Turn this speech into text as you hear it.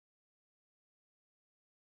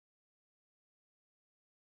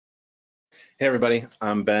Hey everybody,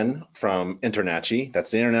 I'm Ben from InterNACHI.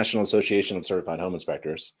 That's the International Association of Certified Home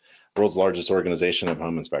Inspectors, world's largest organization of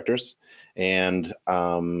home inspectors. And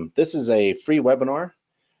this is a free webinar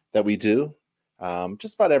that we do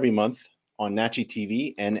just about every month on NACHI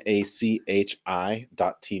TV,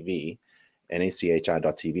 NACHI.TV,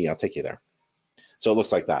 NACHI.TV. I'll take you there. So it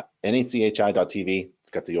looks like that, NACHI.TV.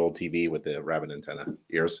 It's got the old TV with the rabbit antenna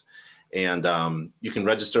ears. And you can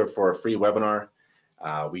register for a free webinar.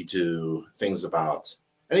 We do things about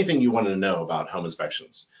anything you want to know about home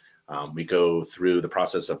inspections. We go through the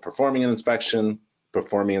process of performing an inspection,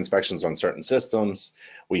 performing inspections on certain systems.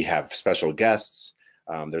 We have special guests.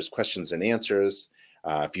 There's questions and answers.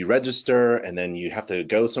 If you register and then you have to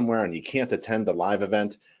go somewhere and you can't attend the live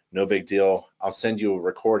event, no big deal. I'll send you a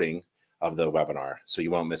recording of the webinar so you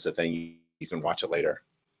won't miss a thing. You can watch it later.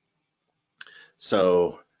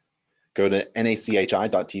 So go to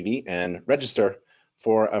NACHI.TV and register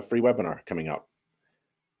for a free webinar coming up.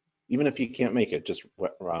 Even if you can't make it, just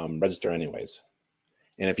register anyways.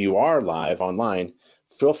 And if you are live online,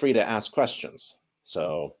 feel free to ask questions.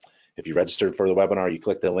 So if you registered for the webinar, you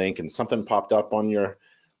click the link and something popped up on your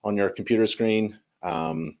computer screen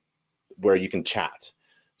where you can chat.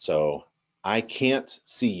 So I can't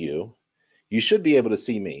see you. You should be able to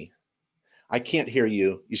see me. I can't hear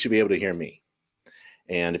you. You should be able to hear me.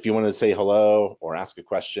 And if you want to say hello or ask a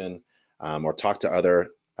question, or talk to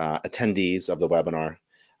other attendees of the webinar,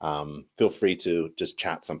 feel free to just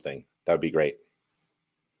chat something. That would be great.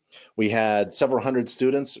 We had several hundred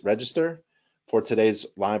students register for today's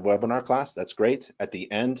live webinar class. That's great. At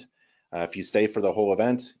the end, if you stay for the whole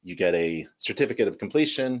event, you get a certificate of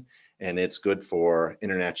completion, and it's good for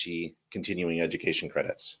InterNACHI continuing education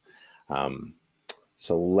credits.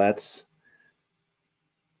 So let's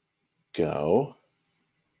go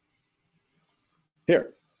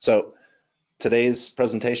here. So today's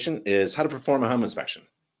presentation is how to perform a home inspection.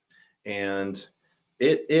 And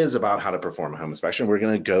it is about how to perform a home inspection. We're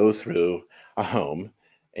going to go through a home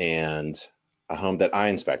that I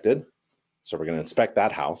inspected. So we're going to inspect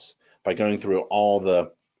that house by going through all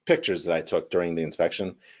the pictures that I took during the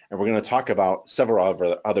inspection. And we're going to talk about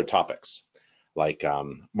several other topics like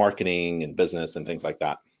marketing and business and things like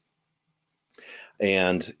that.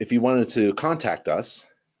 And if you wanted to contact us,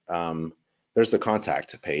 there's the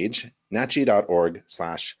contact page,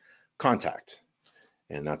 nachi.org/contact.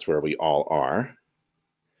 And that's where we all are,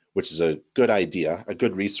 which is a good idea, a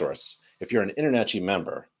good resource. If you're an InterNACHI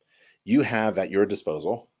member, you have at your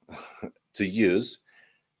disposal to use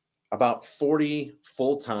about 40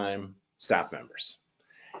 full-time staff members.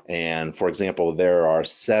 And for example, there are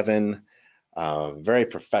 7 very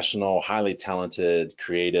professional, highly talented,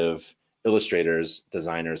 creative illustrators,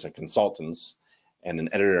 designers, and consultants, and an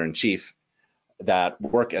editor-in-chief that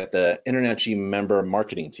work at the InterNACHI member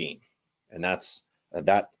marketing team. And that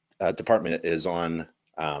department is on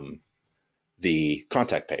the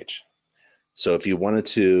contact page. So if you wanted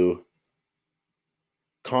to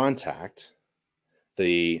contact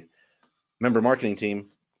the member marketing team,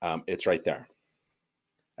 it's right there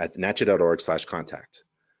at nachi.org/contact.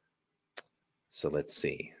 So let's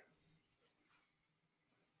see.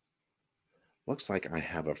 Looks like I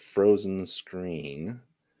have a frozen screen.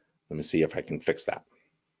 Let me see if I can fix that.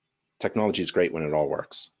 Technology is great when it all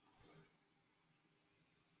works.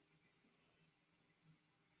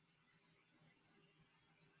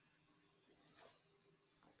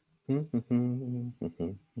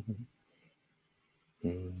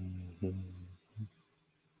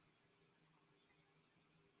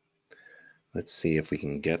 Let's see if we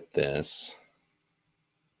can get this.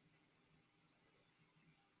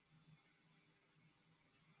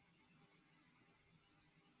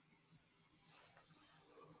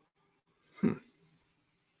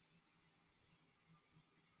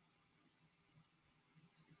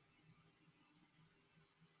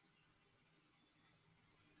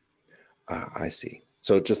 I see.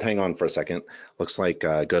 So just hang on for a second. Looks like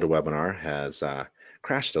GoToWebinar has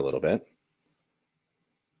crashed a little bit.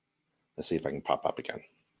 Let's see if I can pop up again.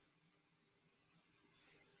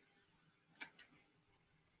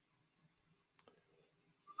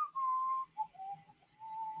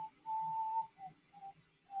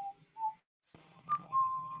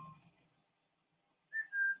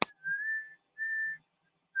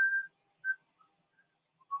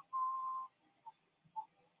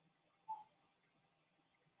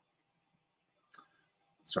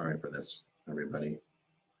 Sorry for this, everybody.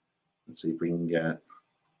 Let's see if we can get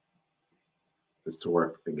this to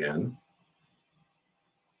work again.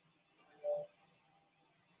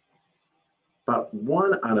 About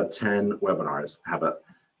 1 out of 10 webinars have a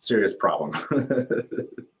serious problem.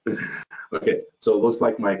 Okay, so it looks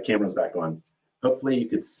like my camera's back on. Hopefully you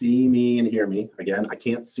could see me and hear me. Again, I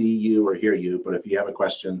can't see you or hear you, but if you have a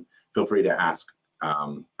question, feel free to ask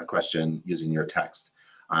a question using your text.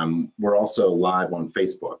 We're also live on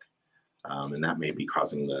Facebook, and that may be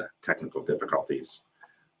causing the technical difficulties.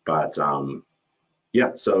 But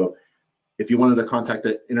yeah, so if you wanted to contact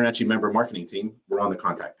the InterNACHI member marketing team, we're on the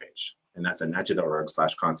contact page, and that's at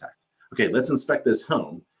nachi.org/contact. Okay, let's inspect this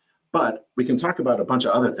home, but we can talk about a bunch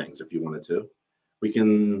of other things if you wanted to. We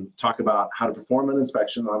can talk about how to perform an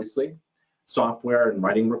inspection, obviously, software and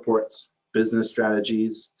writing reports, business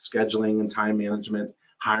strategies, scheduling and time management,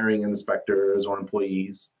 hiring inspectors or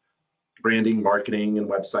employees, branding, marketing and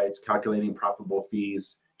websites, calculating profitable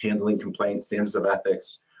fees, handling complaints, standards of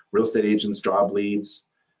ethics, real estate agents, job leads,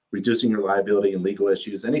 reducing your liability and legal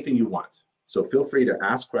issues, anything you want. So feel free to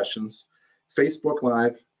ask questions, Facebook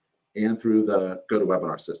Live and through the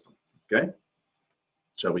GoToWebinar system, okay?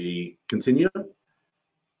 Shall we continue?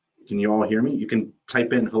 Can you all hear me? You can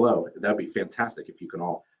type in hello. That'd be fantastic if you can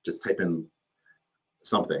all just type in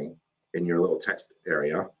something in your little text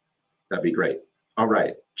area. That'd be great. All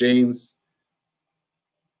right, James.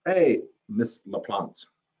 Hey, Miss LaPlante.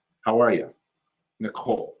 How are you?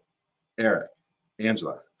 Nicole, Eric,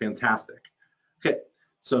 Angela, fantastic. Okay,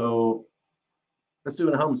 so let's do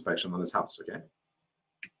a home inspection on this house, okay?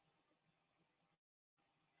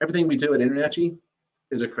 Everything we do at InterNACHI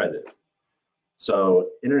is accredited. So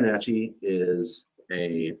InterNACHI is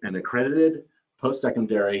an accredited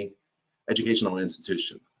post-secondary educational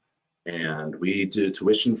institution. And we do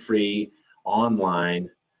tuition-free, online,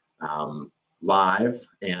 live,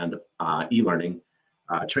 and e-learning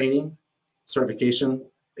training, certification,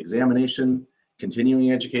 examination,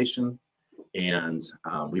 continuing education, and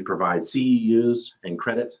we provide CEUs and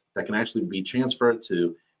credit that can actually be transferred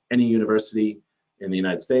to any university in the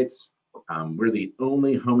United States. We're the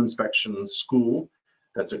only home inspection school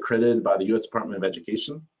that's accredited by the U.S. Department of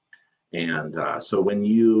Education. And so when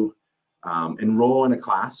you enroll in a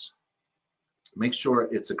class, make sure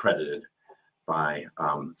it's accredited by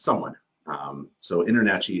someone. So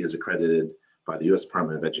InterNACHI is accredited by the U.S.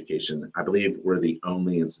 Department of Education. I believe we're the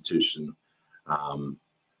only institution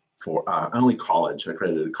only college,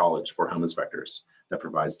 accredited college for home inspectors that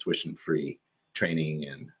provides tuition-free training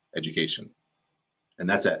and education. And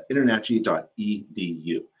that's at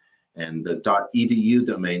internachi.edu. And the .edu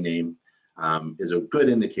domain name is a good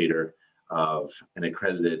indicator of an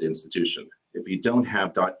accredited institution. If you don't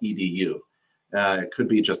have .edu, it could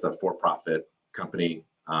be just a for-profit company.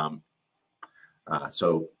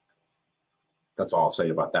 So that's all I'll say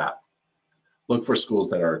about that. Look for schools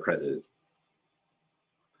that are accredited.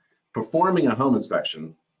 Performing a home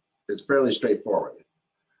inspection is fairly straightforward.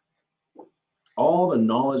 All the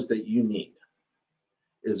knowledge that you need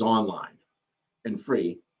is online and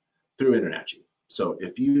free through InterNACHI. So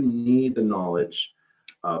if you need the knowledge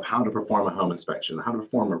of how to perform a home inspection, how to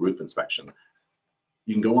perform a roof inspection,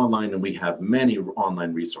 you can go online, and we have many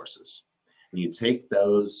online resources. And you take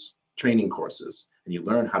those training courses and you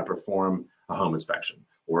learn how to perform a home inspection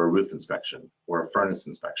or a roof inspection or a furnace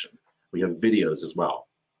inspection. We have videos as well.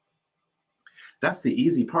 That's the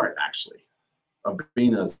easy part, actually, of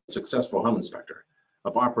being a successful home inspector,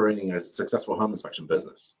 of operating a successful home inspection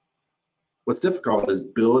business. What's difficult is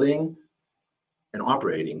building and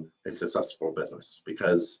operating a successful business,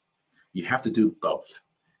 because you have to do both.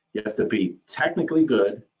 You have to be technically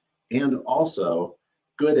good and also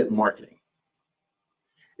good at marketing.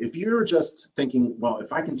 If you're just thinking, well,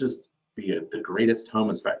 if I can just be the greatest home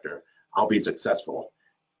inspector, I'll be successful,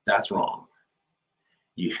 that's wrong.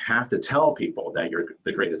 You have to tell people that you're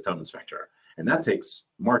the greatest home inspector, and that takes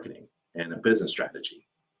marketing and a business strategy.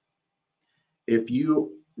 If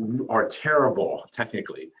you are terrible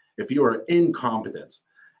technically, if you are incompetent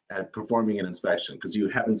at performing an inspection because you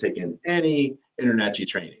haven't taken any InterNACHI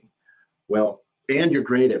training, well, and you're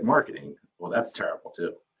great at marketing, well, that's terrible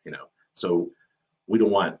too, you know. So we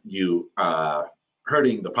don't want you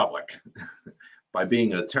hurting the public by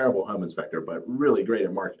being a terrible home inspector, but really great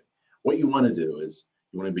at marketing. What you want to do is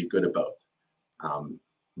you want to be good at both.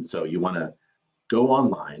 And so you want to go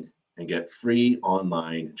online and get free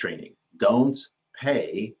online training. Don't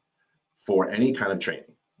pay for any kind of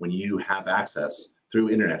training when you have access through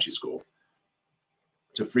InterNACHI School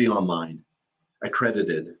to free online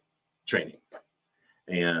accredited training.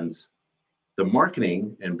 And the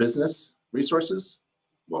marketing and business resources,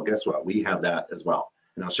 well, guess what? We have that as well.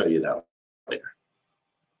 And I'll show you that later.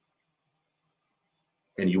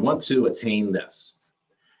 And you want to attain this.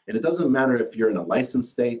 And it doesn't matter if you're in a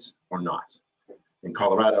licensed state or not. In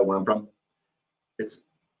Colorado, where I'm from, it's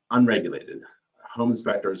unregulated. Home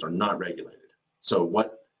inspectors are not regulated. So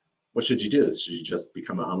what What should you do? Should you just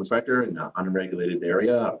become a home inspector in an unregulated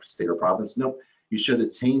area, a state or province? No, you should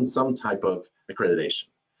attain some type of accreditation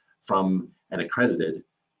from an accredited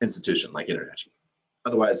institution like InterNACHI.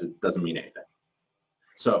 Otherwise, it doesn't mean anything.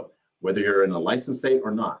 So whether you're in a licensed state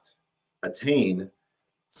or not, attain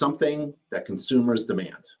something that consumers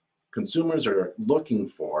demand. Consumers are looking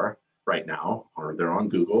for right now, or they're on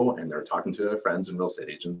Google and they're talking to their friends and real estate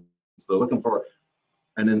agents. So they're looking for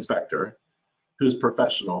an inspector who's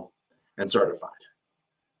professional and certified.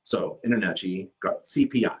 So InterNACHI got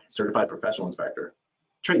CPI, Certified Professional Inspector,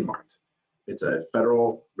 trademarked. It's a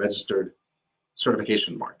federal registered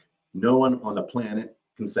certification mark. No one on the planet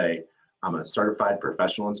can say, I'm a certified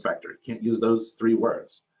professional inspector. You can't use those 3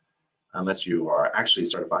 words unless you are actually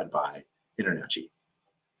certified by InterNACHI.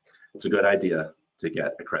 It's a good idea to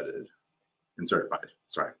get accredited and certified,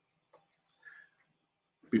 sorry.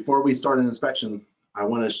 Before we start an inspection, I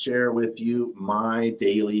want to share with you my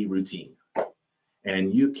daily routine.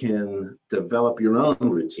 And you can develop your own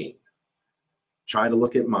routine. Try to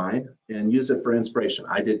look at mine and use it for inspiration.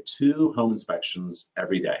 I did 2 home inspections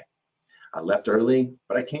every day. I left early,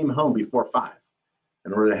 but I came home before 5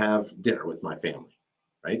 in order to have dinner with my family,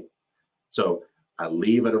 right? So I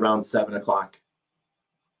leave at around 7 o'clock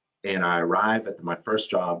and I arrive at my first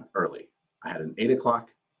job early. I had an 8 o'clock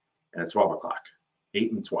and a 12 o'clock,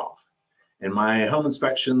 8 and 12. And my home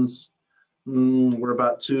inspections were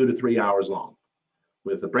about 2 to 3 hours long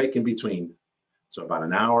with a break in between. So about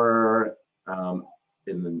an hour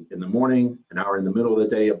in the morning, an hour in the middle of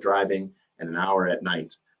the day of driving, and an hour at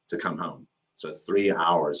night to come home. So it's 3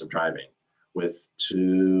 hours of driving with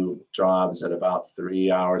 2 jobs at about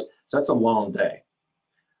 3 hours. So that's a long day.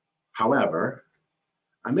 However,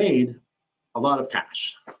 I made a lot of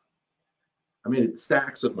cash. I made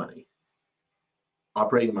stacks of money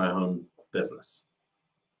operating my own business.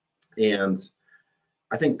 And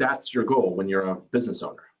I think that's your goal when you're a business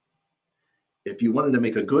owner. If you wanted to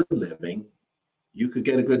make a good living, you could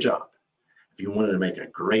get a good job. If you wanted to make a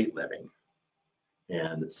great living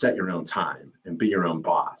and set your own time and be your own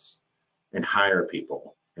boss and hire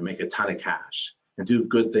people and make a ton of cash and do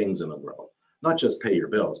good things in the world, not just pay your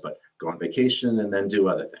bills, but go on vacation and then do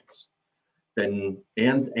other things, then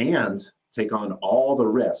and take on all the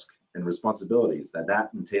risk and responsibilities that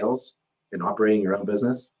entails in operating your own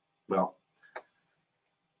business, well,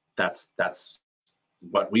 that's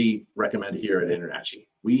what we recommend here at InterNACHI.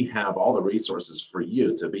 We have all the resources for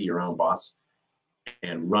you to be your own boss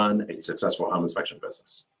and run a successful home inspection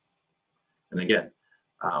business. And again,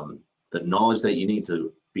 the knowledge that you need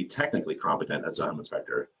to be technically competent as a home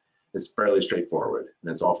inspector is fairly straightforward,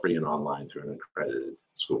 and it's all free and online through an accredited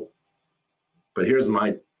school. But here's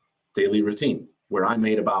my daily routine, where I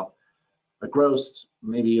made about a gross,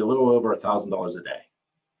 maybe a little over $1,000 a day.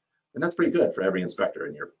 And that's pretty good for every inspector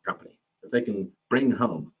in your company. If they can bring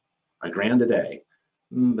home $1,000 a day,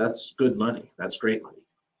 that's good money. That's great money.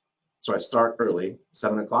 So I start early,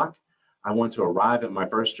 7 o'clock. I want to arrive at my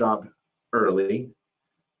first job early.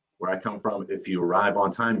 Where I come from, if you arrive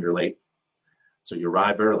on time, you're late. So you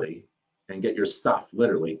arrive early and get your stuff,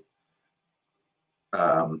 literally,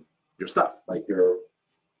 your stuff, like your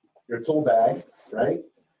tool bag, right?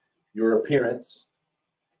 Your appearance,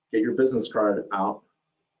 get your business card out,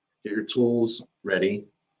 get your tools ready,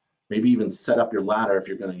 maybe even set up your ladder if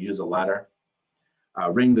you're going to use a ladder,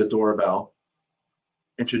 ring the doorbell,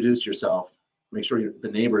 introduce yourself, make sure the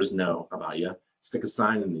neighbors know about you, stick a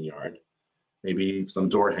sign in the yard, maybe some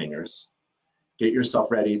door hangers. Get yourself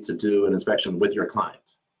ready to do an inspection with your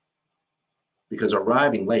client, because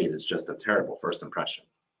arriving late is just a terrible first impression.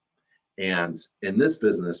 And in this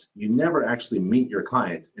business, you never actually meet your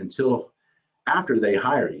client until after they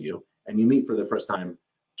hire you and you meet for the first time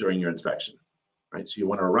during your inspection, right? So you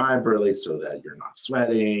want to arrive early so that you're not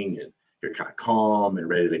sweating and you're kind of calm and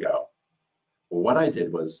ready to go. Well, what I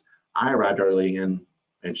did was I arrived early and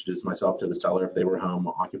introduced myself to the seller if they were home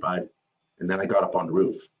occupied, and then I got up on the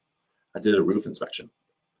roof. I did a roof inspection.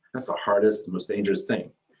 That's the hardest, most dangerous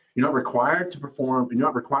thing. You're not required to perform, you're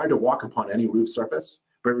not required to walk upon any roof surface,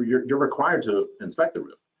 but you're required to inspect the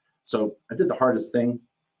roof. So I did the hardest thing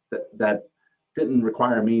that didn't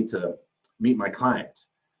require me to meet my client,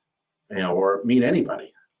 or meet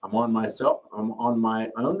anybody. I'm on my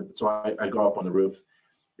own, so I go up on the roof.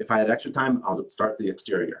 If I had extra time, I'll start the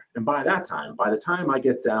exterior. And by the time I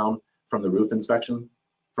get down from the roof inspection,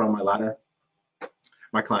 from my ladder,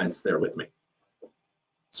 my client's there with me.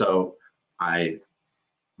 So my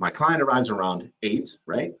client arrives around 8,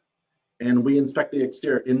 right? And we inspect the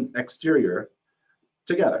exterior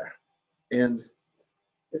together. And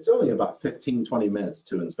it's only about 15-20 minutes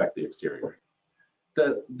to inspect the exterior.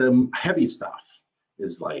 The heavy stuff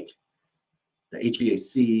is like the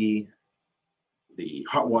HVAC, the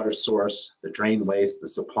hot water source, the drain waste, the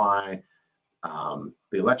supply, the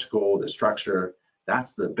electrical, the structure.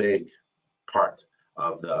 That's the big part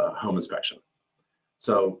of the home inspection.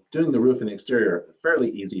 So doing the roof and the exterior, fairly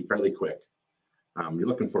easy, fairly quick. You're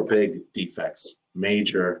looking for big defects,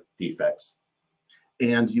 major defects.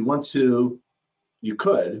 And you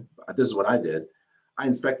could, this is what I did, I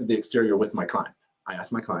inspected the exterior with my client. I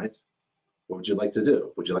asked my client, what would you like to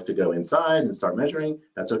do? Would you like to go inside and start measuring?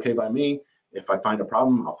 That's okay by me. If I find a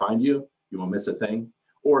problem, I'll find you. You won't miss a thing.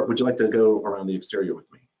 Or would you like to go around the exterior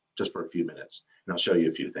with me just for a few minutes? And I'll show you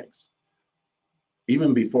a few things.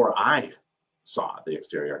 Even before I saw the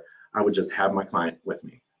exterior, I would just have my client with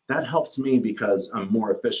me. That helps me because I'm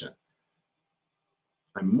more efficient.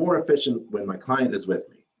 I'm more efficient when my client is with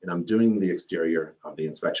me and I'm doing the exterior of the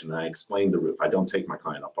inspection and I explain the roof. I don't take my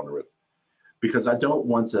client up on the roof because I don't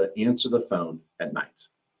want to answer the phone at night.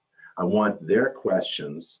 I want their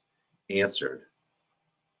questions answered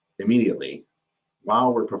immediately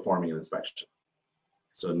while we're performing an inspection.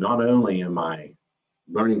 So not only am I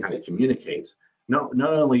learning how to communicate, not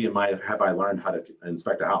only have I learned how to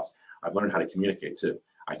inspect a house, I've learned how to communicate too.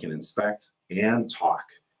 I can inspect and talk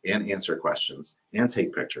and answer questions and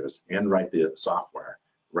take pictures and write the software,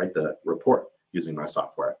 write the report using my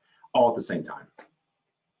software all at the same time.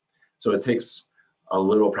 So it takes a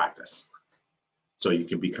little practice. So you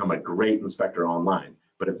can become a great inspector online,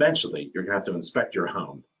 but eventually you're gonna have to inspect your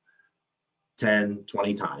home 10,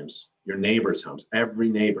 20 times, your neighbor's homes. Every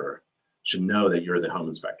neighbor should know that you're the home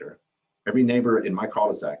inspector. Every neighbor in my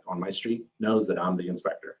cul-de-sac on my street knows that I'm the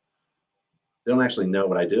inspector. They don't actually know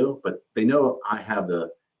what I do, but they know I have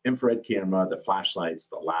the infrared camera, the flashlights,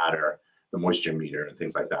 the ladder, the moisture meter, and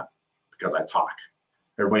things like that, because I talk.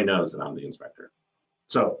 Everybody knows that I'm the inspector.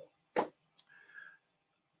 So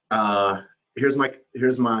here's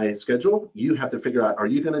my schedule. You have to figure out, are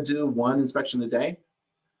you gonna do 1 inspection a day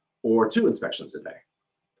or 2 inspections a day?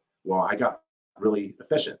 Well, I got really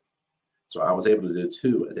efficient. So I was able to do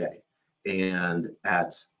 2 a day. And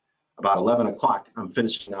at about 11 o'clock, I'm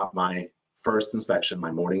finishing out my first inspection,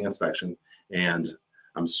 my morning inspection, and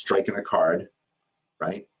I'm striking a card,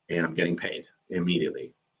 right? And I'm getting paid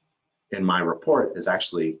immediately. And my report is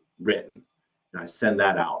actually written, and I send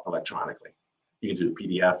that out electronically. You can do a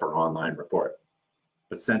PDF or online report,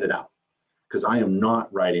 but send it out, because I am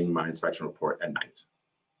not writing my inspection report at night.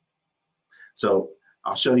 So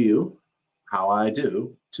I'll show you how I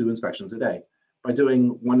do 2 inspections a day by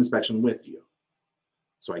doing 1 inspection with you.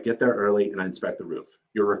 So I get there early and I inspect the roof.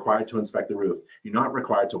 You're required to inspect the roof. You're not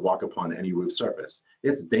required to walk upon any roof surface.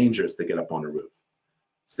 It's dangerous to get up on a roof.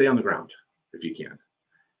 Stay on the ground if you can.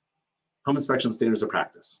 Home inspection standards of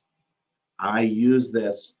practice. I use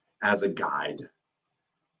this as a guide,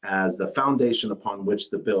 as the foundation upon which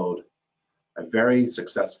to build a very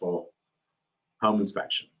successful home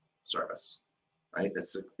inspection service, right?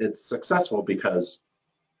 It's successful because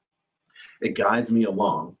it guides me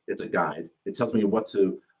along. It's a guide. It tells me what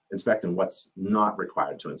to inspect and what's not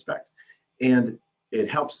required to inspect. And it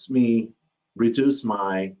helps me reduce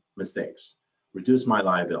my mistakes, reduce my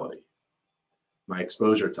liability, my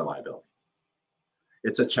exposure to liability.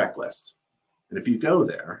 It's a checklist. And if you go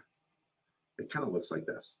there, it kind of looks like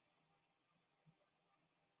this.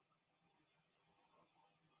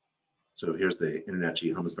 So here's the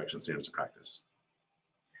InterNACHI Home Inspection Standards of Practice.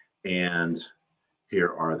 And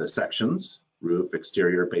here are the sections: roof,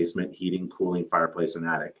 exterior, basement, heating, cooling, fireplace, and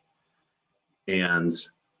attic. And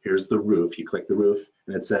here's the roof. You click the roof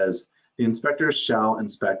and it says, the inspector shall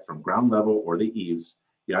inspect from ground level or the eaves,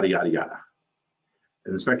 yada, yada, yada.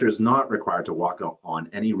 An inspector is not required to walk on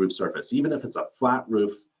any roof surface, even if it's a flat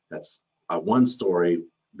roof that's a 1-story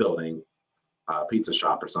building, a pizza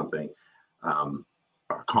shop or something, or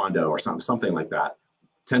a condo or something like that.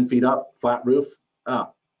 10 feet up, flat roof,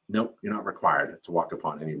 nope, you're not required to walk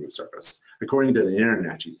upon any roof surface, according to the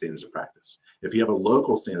InterNACHI standards of practice. If you have a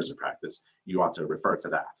local standards of practice, you ought to refer to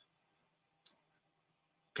that.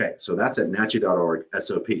 Okay, so that's at nachi.org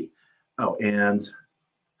SOP. Oh, and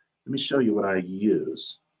let me show you what I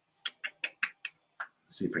use.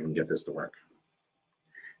 Let's see if I can get this to work.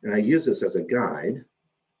 And I use this as a guide.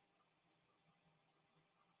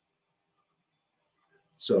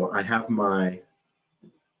 So I have my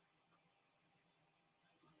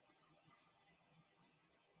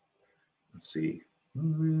let's see. If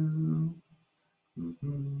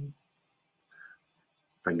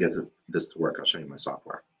I can get this to work, I'll show you my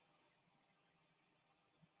software.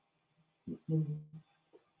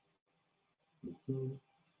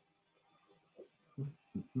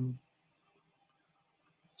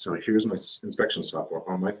 So here's my inspection software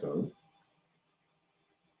on my phone.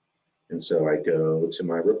 And so I go to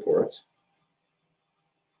my report,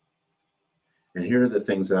 and here are the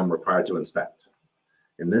things that I'm required to inspect.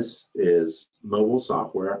 And this is mobile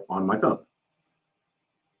software on my phone.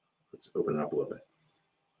 Let's open it up a little bit.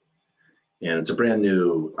 And it's a brand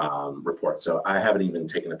new report, so I haven't even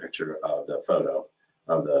taken a picture of the photo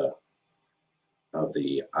of the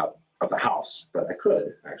house, but I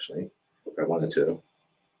could actually if I wanted to.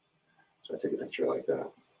 So I take a picture like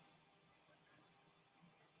that.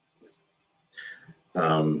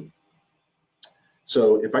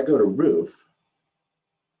 So if I go to roof,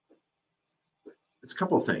 it's a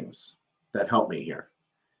couple of things that help me here.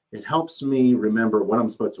 It helps me remember what I'm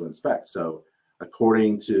supposed to inspect. So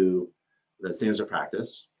according to the standards of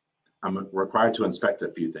practice, I'm required to inspect a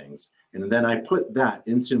few things, and then I put that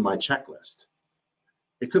into my checklist.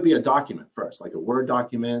 It could be a document first, like a Word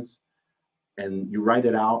document, and you write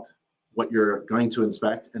it out, what you're going to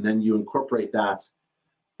inspect, and then you incorporate that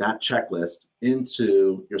checklist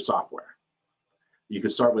into your software. You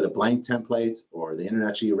could start with a blank template or the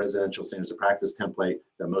InterNACHI residential standards of practice template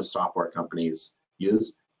that most software companies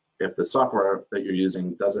use. If the software that you're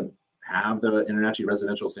using doesn't have the InterNACHI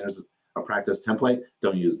residential standards of practice template,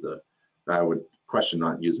 don't use I would question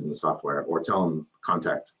not using the software, or tell them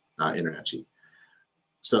contact InterNACHI.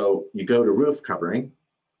 So you go to roof covering,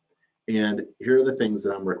 and here are the things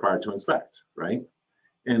that I'm required to inspect, right?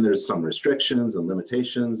 And there's some restrictions and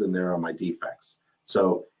limitations, and there are my defects.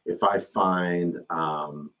 So if I find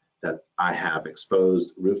that I have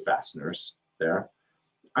exposed roof fasteners there,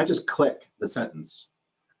 I just click the sentence.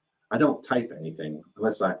 I don't type anything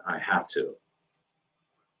unless I have to.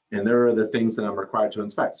 And there are the things that I'm required to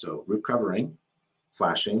inspect. So roof covering,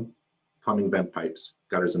 flashing, plumbing vent pipes,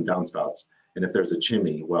 gutters and downspouts. And if there's a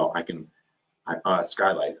chimney, well,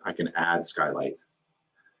 skylight, I can add skylight.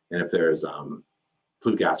 And if there's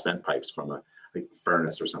flue gas vent pipes from a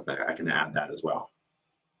furnace or something, I can add that as well.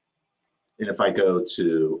 And if I go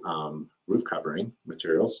to roof covering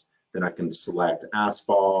materials, then I can select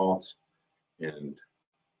asphalt, and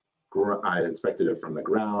I inspected it from the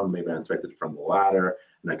ground, maybe I inspected it from the ladder,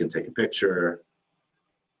 and I can take a picture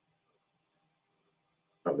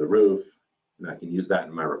of the roof, and I can use that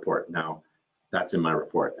in my report. Now, that's in my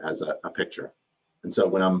report as a picture. And so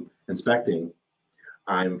when I'm inspecting,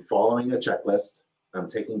 I'm following a checklist, I'm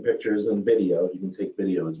taking pictures and video. You can take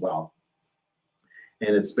video as well.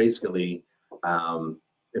 And it's basically,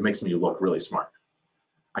 it makes me look really smart.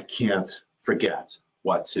 I can't forget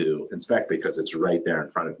what to inspect because it's right there in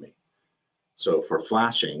front of me. So for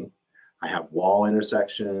flashing, I have wall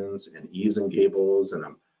intersections and eaves and gables, and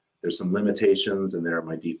there's some limitations, and there are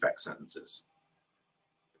my defect sentences.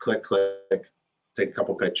 Click, click, take a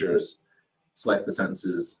couple pictures, select the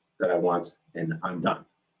sentences that I want, and I'm done.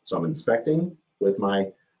 So I'm inspecting with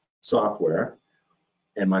my software,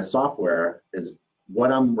 and my software is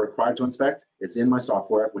what I'm required to inspect. It's in my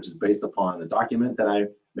software, which is based upon the document that I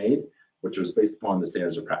made, which was based upon the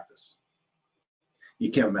standards of practice.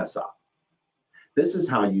 You can't mess up. This is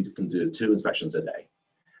how you can do 2 inspections a day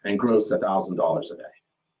and gross $1,000 a day.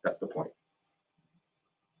 That's the point.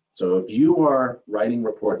 So if you are writing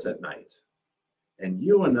reports at night and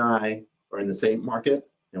you and I are in the same market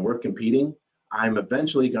and we're competing, I'm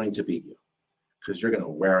eventually going to beat you because you're going to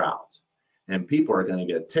wear out. And people are going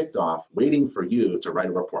to get ticked off waiting for you to write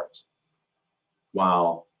a report.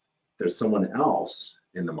 While there's someone else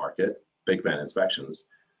in the market, Big Ben Inspections,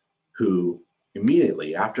 who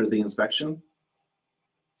immediately after the inspection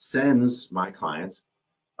sends my client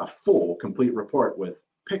a full, complete report with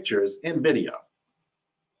pictures and video.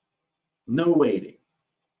 No waiting.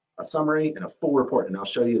 A summary and a full report, and I'll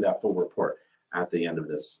show you that full report at the end of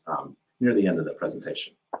this, near the end of the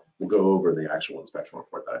presentation. We'll go over the actual inspection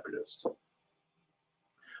report that I produced.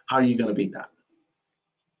 How are you going to beat that?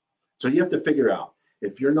 So you have to figure out,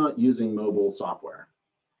 if you're not using mobile software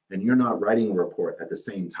and you're not writing a report at the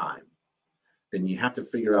same time, then you have to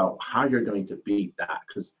figure out how you're going to beat that,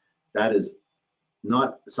 because that is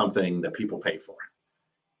not something that people pay for.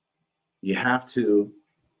 You have to,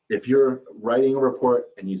 if you're writing a report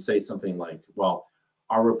and you say something like, well,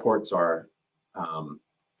 our reports are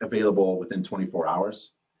available within 24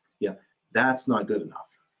 hours, yeah, that's not good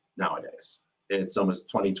enough nowadays. It's almost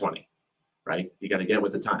 2020, right? You got to get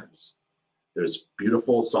with the times. There's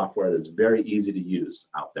beautiful software that's very easy to use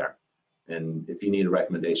out there. And if you need a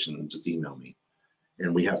recommendation, just email me.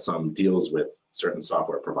 And we have some deals with certain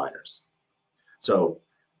software providers. So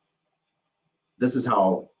this is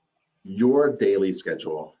how your daily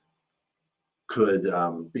schedule could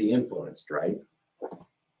be influenced, right?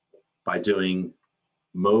 By doing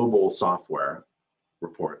mobile software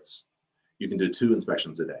reports. You can do 2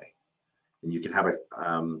 inspections a day. And you can have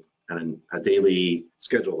and a daily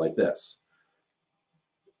schedule like this,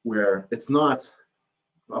 where it's not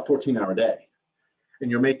a 14-hour day and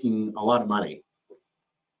you're making a lot of money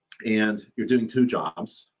and you're doing 2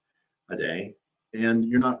 jobs a day and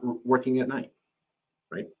you're not working at night,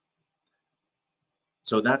 right?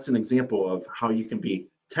 So that's an example of how you can be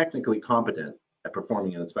technically competent at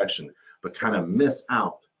performing an inspection, but kind of miss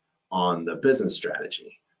out on the business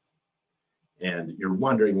strategy. And you're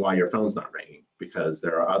wondering why your phone's not ringing, because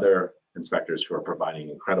there are other inspectors who are providing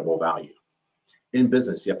incredible value. In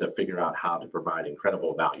business, you have to figure out how to provide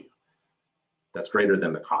incredible value that's greater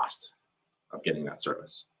than the cost of getting that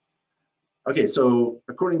service. Okay, so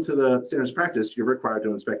according to the standards of practice, you're required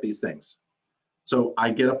to inspect these things. So I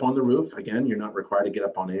get up on the roof. Again, you're not required to get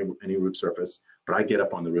up on any roof surface, but I get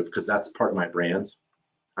up on the roof because that's part of my brand.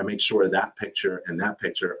 I make sure that picture and that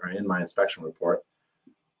picture are in my inspection report,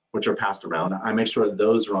 which are passed around. I make sure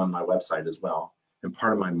those are on my website as well. And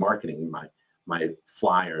part of my marketing, my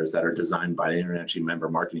flyers that are designed by the InterNACHI member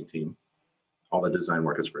marketing team, all the design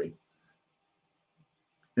work is free.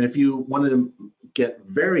 And if you wanted to get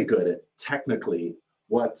very good at technically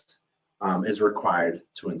what is required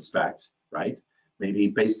to inspect, right? Maybe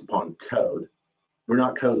based upon code. We're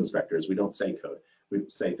not code inspectors, we don't say code. We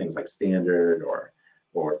say things like standard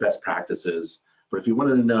or best practices. But if you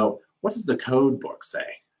wanted to know, what does the code book say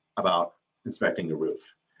about inspecting a roof?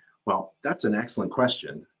 Well, that's an excellent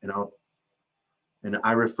question. And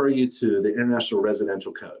I refer you to the International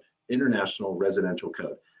Residential Code. International Residential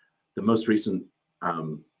Code. The most recent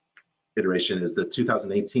iteration is the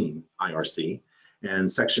 2018 IRC,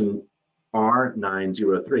 and section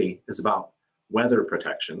R903 is about weather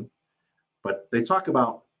protection, but they talk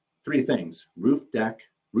about 3 things: roof deck,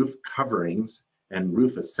 roof coverings, and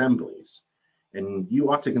roof assemblies. And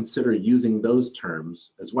you ought to consider using those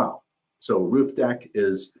terms as well. So roof deck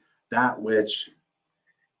is that which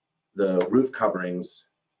the roof coverings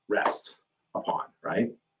rest upon,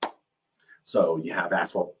 right? So you have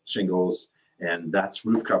asphalt shingles, and that's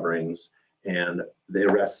roof coverings, and they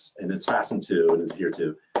rest, and it's fastened to and is adhered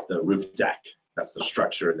to the roof deck. That's the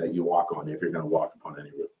structure that you walk on if you're going to walk upon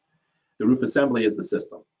any roof. The roof assembly is the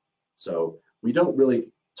system. So we don't really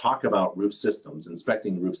talk about roof systems,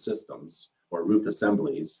 inspecting roof systems or roof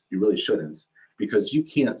assemblies. You really shouldn't, because you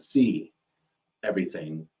can't see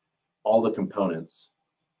everything, all the components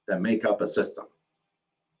that make up a system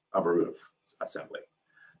of a roof assembly.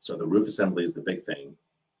 So the roof assembly is the big thing.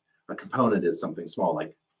 A component is something small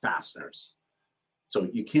like fasteners. So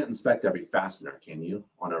you can't inspect every fastener, can you,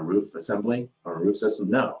 on a roof assembly or a roof system?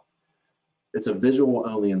 No. It's a visual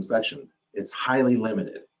only inspection. It's highly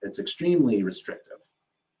limited. It's extremely restrictive.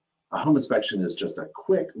 A home inspection is just a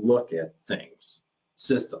quick look at things,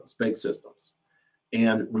 systems, big systems,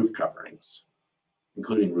 and roof coverings,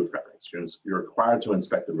 including roof coverings. You're required to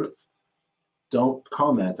inspect the roof. Don't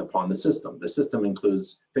comment upon the system. The system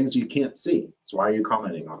includes things you can't see. So why are you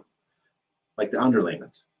commenting on? Like the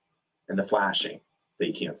underlayment and the flashing that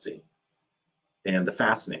you can't see, and the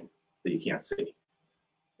fastening that you can't see,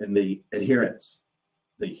 and the adherence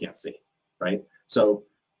that you can't see, right? So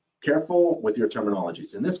careful with your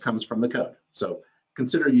terminologies, and this comes from the code. So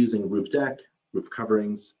consider using roof deck, roof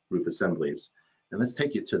coverings, roof assemblies, and let's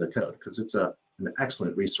take you to the code because it's an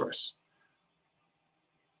excellent resource.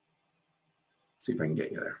 See if I can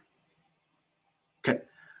get you there. Okay,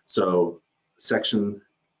 so section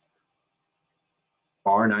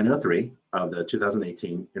R903 of the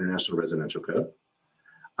 2018 International Residential Code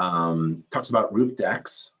talks about roof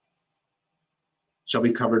decks shall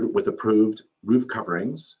be covered with approved roof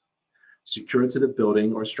coverings secured to the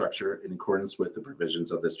building or structure in accordance with the provisions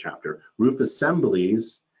of this chapter. Roof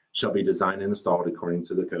assemblies shall be designed and installed according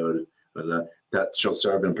to the code that shall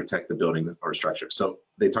serve and protect the building or structure. So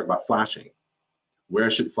they talk about flashing. Where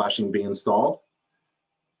should flashing be installed?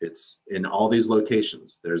 It's in all these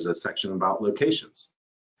locations. There's a section about locations.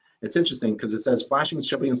 It's interesting because it says flashing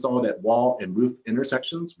shall be installed at wall and roof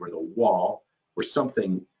intersections where the wall, where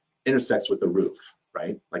something intersects with the roof,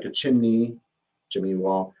 right? Like a chimney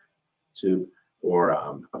wall tube, or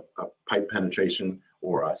a pipe penetration,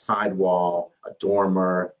 or a sidewall, a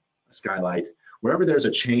dormer, a skylight. Wherever there's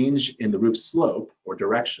a change in the roof slope or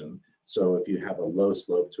direction, so if you have a low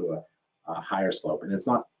slope to a higher slope, and it's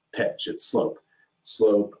not pitch, it's slope,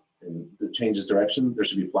 and the changes direction, there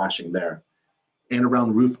should be flashing there. And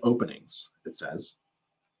around roof openings, it says.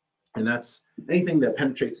 And that's anything that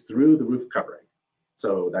penetrates through the roof covering.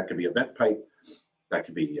 So that could be a vent pipe, that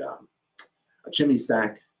could be a chimney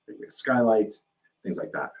stack, it could be a skylight, things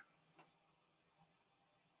like that.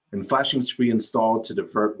 And flashing should be installed to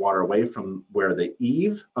divert water away from where the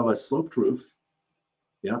eave of a sloped roof,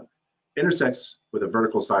 yeah, intersects with a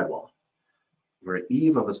vertical sidewall. We're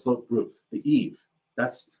eave of a sloped roof. The eave,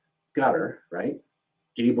 that's gutter, right?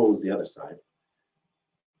 Gable is the other side.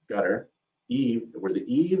 Gutter, eave, where the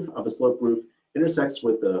eave of a sloped roof intersects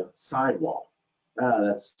with the sidewall.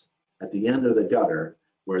 That's at the end of the gutter,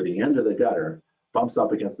 where the end of the gutter bumps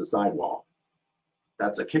up against the sidewall.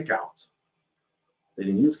 That's a kickout. They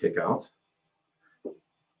didn't use kickout,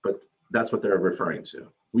 but that's what they're referring to.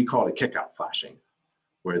 We call it kickout flashing,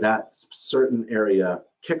 where that certain area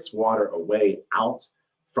kicks water away out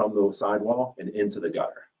from the sidewall and into the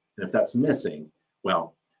gutter. And if that's missing,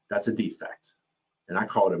 well, that's a defect. And I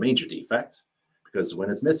call it a major defect because when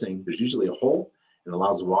it's missing, there's usually a hole and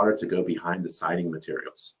allows the water to go behind the siding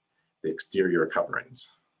materials, the exterior coverings.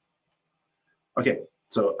 Okay,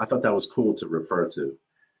 so I thought that was cool to refer to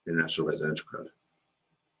International Residential Code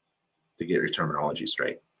to get your terminology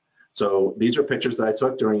straight. So these are pictures that I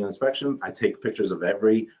took during inspection. I take pictures of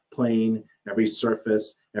every plane, every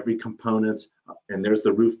surface, every component, and there's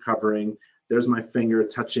the roof covering. There's my finger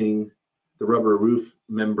touching the rubber roof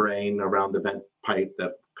membrane around the vent pipe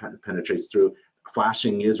that penetrates through.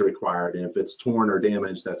 Flashing is required, and if it's torn or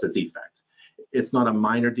damaged, that's a defect. It's not a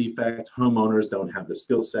minor defect. Homeowners don't have the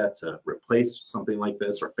skill set to replace something like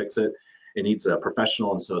this or fix it. It needs a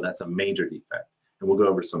professional, and so that's a major defect. And we'll go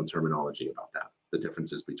over some terminology about that, the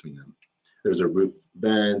differences between them. There's a roof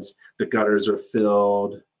vent, the gutters are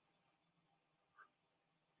filled.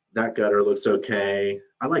 That gutter looks okay.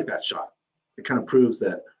 I like that shot. It kind of proves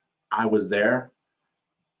that I was there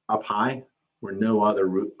up high where no other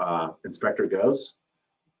inspector goes.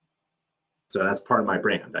 So that's part of my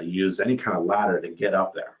brand. I use any kind of ladder to get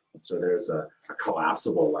up there. So there's a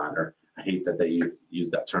collapsible ladder. I hate that they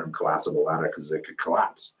use that term collapsible ladder because it could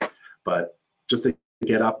collapse. But just to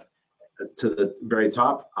get up to the very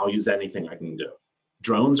top, I'll use anything I can do.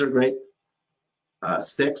 Drones are great.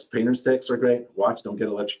 Sticks, painter sticks are great. Watch, don't get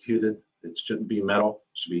electrocuted. It shouldn't be metal.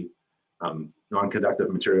 It should be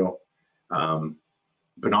non-conductive material.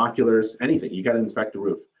 Binoculars, anything. You got to inspect the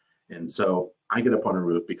roof. And so I get up on a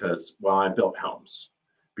roof because, well, I built homes.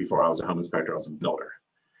 Before I was a home inspector, I was a builder.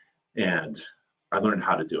 And I learned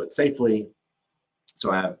how to do it safely.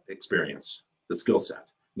 So I have experience, the skill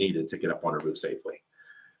set needed to get up on a roof safely.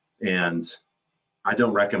 And I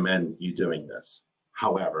don't recommend you doing this.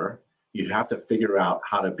 However, you have to figure out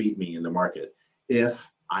how to beat me in the market if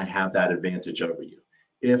I have that advantage over you.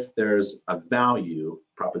 If there's a value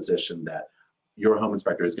proposition that your home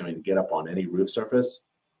inspector is going to get up on any roof surface,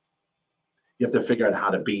 you have to figure out how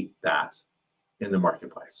to beat that in the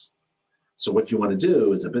marketplace. So what you want to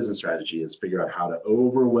do as a business strategy is figure out how to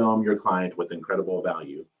overwhelm your client with incredible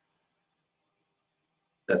value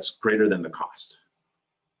that's greater than the cost.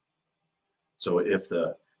 So if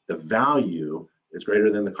the value is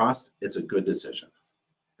greater than the cost, it's a good decision.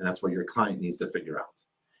 And that's what your client needs to figure out.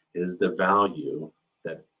 Is the value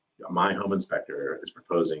that my home inspector is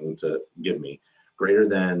proposing to give me greater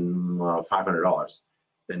than $500,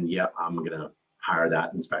 then yeah, I'm gonna hire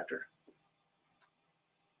that inspector.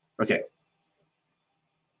 Okay,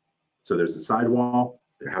 so there's the sidewall.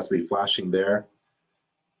 There has to be flashing there.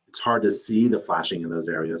 It's hard to see the flashing in those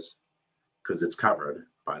areas because it's covered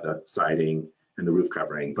by the siding and the roof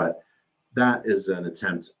covering, but that is an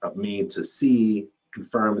attempt of me to see,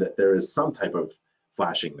 confirm that there is some type of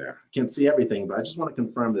flashing there. I can't see everything, but I just want to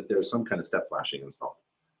confirm that there's some kind of step flashing installed.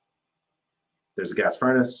 There's a gas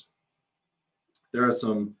furnace. There are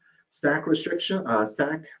some stack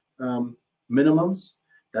minimums.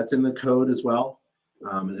 That's in the code as well.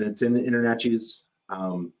 And it's in InterNACHI's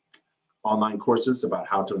online courses about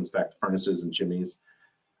how to inspect furnaces and chimneys.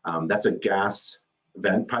 That's a gas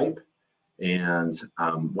vent pipe. And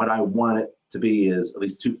what I want it to be is at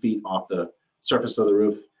least 2 feet off the surface of the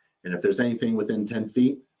roof. And if there's anything within 10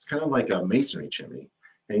 feet, it's kind of like a masonry chimney.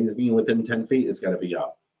 Anything within 10 feet, it's got to be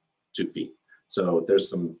up 2 feet. So there's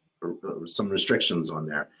some restrictions on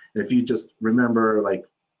there. And if you just remember like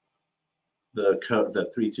the code, the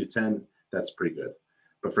 3210, that's pretty good.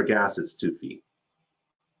 But for gas, it's 2 feet.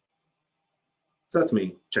 So that's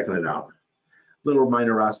me checking it out. Little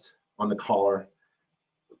minor rust on the collar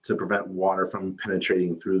to prevent water from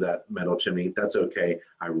penetrating through that metal chimney. That's okay.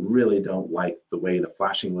 I really don't like the way the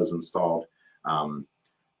flashing was installed.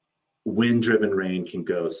 Wind-driven rain can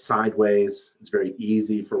go sideways. It's very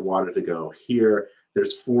easy for water to go here.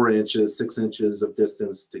 There's 4 inches, 6 inches of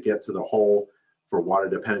distance to get to the hole for water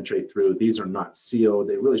to penetrate through. These are not sealed.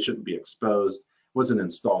 They really shouldn't be exposed. It wasn't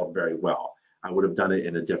installed very well. I would have done it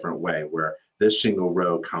in a different way where this shingle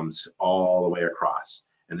row comes all the way across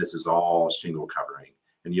and this is all shingle covering.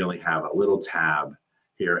 And you only have a little tab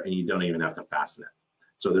here and you don't even have to fasten it.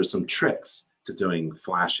 So there's some tricks to doing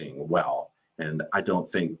flashing well, and I don't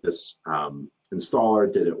think this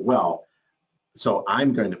installer did it well. So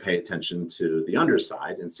I'm going to pay attention to the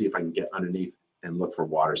underside and see if I can get underneath and look for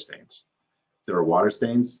water stains. If there are water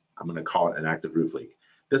stains, I'm going to call it an active roof leak.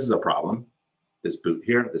 This is a problem. This boot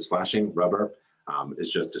here, this flashing rubber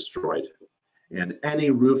is just destroyed. And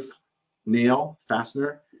any roof nail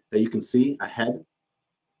fastener that you can see ahead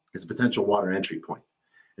is a potential water entry point,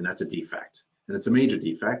 and that's a defect. And it's a major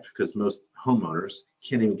defect because most homeowners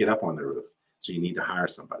can't even get up on their roof. So you need to hire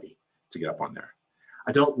somebody to get up on there.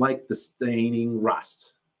 I don't like the staining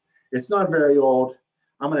rust. It's not very old.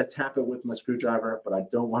 I'm going to tap it with my screwdriver, but I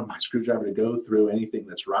don't want my screwdriver to go through anything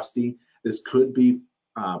that's rusty. This could be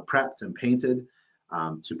prepped and painted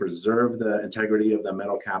to preserve the integrity of the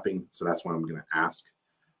metal capping. So that's what I'm going to ask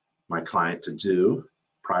my client to do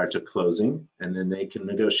prior to closing, and then they can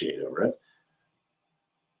negotiate over it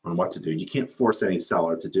on what to do. You can't force any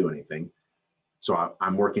seller to do anything. So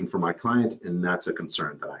I'm working for my client, and that's a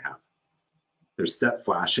concern that I have. There's step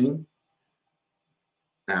flashing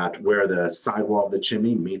at where the sidewall of the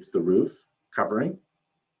chimney meets the roof covering,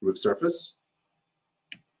 roof surface.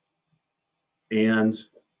 And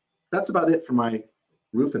that's about it for my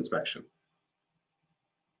roof inspection.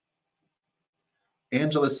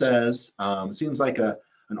 Angela says, seems like an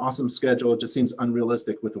awesome schedule. It just seems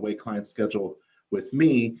unrealistic with the way clients schedule with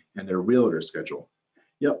me and their realtor schedule.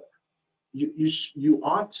 Yep, you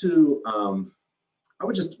ought to, I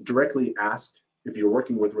would just directly ask, if you're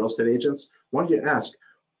working with real estate agents, why don't you ask,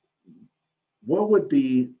 what would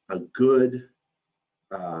be a good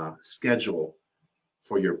schedule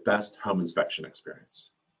for your best home inspection experience?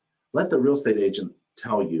 Let the real estate agent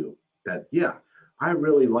tell you that, yeah, I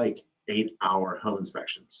really like 8-hour home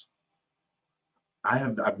inspections.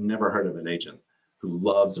 I've never heard of an agent who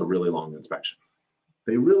loves a really long inspection.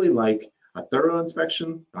 They really like a thorough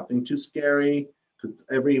inspection, nothing too scary, because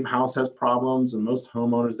every house has problems and most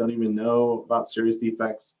homeowners don't even know about serious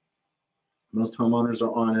defects. Most homeowners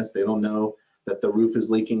are honest. They don't know that the roof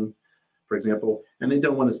is leaking, for example, and they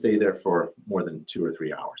don't want to stay there for more than 2 or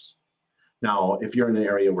 3 hours. Now, if you're in an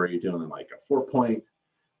area where you're doing like a 4-point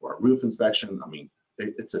or a roof inspection, I mean,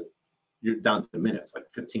 you're down to minutes, like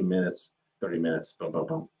 15 minutes, 30 minutes, boom, boom,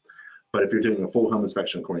 boom. But if you're doing a full home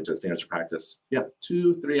inspection according to standards of practice, yeah,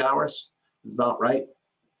 2-3 hours is about right.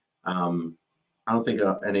 I don't think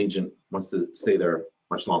an agent wants to stay there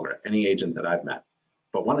much longer, any agent that I've met.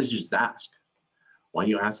 But why don't you just ask? Why don't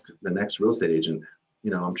you ask the next real estate agent,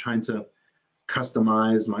 I'm trying to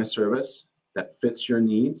customize my service that fits your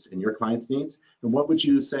needs and your client's needs. And what would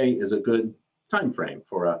you say is a good time frame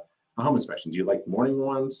for a home inspection? Do you like morning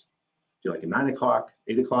ones? Do you like at 9 o'clock,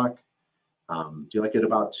 8 o'clock? Do you like it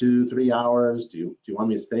about 2-3 hours? Do you want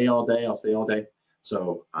me to stay all day? I'll stay all day.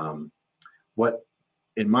 So what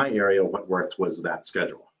in my area, what worked was that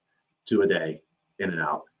schedule, 2 a day, in and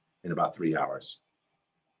out in about 3 hours.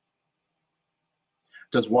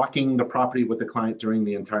 Does walking the property with the client during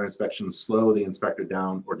the entire inspection slow the inspector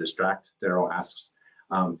down or distract? Daryl asks.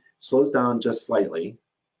 Slows down just slightly,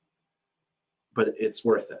 but it's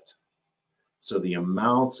worth it. So the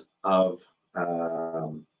amount of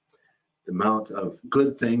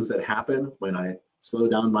good things that happen when I slow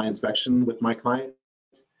down my inspection with my client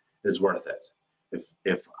is worth it.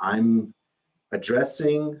 If I'm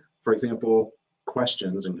addressing, for example,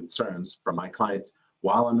 questions and concerns from my clients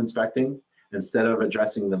while I'm inspecting, instead of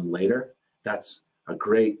addressing them later, that's a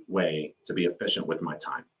great way to be efficient with my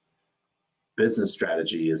time. Business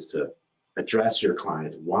strategy is to address your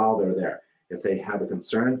client while they're there. If they have a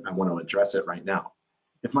concern, I want to address it right now.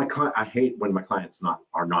 If my client, I hate when my clients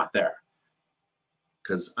are not there,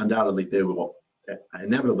 because undoubtedly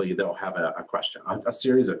inevitably they'll have a question, a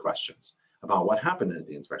series of questions about what happened at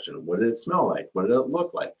the inspection. What did it smell like? What did it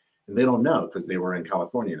look like? And they don't know because they were in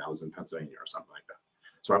California and I was in Pennsylvania or something like that.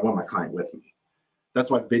 So I want my client with me. That's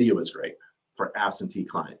why video is great for absentee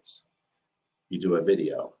clients. You do a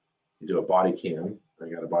video, you do a body cam. I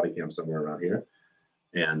got a body cam somewhere around here,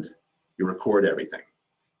 and you record everything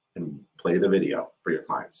and play the video for your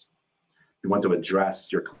clients. You want to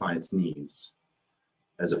address your client's needs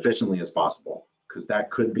as efficiently as possible, because that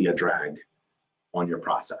could be a drag on your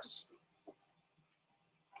process.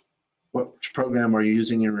 Which program are you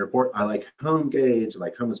using in your report? I like HomeGauge, I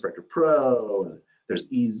like Home Inspector Pro, there's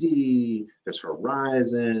EZ, there's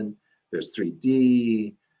Horizon, there's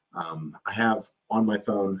 3D. I have on my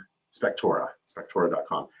phone Spectora,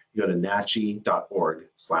 spectora.com. You go to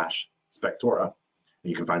nachi.org/Spectora, and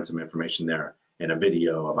you can find some information there and a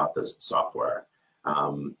video about this software.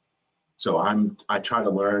 So I try to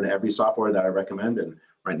learn every software that I recommend, and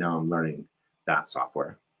right now I'm learning that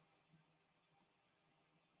software.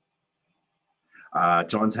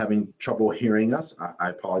 John's having trouble hearing us. I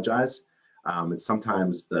apologize. It's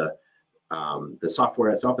sometimes the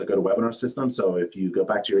software itself that go to webinar system. So if you go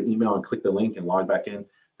back to your email and click the link and log back in,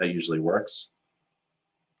 that usually works.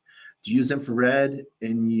 Do you use infrared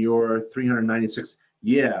in your 396?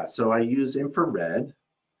 Yeah, so I use infrared.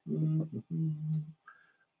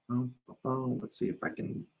 Let's see if I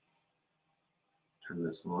can turn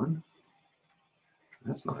this on.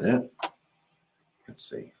 That's not it. Let's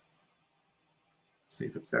see. Let's see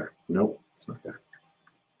if it's there. Nope, it's not there.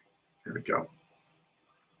 There we go.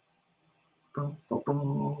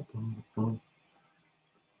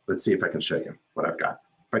 Let's see if I can show you what I've got.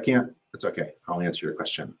 If I can't, it's okay. I'll answer your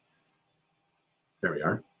question. There we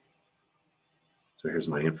are. So here's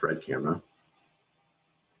my infrared camera.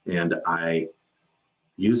 And I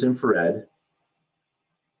use infrared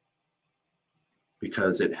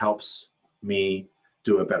because it helps me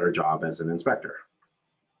do a better job as an inspector.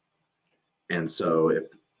 And so if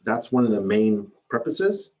that's one of the main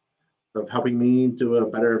purposes of helping me do a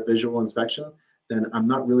better visual inspection, then I'm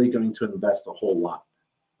not really going to invest a whole lot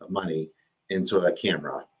of money into a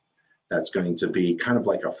camera that's going to be kind of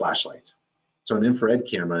like a flashlight. So an infrared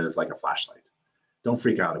camera is like a flashlight. Don't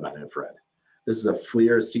freak out about infrared. This is a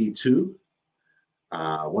FLIR C2,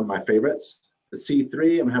 one of my favorites. The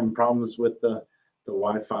C3, I'm having problems with the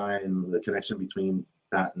Wi-Fi and the connection between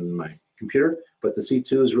that and my computer, but the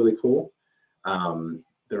C2 is really cool.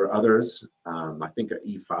 There are others, I think a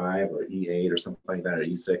E5 or E8 or something like that, or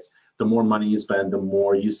E6. The more money you spend, the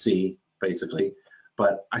more you see, basically.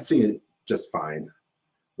 But I see it just fine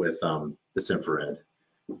with this infrared.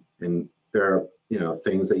 And there are,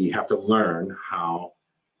 things that you have to learn how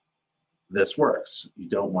this works. You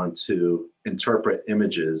don't want to interpret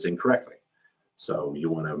images incorrectly. So you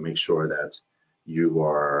want to make sure that you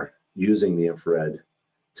are using the infrared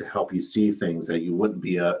to help you see things that you wouldn't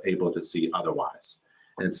be able to see otherwise.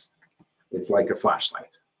 And it's like a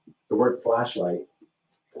flashlight. The word flashlight,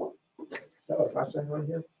 is that a flashlight right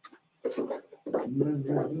here? The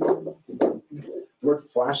word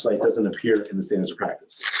flashlight doesn't appear in the standards of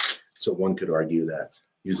practice. So one could argue that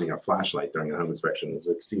using a flashlight during a home inspection is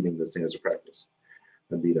exceeding the standards of practice.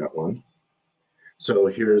 That'd be that one. So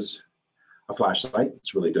here's a flashlight.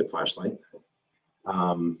 It's a really good flashlight.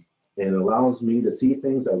 And it allows me to see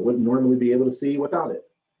things I wouldn't normally be able to see without it.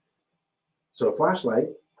 So a flashlight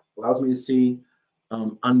allows me to see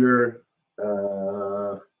under,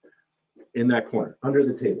 in that corner, under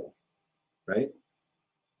the table, right?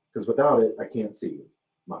 Because without it, I can't see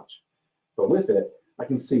much. But with it, I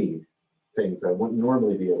can see things I wouldn't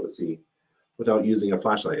normally be able to see without using a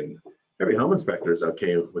flashlight. And every home inspector is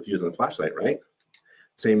okay with using a flashlight, right?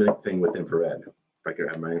 Same thing with infrared. If I could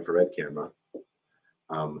have my infrared camera,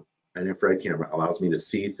 an infrared camera allows me to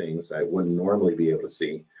see things I wouldn't normally be able to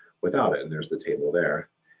see without it. And there's the table there.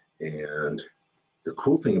 And the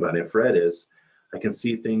cool thing about infrared is I can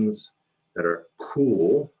see things that are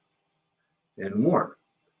cool and warm.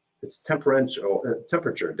 It's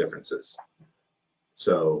temperature differences.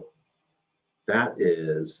 So that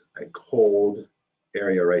is a cold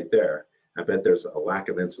area right there. I bet there's a lack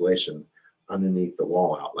of insulation underneath the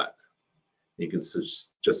wall outlet. You can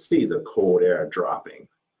just see the cold air dropping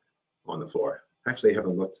on the floor. Actually, I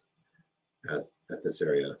haven't looked at this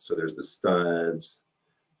area. So there's the studs,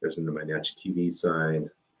 there's an InterNACHI TV sign,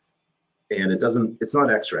 and it's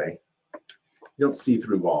not X-ray. You don't see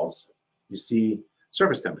through walls. You see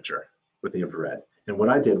surface temperature with the infrared. And what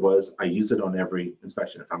I did was I use it on every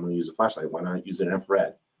inspection. If I'm going to use a flashlight, why not use it in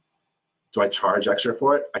infrared? Do I charge extra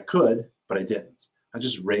for it? I could, but I didn't. I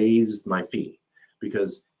just raised my fee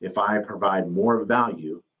because if I provide more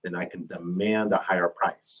value, then I can demand a higher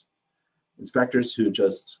price. Inspectors who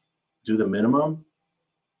just do the minimum,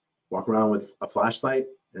 walk around with a flashlight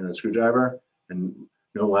and a screwdriver and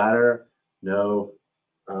no ladder, no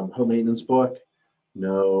home maintenance book,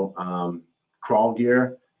 no crawl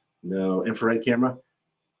gear, no infrared camera,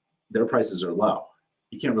 their prices are low.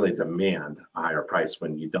 You can't really demand a higher price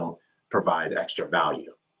when you don't provide extra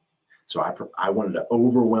value. So I wanted to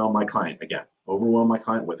overwhelm my client, again, overwhelm my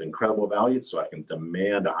client with incredible value so I can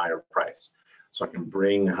demand a higher price, so I can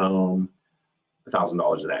bring home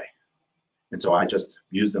 $1,000 a day. And so I just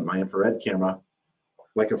used my infrared camera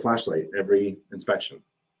like a flashlight every inspection,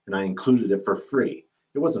 and I included it for free.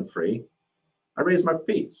 It wasn't free. I raised my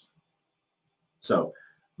fees. So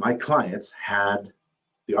my clients had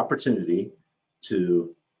the opportunity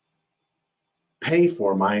to pay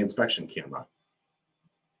for my inspection camera,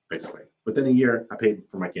 basically. Within a year, I paid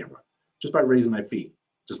for my camera just by raising my fee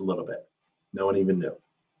just a little bit. No one even knew.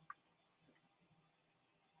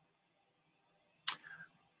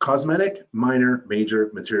 Cosmetic, minor, major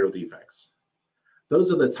material defects.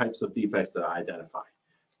 Those are the types of defects that I identify.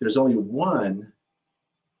 There's only one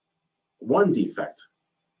defect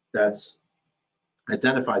that's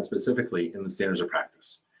identified specifically in the standards of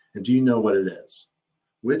practice. And do you know what it is?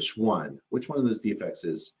 Which one of those defects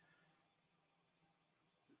is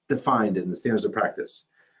defined in the standards of practice?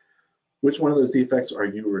 Which one of those defects are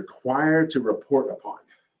you required to report upon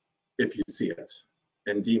if you see it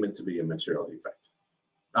and deem it to be a material defect?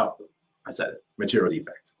 Oh, I said it, material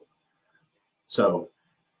defect. So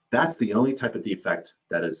that's the only type of defect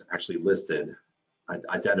that is actually listed,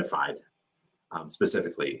 identified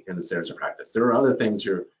specifically in the standards of practice. There are other things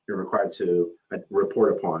you're required to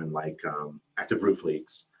report upon, like active roof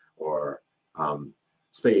leaks or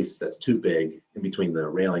space that's too big in between the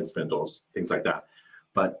railing spindles, things like that.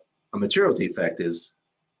 But a material defect is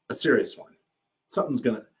a serious one.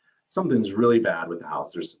 Something's really bad with the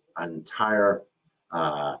house. There's an entire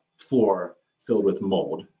floor filled with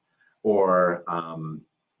mold, or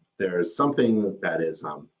there's something that is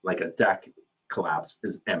like a deck collapse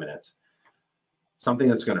is imminent, something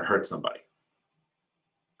that's going to hurt somebody.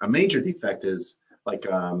 A major defect is like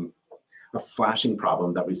a flashing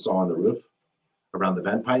problem that we saw on the roof around the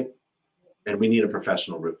vent pipe, and we need a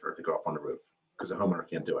professional roofer to go up on the roof because a homeowner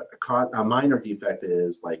can't do it. A minor defect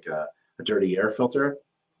is like a dirty air filter,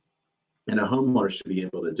 and a homeowner should be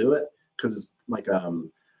able to do it because it's like a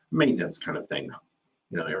maintenance kind of thing.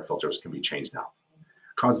 You know, air filters can be changed out.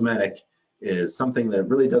 Cosmetic is something that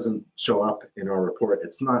really doesn't show up in our report.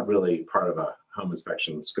 It's not really part of a home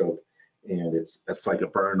inspection scope, and it's like a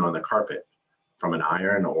burn on the carpet from an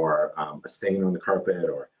iron, or a stain on the carpet,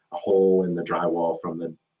 or a hole in the drywall from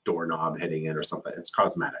the doorknob hitting it or something. It's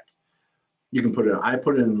cosmetic. You can put it, I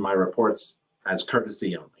put it in my reports as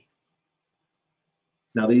courtesy only.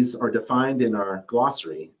 Now these are defined in our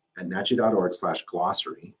glossary at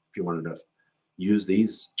nachi.org/glossary if you wanted to use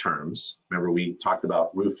these terms. Remember, we talked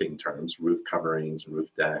about roofing terms, roof coverings,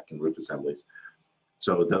 roof deck, and roof assemblies.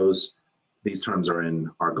 So these terms are in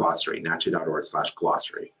our glossary,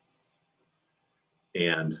 nachi.org/glossary.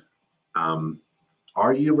 And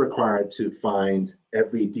are you required to find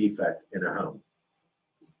every defect in a home?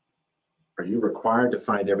 Are you required to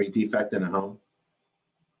find every defect in a home?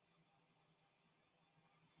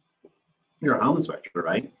 You're a home inspector,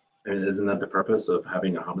 right? And isn't that the purpose of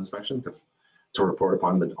having a home inspection, to report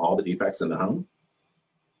upon all the defects in the home?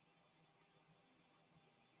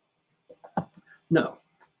 No.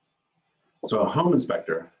 So a home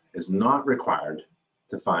inspector is not required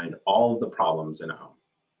to find all of the problems in a home.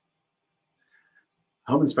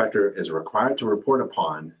 Home inspector is required to report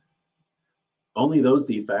upon only those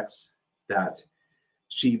defects that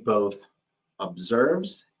she both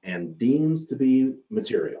observes and deems to be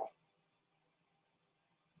material.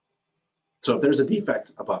 So if there's a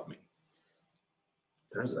defect above me,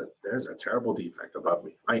 there's a terrible defect above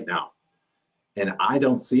me right now, and I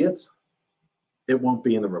don't see it, it won't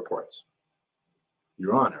be in the reports.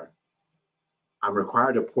 Your Honor, I'm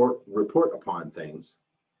required to report upon things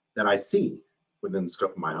that I see within the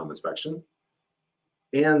scope of my home inspection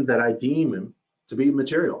and that I deem to be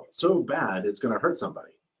material, so bad it's going to hurt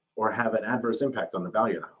somebody or have an adverse impact on the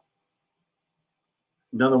value of the home.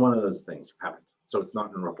 None of one of those things happened, so it's not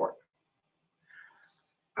in the report.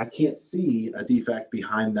 I can't see a defect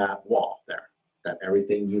behind that wall there, that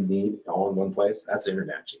everything you need all in one place. That's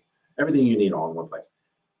InterNACHI. Everything you need all in one place.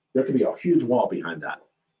 There could be a huge wall behind that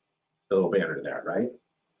little banner there, right?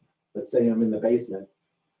 Let's say I'm in the basement.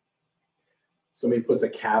 Somebody puts a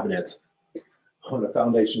cabinet on a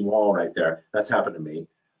foundation wall right there. That's happened to me.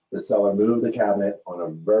 The seller moved the cabinet on a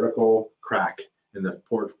vertical crack in the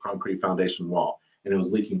poured concrete foundation wall, and it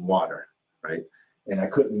was leaking water, right? And I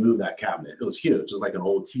couldn't move that cabinet. It was huge. It was like an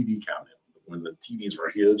old TV cabinet when the TVs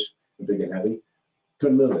were huge and big and heavy.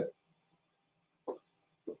 Couldn't move it.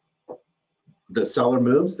 The seller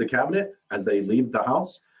moves the cabinet as they leave the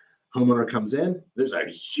house. Homeowner comes in. There's a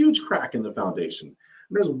huge crack in the foundation, and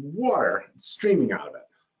there's water streaming out of it.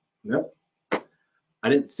 Nope. I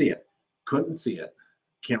didn't see it. Couldn't see it.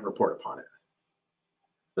 Can't report upon it.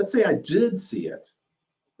 Let's say I did see it.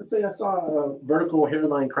 Let's say I saw a vertical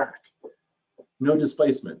hairline crack. No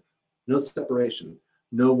displacement, no separation,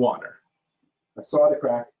 no water. I saw the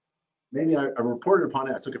crack. Maybe I reported upon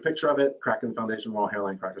it. I took a picture of it, crack in the foundation wall,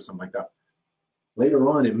 hairline crack or something like that. Later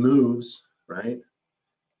on, it moves, right,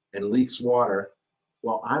 and leaks water.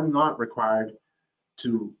 Well, I'm not required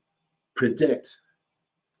to predict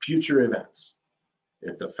future events.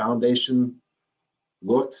 If the foundation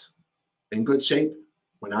looked in good shape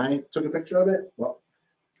when I took a picture of it, well,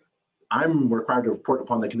 I'm required to report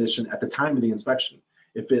upon the condition at the time of the inspection.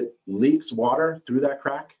 If it leaks water through that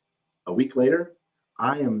crack a week later,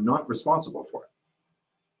 I am not responsible for it.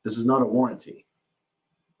 This is not a warranty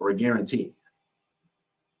or a guarantee.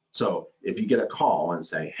 So if you get a call and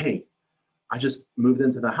say, hey, I just moved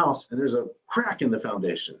into the house and there's a crack in the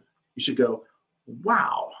foundation, you should go,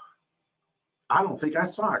 wow, I don't think I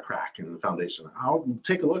saw a crack in the foundation. I'll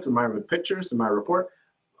take a look at my pictures and my report.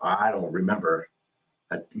 I don't remember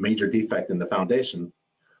a major defect in the foundation.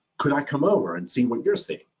 Could I come over and see what you're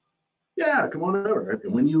seeing? Yeah, come on over.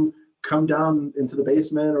 And when you come down into the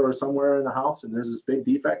basement or somewhere in the house and there's this big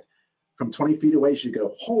defect, from 20 feet away, you should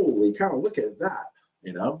go, holy cow, look at that.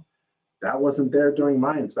 You know, that wasn't there during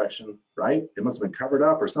my inspection, right? It must have been covered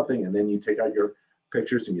up or something. And then you take out your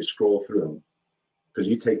pictures and you scroll through them, because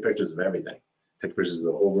you take pictures of everything. Take pictures of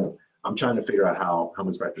the whole room. I'm trying to figure out how home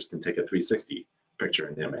inspectors can take a 360 picture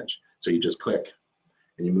and image. So you just click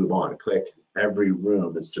and you move on. Click. Every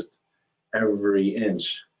room is just, every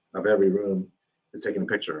inch of every room is taken a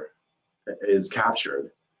picture, is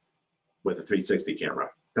captured with a 360 camera.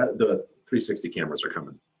 The 360 cameras are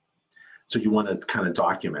coming. So you want to kind of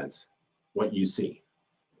document what you see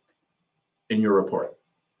in your report.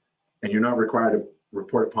 And you're not required to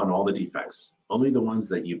report upon all the defects, only the ones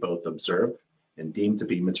that you both observe and deem to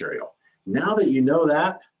be material. Now that you know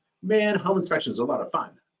that, man, home inspection is a lot of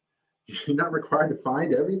fun. You're not required to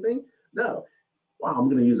find everything. No. Wow, I'm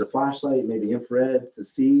going to use a flashlight, maybe infrared, to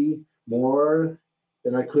see more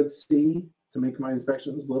than I could see to make my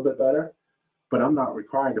inspections a little bit better. But I'm not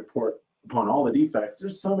required to report upon all the defects.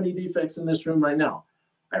 There's so many defects in this room right now.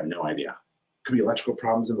 I have no idea. Could be electrical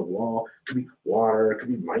problems in the wall, could be water, could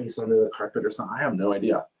be mice under the carpet or something. I have no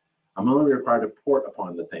idea. I'm only required to report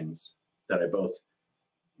upon the things that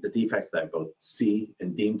the defects that I both see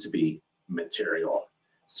and deem to be material,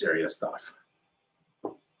 serious stuff.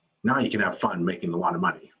 Now you can have fun making a lot of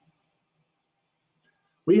money.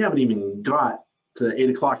 We haven't even got to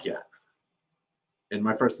 8 o'clock yet in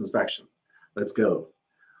my first inspection. Let's go.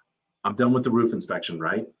 I'm done with the roof inspection,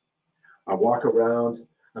 right? I walk around,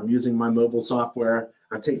 I'm using my mobile software,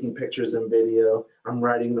 I'm taking pictures and video, I'm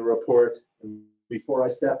writing the report. And before I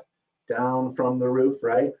step down from the roof,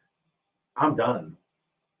 right, I'm done.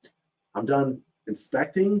 I'm done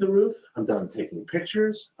inspecting the roof, I'm done taking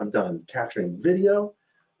pictures, I'm done capturing video,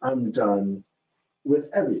 I'm done with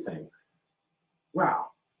everything. Wow.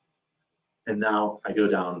 And now I go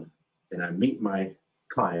down and I meet my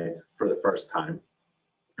client for the first time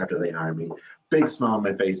after they hire me. Big smile on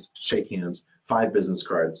my face, shake hands, 5 business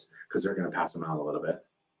cards, because they're going to pass them out a little bit.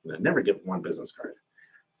 And I never give 1 business card,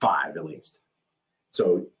 5 at least.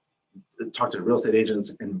 So talk to the real estate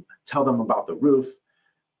agents and tell them about the roof.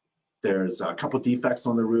 There's a couple defects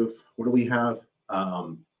on the roof. What do we have?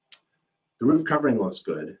 The roof covering looks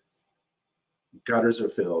good. Gutters are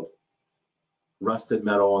filled. Rusted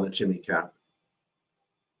metal on the chimney cap.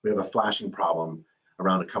 We have a flashing problem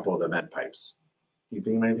around a couple of the vent pipes. Can you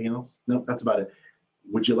think of anything else? No, that's about it.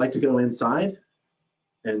 Would you like to go inside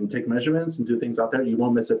and take measurements and do things out there? You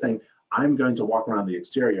won't miss a thing. I'm going to walk around the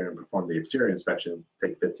exterior and perform the exterior inspection,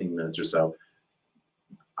 take 15 minutes or so.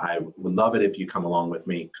 I would love it if you come along with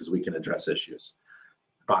me, because we can address issues.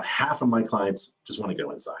 About half of my clients just want to go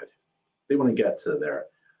inside. They want to get to their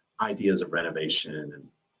ideas of renovation and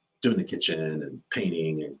doing the kitchen and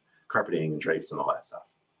painting and carpeting and drapes and all that stuff.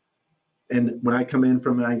 And when I come in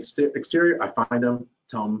from my exterior, I find them,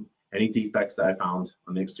 tell them any defects that I found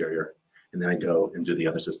on the exterior, and then I go and do the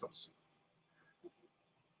other systems.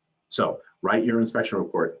 So write your inspection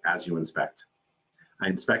report as you inspect. I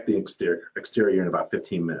inspect the exterior in about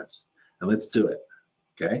 15 minutes, and let's do it,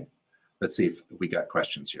 okay? Let's see if we got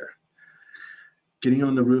questions here. Getting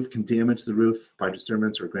on the roof can damage the roof by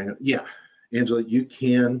disturbance or granular. Yeah, Angela, you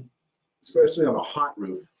can, especially on a hot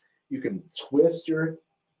roof, you can twist your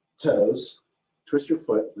toes, twist your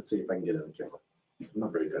foot. Let's see if I can get it on camera. I'm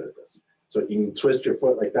not very good at this. So you can twist your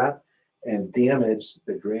foot like that and damage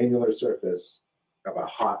the granular surface of a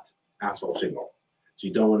hot asphalt shingle. So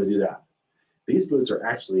you don't want to do that. These boots are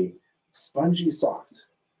actually spongy soft.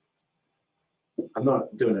 I'm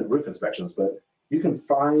not doing it roof inspections, but you can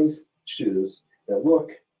find shoes that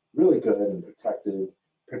look really good and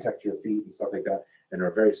protect your feet and stuff like that, and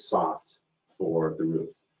are very soft for the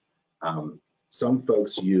roof. Some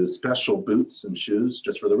folks use special boots and shoes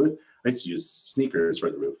just for the roof. I used to use sneakers for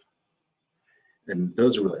the roof, and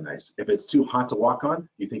those are really nice. If it's too hot to walk on,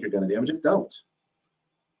 you think you're going to damage it, don't.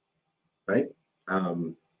 Right?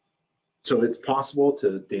 So it's possible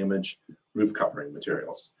to damage roof covering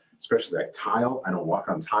materials, especially like tile. I don't walk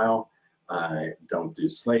on tile. I don't do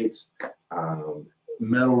slate.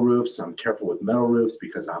 Metal roofs, I'm careful with metal roofs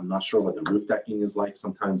because I'm not sure what the roof decking is like.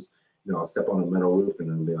 Sometimes, you know, I'll step on a metal roof and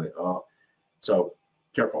it'll be like, oh. So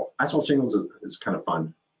careful. Asphalt shingles is kind of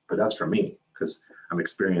fun, but that's for me because I'm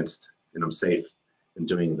experienced and I'm safe in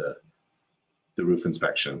doing the roof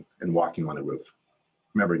inspection and walking on the roof.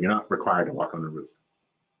 Remember, you're not required to walk on the roof.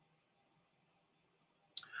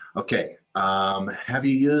 Okay, have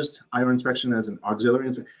you used IR inspection as an auxiliary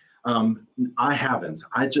inspection? I haven't.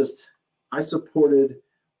 I supported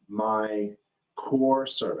my core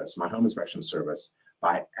service, my home inspection service,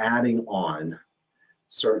 by adding on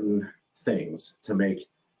certain things to make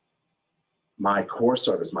my core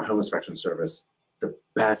service, my home inspection service, the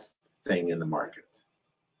best thing in the market.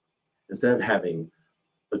 Instead of having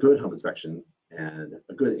a good home inspection and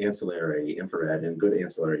a good ancillary infrared and good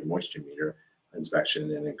ancillary moisture meter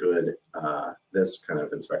inspection and a good this kind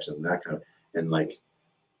of inspection and that kind of, and like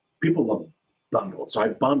people love bundled. So I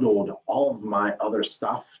bundled all of my other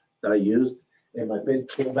stuff that I used in my big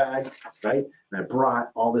tool bag, right? And I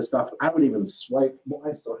brought all this stuff. I would even swipe, well,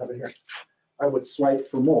 I still have it here. I would swipe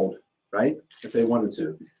for mold, right? If they wanted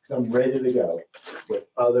to, because I'm ready to go with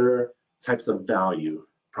other types of value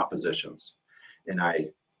propositions. And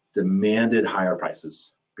I demanded higher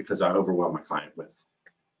prices because I overwhelmed my client with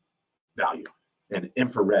value. And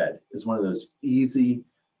infrared is one of those easy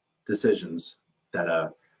decisions that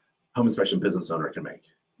a home inspection business owner can make.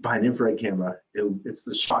 Buy an infrared camera, it's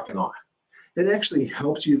the shock and awe. It actually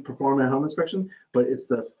helps you perform a home inspection, but it's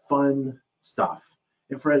the fun stuff.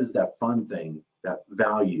 Infrared is that fun thing, that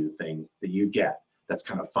value thing that you get that's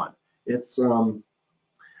kind of fun. It's,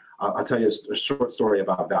 I'll tell you a short story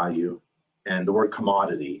about value and the word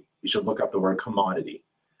commodity. You should look up the word commodity.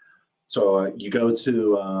 So you go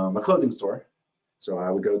to a clothing store. So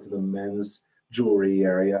I would go to the men's jewelry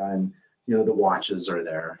area, and you know the watches are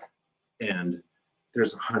there, and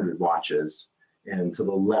there's 100 watches, and to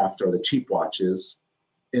the left are the cheap watches,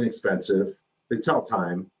 inexpensive. They tell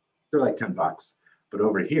time. They're like 10 bucks. But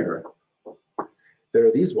over here, there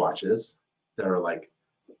are these watches that are like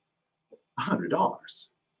 $100.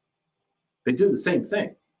 They do the same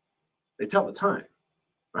thing. They tell the time,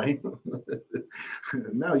 right?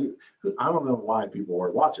 Now I don't know why people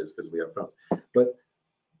wear watches because we have phones, but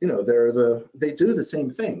you know they do the same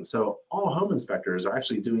thing. So all home inspectors are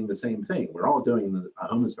actually doing the same thing. We're all doing a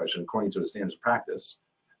home inspection according to a standard of practice,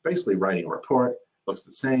 basically writing a report, looks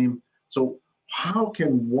the same. So how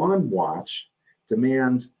can one watch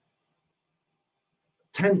demand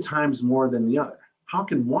 10 times more than the other? How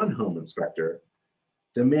can one home inspector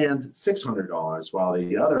demand $600 while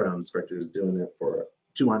the other home inspector is doing it for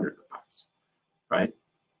 200 bucks, right?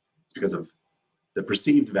 It's because of the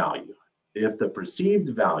perceived value. If the perceived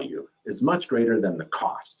value is much greater than the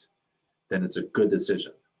cost, then it's a good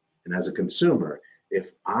decision. And as a consumer,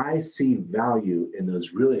 if I see value in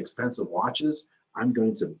those really expensive watches, I'm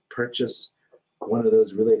going to purchase one of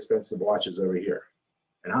those really expensive watches over here.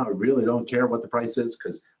 And I really don't care what the price is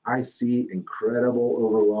because I see incredible,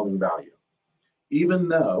 overwhelming value, even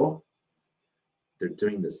though they're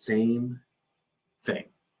doing the same thing.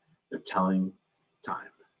 They're telling time.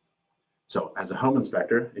 So as a home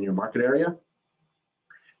inspector in your market area,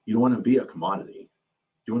 you don't want to be a commodity.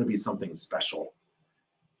 You want to be something special.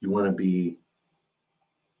 You want to be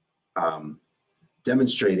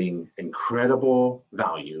demonstrating incredible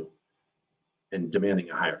value and demanding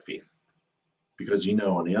a higher fee. Because you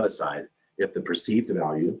know on the other side, if the perceived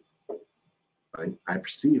value, right, I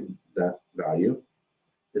perceive that value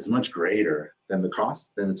is much greater than the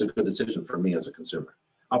cost, then it's a good decision for me as a consumer.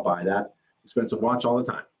 I'll buy that expensive watch all the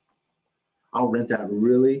time. I'll rent that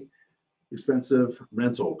really expensive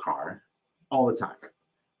rental car all the time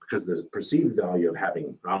because the perceived value of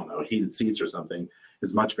having, I don't know, heated seats or something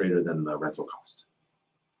is much greater than the rental cost.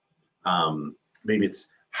 Maybe it's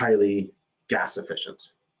highly gas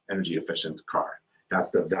efficient, energy efficient car. That's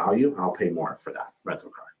the value. I'll pay more for that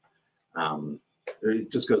rental car.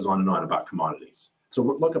 It just goes on and on about commodities. So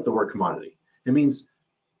look up the word commodity. It means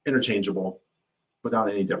interchangeable without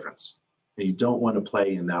any difference. And you don't want to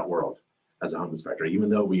play in that world as a home inspector, even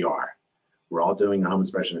though we are. We're all doing a home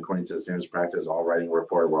inspection according to the standards of practice, all writing a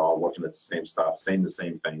report, we're all looking at the same stuff, saying the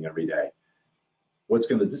same thing every day. What's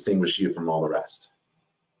going to distinguish you from all the rest?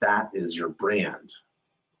 That is your brand.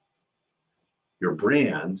 Your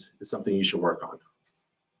brand is something you should work on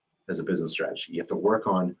as a business strategy. You have to work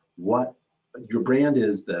on what your brand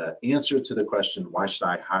is, the answer to the question, why should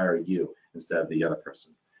I hire you instead of the other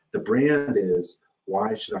person? The brand is,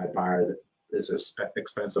 why should I buy this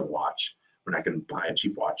expensive watch when I can buy a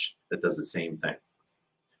cheap watch that does the same thing?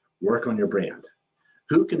 Work on your brand.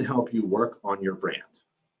 Who can help you work on your brand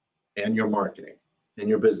and your marketing and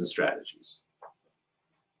your business strategies?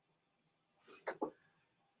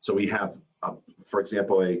 So we have, for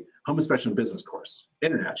example, a home inspection business course.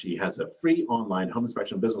 InterNACHI has a free online home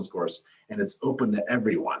inspection business course, and it's open to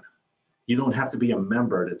everyone. You don't have to be a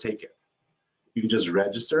member to take it. You can just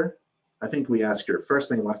register. I think we ask your first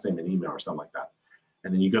name, last name, and email or something like that.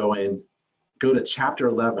 And then you go to chapter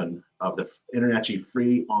 11 of the InterNACHI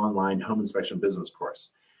free online home inspection business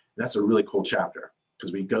course. That's a really cool chapter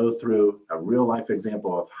because we go through a real life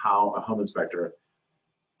example of how a home inspector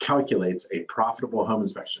calculates a profitable home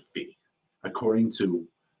inspection fee according to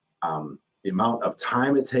the amount of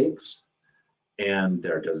time it takes and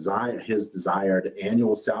his desired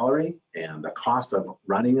annual salary and the cost of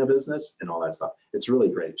running a business and all that stuff. It's a really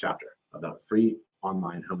great chapter about a free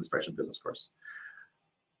online home inspection business course.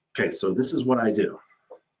 Okay, so this is what I do.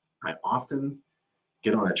 I often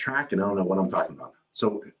get on a track and I don't know what I'm talking about.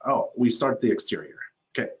 So, we start the exterior.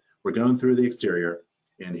 Okay, we're going through the exterior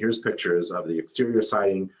and here's pictures of the exterior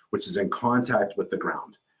siding, which is in contact with the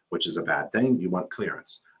ground, which is a bad thing. You want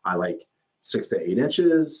clearance. I like 6 to 8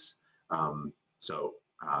 inches.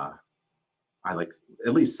 I like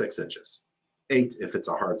at least 6 inches, 8 if it's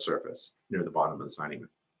a hard surface near the bottom of the siding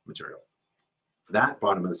material. That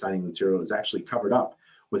bottom of the siding material is actually covered up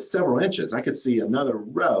with several inches. I could see another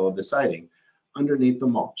row of the siding underneath the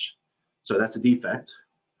mulch. So that's a defect.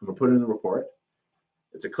 I'm gonna put it in the report.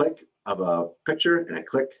 It's a click of a picture and a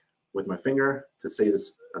click with my finger to say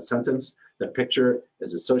this a sentence. The picture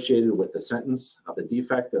is associated with the sentence of the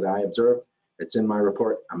defect that I observed. It's in my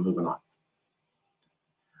report. I'm moving on.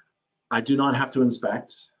 I do not have to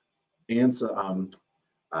inspect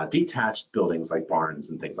detached buildings like barns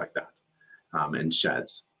and things like that, and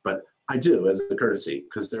sheds. But I do as a courtesy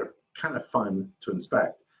because they're kind of fun to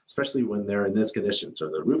inspect, especially when they're in this condition. So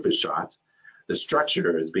the roof is shot, the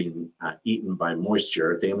structure is being eaten by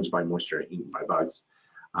moisture, damaged by moisture, eaten by bugs,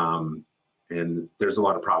 and there's a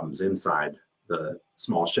lot of problems inside the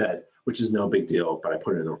small shed, which is no big deal, but I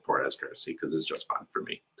put it in the report as courtesy because it's just fun for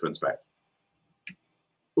me to inspect.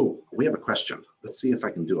 Oh, we have a question. Let's see if I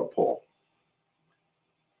can do a poll.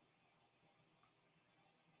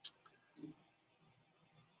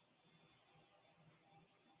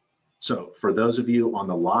 So for those of you on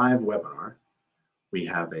the live webinar, we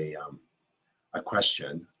have a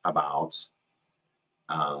question about,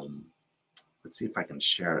 let's see if I can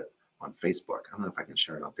share it on Facebook. I don't know if I can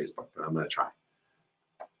share it on Facebook, but I'm going to try.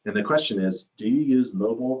 And the question is, do you use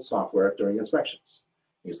mobile software during inspections?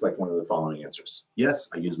 You select one of the following answers. Yes,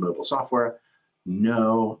 I use mobile software.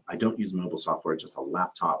 No, I don't use mobile software, just a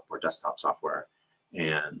laptop or desktop software.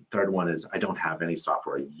 And third one is I don't have any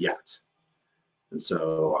software yet. And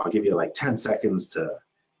so I'll give you like 10 seconds to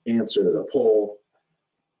answer the poll.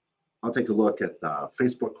 I'll take a look at the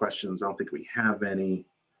Facebook questions. I don't think we have any.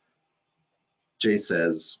 Jay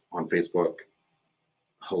says on Facebook,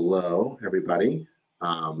 hello, everybody.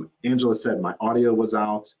 Angela said my audio was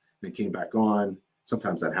out and it came back on.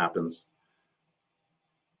 Sometimes that happens.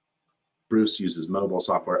 Bruce uses mobile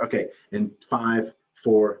software. Okay, in 5,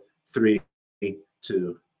 4, 3,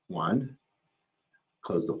 2, 1.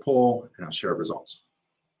 Close the poll and I'll share results.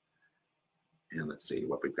 And let's see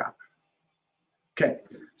what we've got. Okay,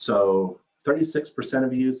 so 36%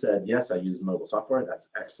 of you said, yes, I use mobile software. That's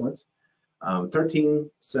excellent. 13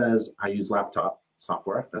 says I use laptop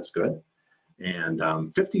software. That's good. And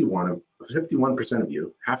 51% of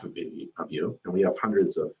you, half of you, and we have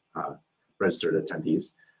hundreds of registered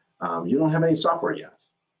attendees, you don't have any software yet.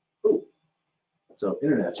 Ooh, so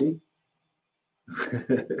InterNACHI,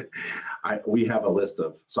 we have a list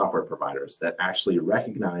of software providers that actually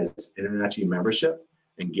recognize InterNACHI membership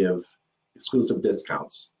and give exclusive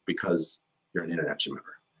discounts because you're an InterNACHI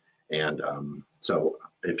member. And so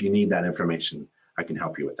if you need that information, I can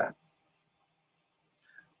help you with that.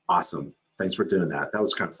 Awesome. Thanks for doing that. That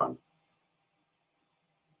was kind of fun.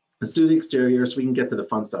 Let's do the exterior so we can get to the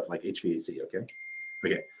fun stuff like HVAC, okay?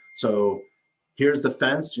 Okay, so here's the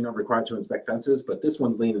fence. You're not required to inspect fences, but this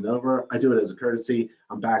one's leaning over. I do it as a courtesy.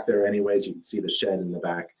 I'm back there anyways. You can see the shed in the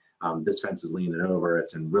back. This fence is leaning over.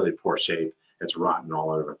 It's in really poor shape. It's rotten all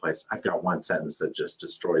over the place. I've got one sentence that just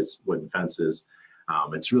destroys wooden fences.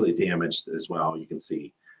 It's really damaged as well. You can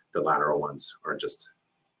see the lateral ones are just,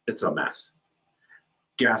 it's a mess.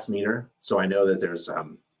 Gas meter. So I know that there's, I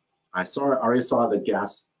already saw the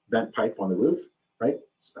gas vent pipe on the roof, right?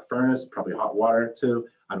 It's a furnace, probably hot water too.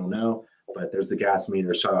 I don't know, but there's the gas meter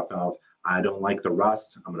shutoff valve. I don't like the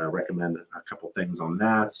rust. I'm going to recommend a couple things on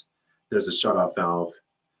that. There's a shutoff valve.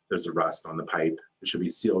 There's the rust on the pipe. It should be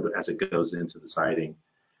sealed as it goes into the siding.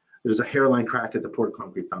 There's a hairline crack at the poured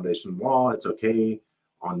concrete foundation wall. It's okay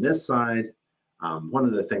on this side. One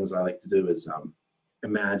of the things I like to do is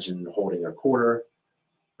imagine holding a quarter,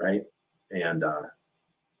 right? And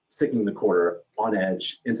sticking the quarter on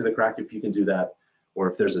edge into the crack if you can do that, or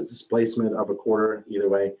if there's a displacement of a quarter, either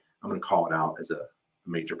way, I'm going to call it out as a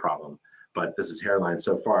major problem. but this is hairline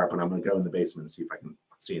so far, but I'm gonna go in the basement and see if I can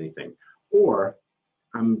see anything. Or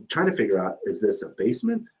I'm trying to figure out, is this a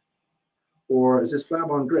basement or is this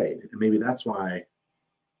slab on grade? And maybe that's why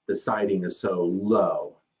the siding is so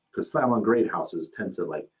low, because slab on grade houses tend to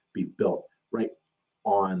like be built right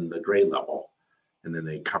on the grade level and then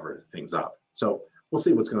they cover things up. So we'll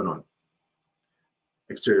see what's going on.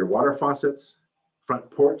 Exterior water faucets,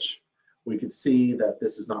 front porch. We could see that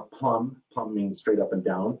this is not plumb. Plumb means straight up and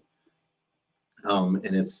down.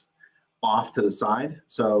 And it's off to the side.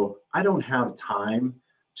 So I don't have time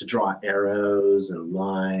to draw arrows and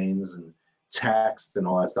lines and text and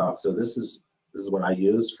all that stuff. So this is what I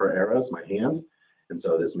use for arrows, my hand. And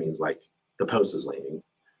so this means like the post is leaning.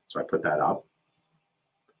 So I put that up.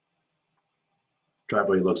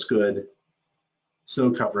 Driveway looks good.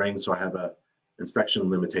 Snow covering, so I have a inspection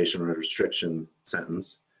limitation or restriction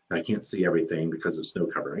sentence. I can't see everything because of snow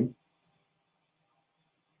covering.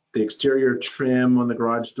 The exterior trim on the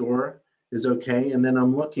garage door is okay. And then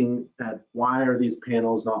I'm looking at, why are these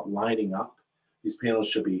panels not lining up? These panels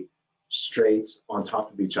should be straight on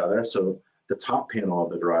top of each other. So the top panel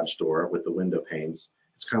of the garage door with the window panes,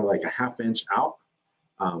 it's kind of like a ½ inch out.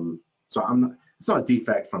 So it's not a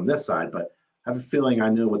defect from this side, but I have a feeling I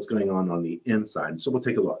know what's going on the inside. So we'll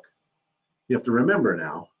take a look. You have to remember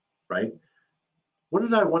now, right? What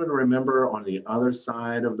did I want to remember on the other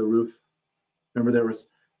side of the roof? Remember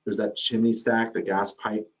there's that chimney stack, the gas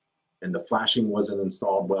pipe, and the flashing wasn't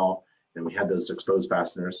installed well, and we had those exposed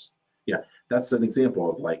fasteners. Yeah, that's an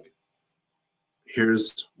example of like,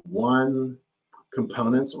 here's one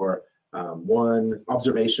component or one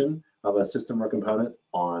observation of a system or component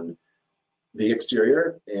on the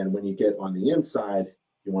exterior, and when you get on the inside,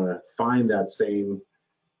 you want to find that same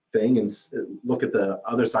thing and look at the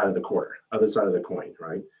other side of the quarter, other side of the coin,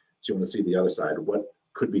 right? So you want to see the other side, what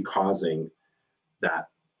could be causing that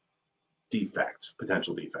defect,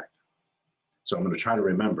 potential defect. So I'm going to try to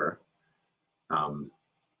remember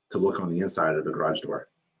to look on the inside of the garage door.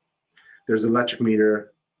 There's an electric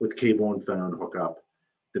meter with cable and phone hookup.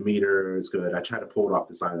 The meter is good. I try to pull it off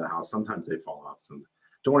the side of the house. Sometimes they fall off. So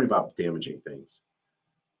don't worry about damaging things.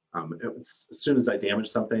 As soon as I damage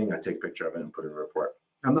something, I take a picture of it and put it in a report.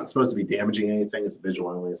 I'm not supposed to be damaging anything. It's a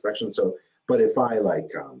visual only inspection. So, but if I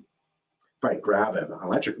grab an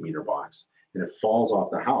electric meter box and it falls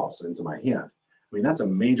off the house into my hand, I mean, that's a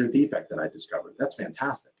major defect that I discovered. That's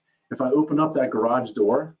fantastic. If I open up that garage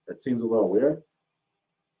door, that seems a little weird,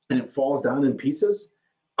 and it falls down in pieces,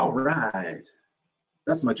 all right,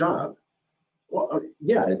 that's my job. Well,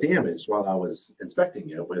 yeah, it damaged while I was inspecting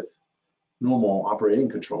it with normal operating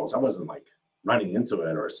controls. I wasn't like running into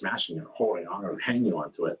it or smashing it, or holding on or hanging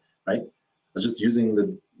onto it, right? I was just using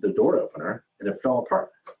the door opener and it fell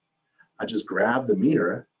apart. I just grabbed the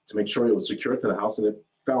meter to make sure it was secure to the house and it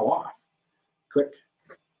fell off. Click,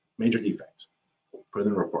 major defect, put it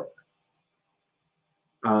in the report.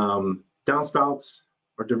 Downspouts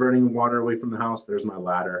or diverting water away from the house, there's my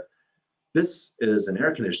ladder. This is an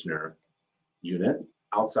air conditioner unit,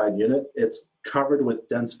 outside unit. It's covered with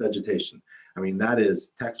dense vegetation. I mean, that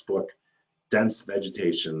is textbook dense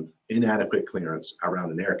vegetation, inadequate clearance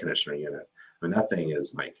around an air conditioner unit. I mean, that thing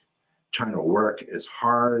is like trying to work as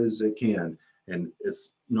hard as it can, and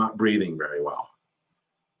it's not breathing very well.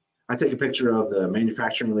 I take a picture of the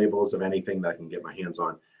manufacturing labels of anything that I can get my hands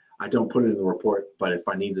on. I don't put it in the report, but if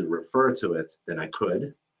I need to refer to it, then I could,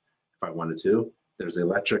 if I wanted to. There's the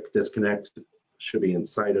electric disconnect, should be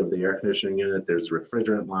inside of the air conditioning unit. There's a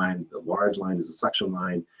refrigerant line. The large line is a suction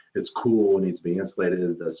line. It's cool, it needs to be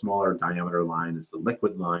insulated. The smaller diameter line is the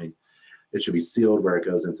liquid line. It should be sealed where it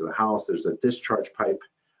goes into the house. There's a discharge pipe,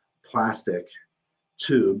 plastic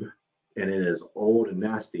tube, and it is old and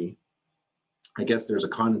nasty. I guess there's a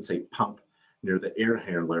condensate pump near the air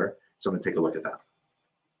handler, so I'm gonna take a look at that.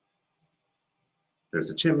 There's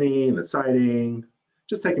the chimney and the siding,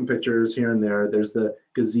 just taking pictures here and there. There's the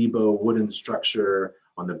gazebo wooden structure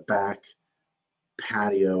on the back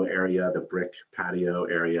patio area, the brick patio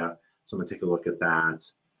area. So I'm gonna take a look at that.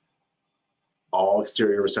 All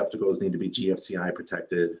exterior receptacles need to be GFCI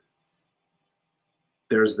protected.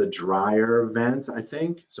 There's the dryer vent, I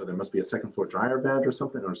think. So there must be a second floor dryer vent or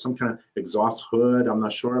something, or some kind of exhaust hood. I'm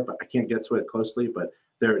not sure, but I can't get to it closely, but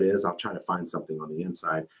there it is. I'll try to find something on the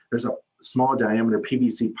inside. There's a small diameter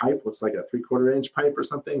PVC pipe, looks like a 3/4 inch pipe or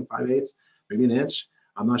something, 5/8, maybe an inch.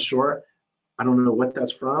 I'm not sure. I don't know what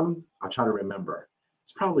that's from. I'll try to remember.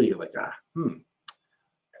 It's probably like a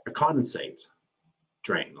condensate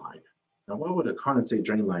drain line. Now, what would a condensate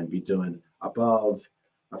drain line be doing above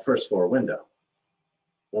a first floor window?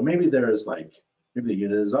 Well, maybe there's like, maybe the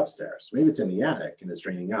unit is upstairs. Maybe it's in the attic and it's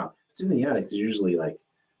draining out. If it's in the attic, there's usually like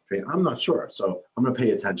Okay, I'm not sure, so I'm gonna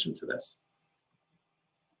pay attention to this.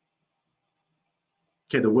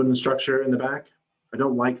 Okay, the wooden structure in the back. I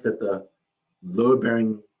don't like that the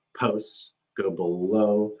load-bearing posts go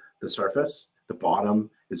below the surface. The bottom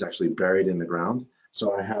is actually buried in the ground.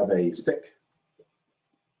 So I have a stick.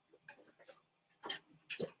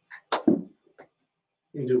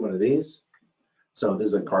 You can do one of these. So this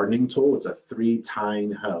is a gardening tool. It's a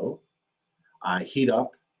 3-tine hoe. I heat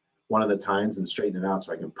up one of the tines and straighten it out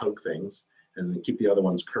so I can poke things, and then keep the other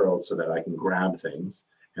ones curled so that I can grab things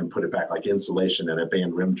and put it back like insulation and a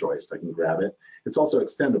band rim joist. I can grab it. It's also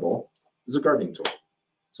extendable. It's a gardening tool,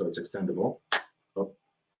 so it's extendable. Oh,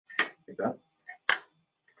 like that.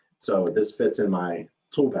 So this fits in my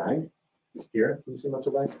tool bag here. Can you see my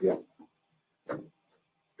tool bag? Yeah.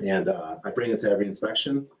 And I bring it to every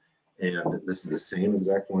inspection, and this is the same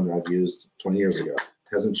exact one I've used 20 years ago.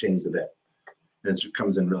 It hasn't changed a bit, and it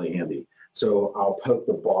comes in really handy. So I'll poke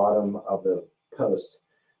the bottom of the post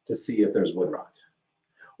to see if there's wood rot.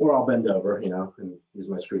 Or I'll bend over, and use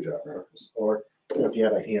my screwdriver. Or if you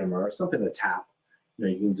have a hammer or something to tap,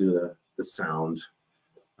 you can do the sound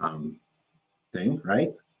thing,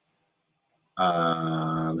 right?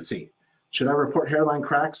 Let's see. Should I report hairline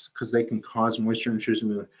cracks because they can cause moisture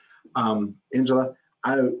intrusion? Angela,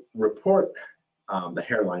 I report the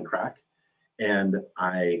hairline crack, and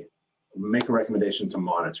I make a recommendation to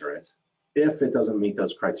monitor it if it doesn't meet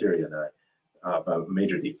those criteria that of a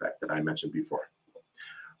major defect that I mentioned before.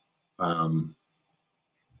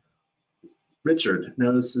 Richard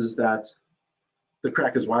notices that the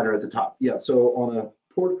crack is wider at the top. Yeah, so on a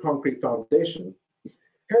poured concrete foundation,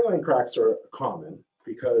 hairline cracks are common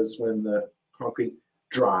because when the concrete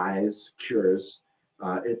dries, cures,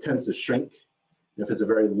 it tends to shrink. If it's a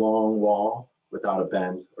very long wall without a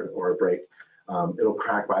bend or a break, it'll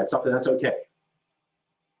crack by itself, and that's okay.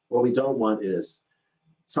 What we don't want is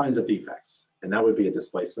signs of defects, and that would be a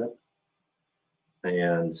displacement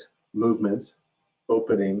and movement,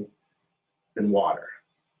 opening, and water.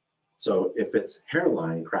 So if it's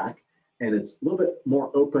hairline crack and it's a little bit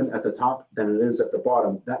more open at the top than it is at the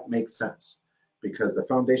bottom, that makes sense because the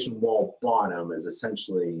foundation wall bottom is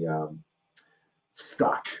essentially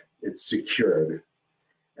stuck, it's secured.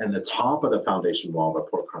 And the top of the foundation wall of a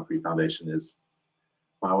poured concrete foundation is,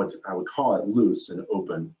 I would call it loose and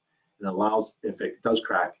open, and allows, if it does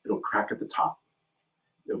crack, it'll crack at the top.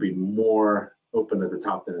 It'll be more open at the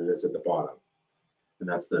top than it is at the bottom. And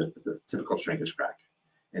that's the typical shrinkage crack.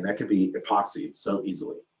 And that could be epoxied so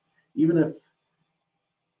easily. Even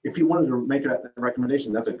if you wanted to make a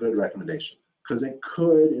recommendation, that's a good recommendation because it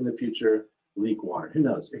could in the future leak water. Who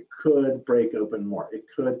knows? It could break open more. It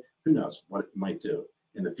could, who knows what it might do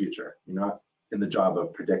in the future. You're not in the job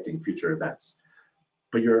of predicting future events,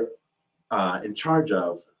 but you're in charge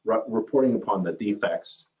of reporting upon the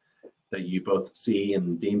defects that you both see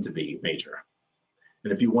and deem to be major.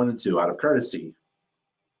 And if you wanted to, out of courtesy,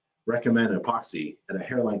 recommend epoxy at a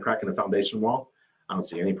hairline crack in a foundation wall, I don't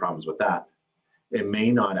see any problems with that. It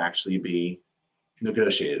may not actually be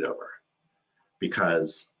negotiated over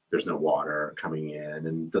because there's no water coming in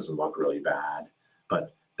and it doesn't look really bad.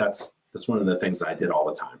 But that's one of the things that I did all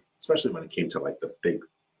the time, especially when it came to like the big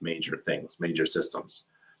major things, major systems.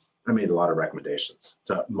 I made a lot of recommendations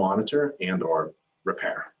to monitor and or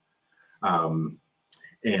repair. And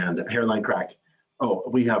hairline crack,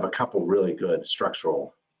 we have a couple really good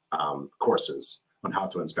structural courses on how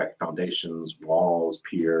to inspect foundations, walls,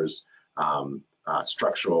 piers,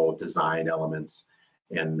 structural design elements,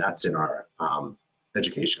 and that's in our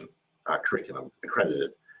education curriculum,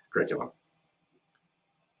 accredited curriculum.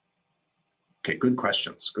 Okay, good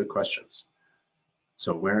questions, good questions.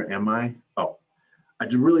 So where am I? Oh, I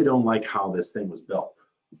really don't like how this thing was built.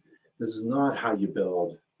 This is not how you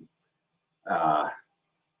build a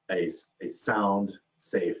sound,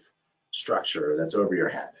 safe structure that's over your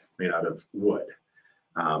head, made out of wood.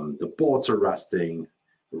 The bolts are rusting,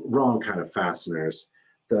 wrong kind of fasteners.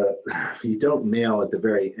 You don't nail at the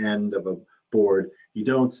very end of a board. You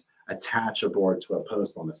don't attach a board to a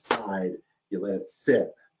post on the side. You let it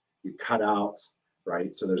sit. You cut out,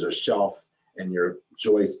 right? So there's a shelf and your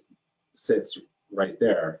joist sits right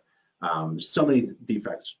there. There's so many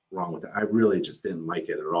defects wrong with it. I really just didn't like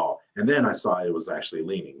it at all. And then I saw it was actually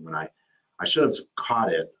leaning. When I should have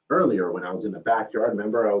caught it earlier when I was in the backyard.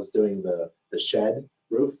 Remember I was doing the shed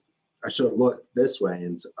roof? I should have looked this way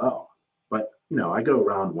and said, oh, but I go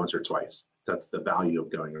around once or twice. That's the value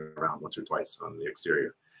of going around once or twice on the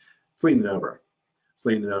exterior. It's leaning over. It's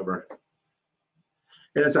leaning over.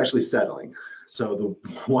 And it's actually settling. So the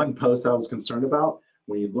one post I was concerned about,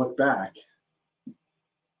 when you look back,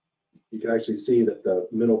 you can actually see that the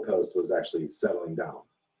middle post was actually settling down.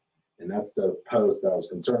 And that's the post that I was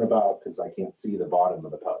concerned about because I can't see the bottom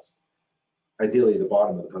of the post. Ideally, the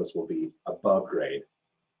bottom of the post will be above grade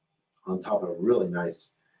on top of a really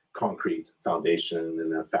nice concrete foundation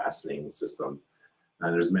and a fastening system.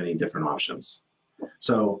 And there's many different options.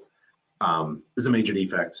 So this is a major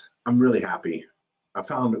defect. I'm really happy.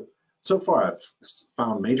 So far I've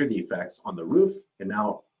found major defects on the roof and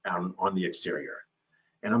now on the exterior.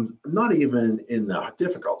 And I'm not even in the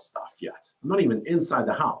difficult stuff yet. I'm not even inside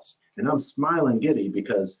the house. And I'm smiling giddy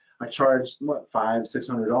because I charged, what,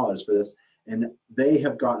 $500–600 for this, and they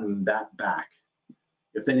have gotten that back.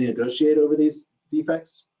 If they negotiate over these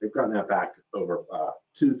defects, they've gotten that back over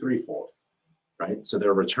 2–3-fold, right? So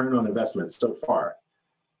their return on investment so far,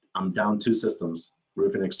 I'm down 2 systems,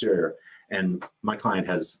 roof and exterior, and my client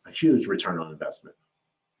has a huge return on investment.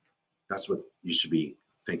 That's what you should be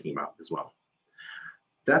thinking about as well.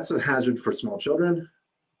 That's a hazard for small children,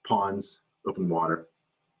 ponds, open water,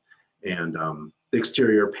 and the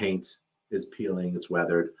exterior paint is peeling, it's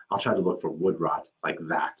weathered. I'll try to look for wood rot like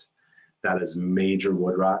that. That is major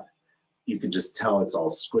wood rot. You can just tell it's all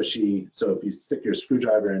squishy. So if you stick your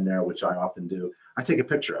screwdriver in there, which I often do, I take a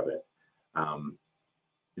picture of it.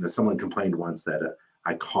 You know, someone complained once that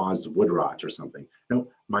I caused wood rot or something. No,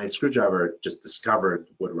 my screwdriver just discovered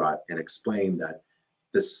wood rot and explained that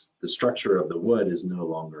the structure of the wood is no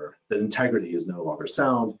longer, the integrity is no longer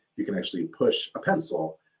sound. You can actually push a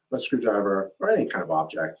pencil, a screwdriver, or any kind of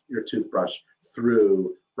object, your toothbrush,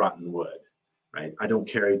 through rotten wood, right? I don't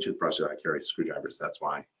carry toothbrushes, I carry screwdrivers. That's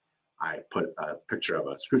why I put a picture of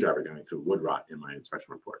a screwdriver going through wood rot in my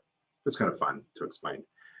inspection report. It's kind of fun to explain.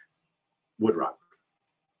 Wood rot.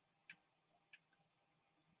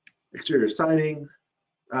 Exterior siding,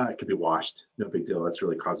 it could be washed, no big deal. That's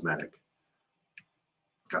really cosmetic.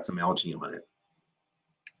 Got some algae on it.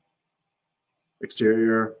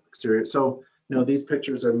 Exterior. So, you know, these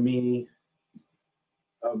pictures are me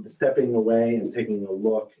stepping away and taking a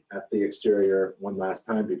look at the exterior one last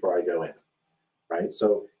time before I go in, right?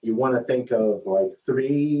 So you want to think of like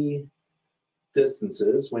 3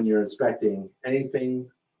 distances when you're inspecting anything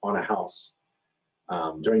on a house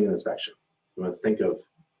during an inspection. You want to think of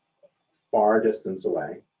far distance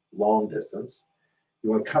away, long distance. You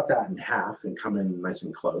want to cut that in half and come in nice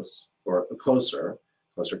and close, or closer,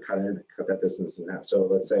 cut that distance in half. So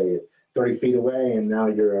let's say 30 feet away, and now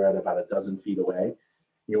you're at about a dozen feet away.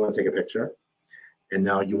 You want to take a picture, and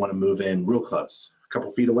now you want to move in real close, a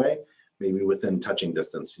couple feet away, maybe within touching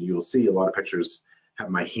distance. You'll see a lot of pictures have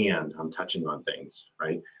my hand, I'm touching on things,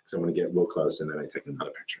 right? Because I want to get real close, and then I take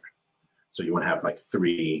another picture. So you want to have like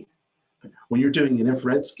 3. When you're doing an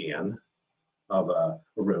infrared scan of a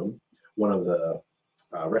room, one of the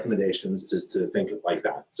recommendations is to think like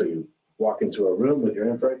that. So you walk into a room with your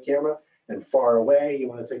infrared camera, and far away you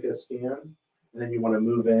want to take a scan, and then you want to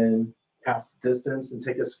move in half distance and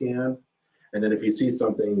take a scan, and then if you see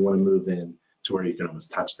something, you want to move in to where you can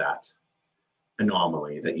almost touch that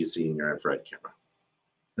anomaly that you see in your infrared camera.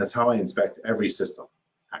 That's how I inspect every system,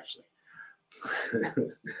 actually.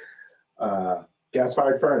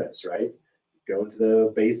 Gas-fired furnace, right? Go into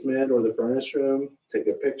the basement or the furnace room, take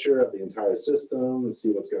a picture of the entire system and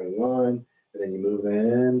see what's going on, and then you move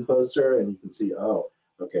in closer and you can see, oh,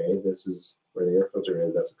 okay, this is where the air filter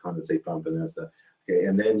is, that's a condensate pump, and that's the, okay,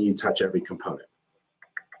 and then you touch every component.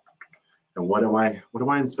 And what do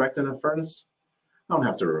I inspect in a furnace? I don't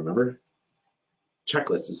have to remember.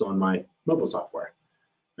 Checklist is on my mobile software,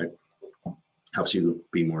 right? Helps you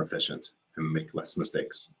be more efficient and make less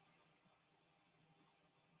mistakes.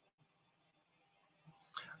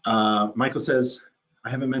 Michael says, I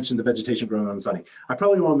haven't mentioned the vegetation growing on the siding. I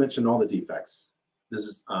probably won't mention all the defects. This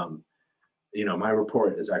is, you know, my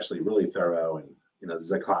report is actually really thorough, and, you know, this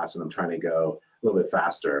is a class and I'm trying to go a little bit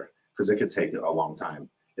faster because it could take a long time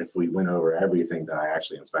if we went over everything that I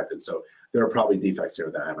actually inspected. So there are probably defects here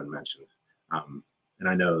that I haven't mentioned. And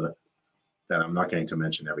I know that I'm not going to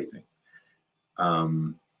mention everything.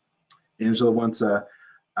 Angela wants a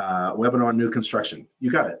webinar on new construction. You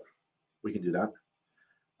got it. We can do that.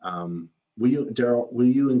 Daryl, will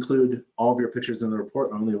you include all of your pictures in the report,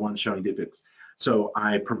 or only one showing defects? So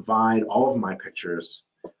I provide all of my pictures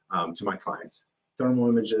to my clients, thermal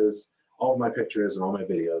images, all of my pictures and all my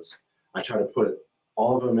videos. I try to put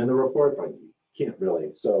all of them in the report, but you can't really.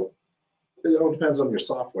 So it all depends on your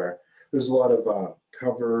software. There's a lot of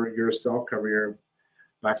cover your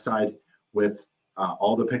backside with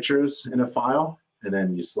all the pictures in a file, and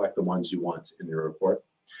then you select the ones you want in your report.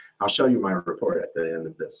 I'll show you my report at the end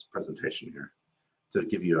of this presentation here to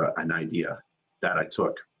give you an idea that I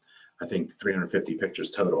took. I think 350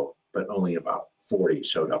 pictures total, but only about 40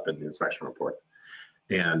 showed up in the inspection report.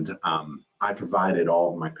 And I provided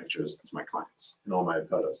all of my pictures to my clients and all my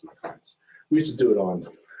photos to my clients. We used to do it on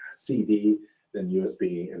CD, then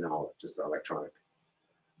USB, and now just electronic.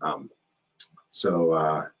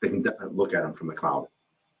 So they can look at them from the cloud.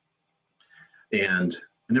 And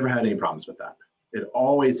I never had any problems with that. It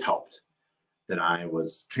always helped that I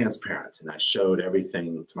was transparent and I showed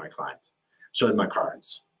everything to my client, showed my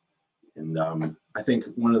cards. And I think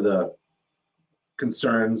one of the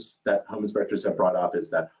concerns that home inspectors have brought up is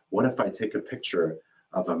that, what if I take a picture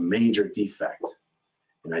of a major defect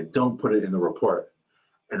and I don't put it in the report,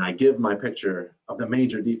 and I give my picture of the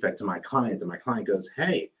major defect to my client, and my client goes,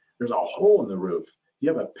 hey, there's a hole in the roof. You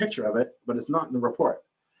have a picture of it, but it's not in the report.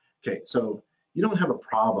 Okay, so you don't have a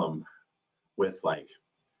problem with like,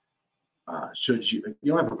 you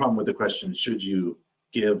don't have a problem with the question, should you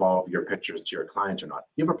give all of your pictures to your client or not?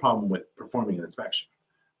 You have a problem with performing an inspection,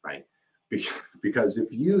 right? Because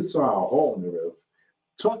if you saw a hole in the roof,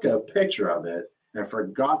 took a picture of it, and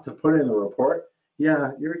forgot to put it in the report,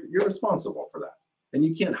 yeah, you're responsible for that. And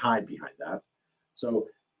you can't hide behind that. So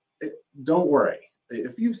don't worry.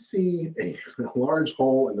 If you see a large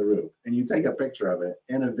hole in the roof and you take a picture of it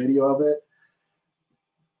and a video of it,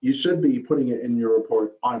 you should be putting it in your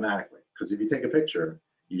report automatically. Because if you take a picture,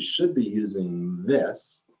 you should be using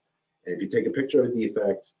this. And if you take a picture of a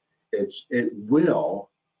defect, it will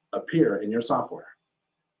appear in your software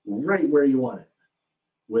right where you want it,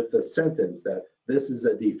 with the sentence that this is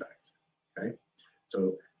a defect. Okay,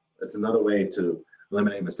 so that's another way to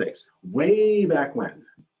eliminate mistakes. Way back when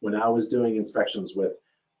I was doing inspections with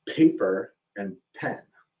paper and pen,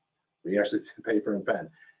 we actually did paper and pen.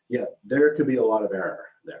 Yeah, there could be a lot of error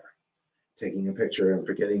there. Taking a picture and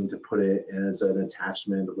forgetting to put it as an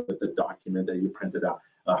attachment with the document that you printed out.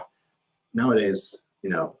 Nowadays, you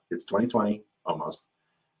know, it's 2020 almost.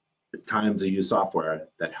 It's time to use software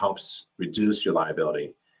that helps reduce your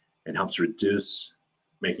liability and helps reduce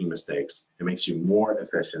making mistakes. It makes you more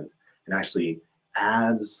efficient and actually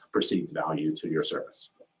adds perceived value to your service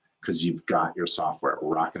because you've got your software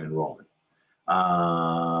rocking and rolling.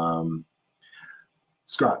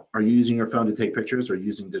 Scott, are you using your phone to take pictures or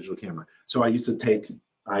using digital camera? So I used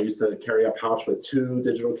to carry a pouch with 2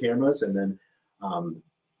 digital cameras and then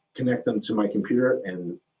connect them to my computer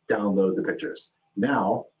and download the pictures.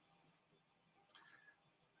 Now,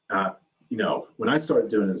 you know, when I started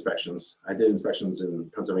doing inspections, I did inspections in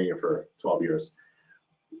Pennsylvania for 12 years.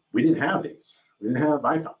 We didn't have these. We didn't have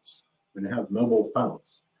iPhones. We didn't have mobile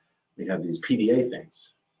phones. We had these PDA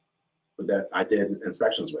things that I did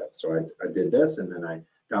inspections with. So I did this, and then I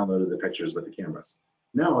downloaded the pictures with the cameras.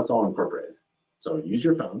 Now it's all incorporated. So use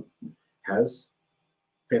your phone, has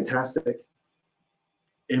fantastic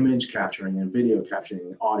image capturing and video capturing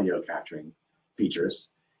and audio capturing features.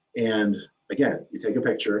 And again, you take a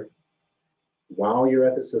picture while you're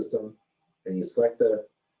at the system and you select the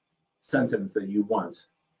sentence that you want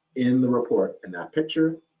in the report, and that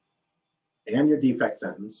picture and your defect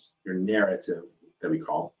sentence, your narrative that we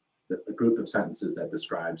call, the group of sentences that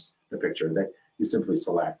describes the picture that you simply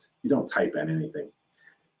select. You don't type in anything.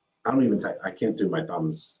 I don't even type. I can't do my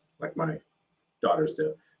thumbs like my daughters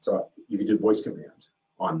do. So you can do voice command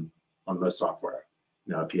on most software.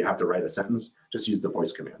 You know, if you have to write a sentence, just use the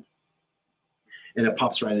voice command. And it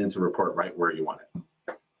pops right into report right where you want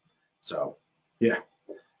it. So yeah,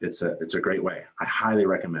 it's a great way. I highly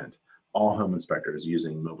recommend all home inspectors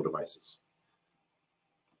using mobile devices.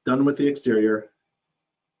 Done with the exterior.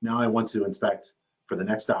 Now I want to inspect for the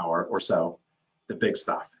next hour or so the big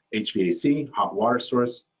stuff: HVAC, hot water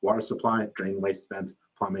source, water supply, drain, waste vent,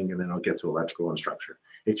 plumbing, and then I'll get to electrical and structure.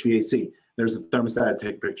 HVAC, there's a thermostat.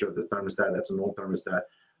 Take a picture of the thermostat. That's an old thermostat.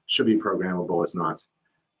 Should be programmable. It's not.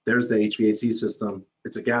 There's the HVAC system.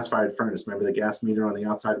 It's a gas-fired furnace. Remember the gas meter on the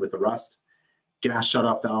outside with the rust? Gas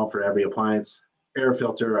shutoff valve for every appliance. Air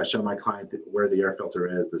filter, I show my client where the air filter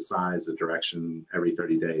is, the size, the direction, every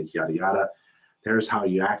 30 days, yada, yada. There's how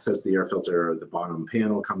you access the air filter. The bottom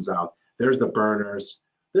panel comes out. There's the burners.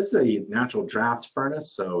 This is a natural draft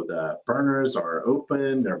furnace, so the burners are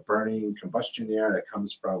open. They're burning combustion air that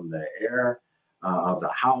comes from the air of the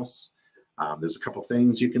house. There's a couple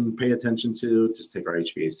things you can pay attention to. Just take our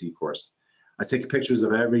HVAC course. I take pictures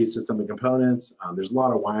of every system and components. There's a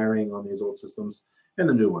lot of wiring on these old systems and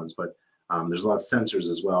the new ones, but there's a lot of sensors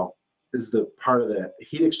as well. This is the part of the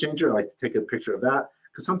heat exchanger. I like to take a picture of that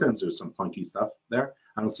because sometimes there's some funky stuff there.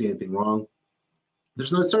 I don't see anything wrong.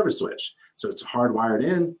 There's no service switch, so it's hardwired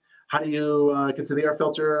in. How do you get to the air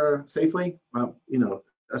filter safely? Well, you know,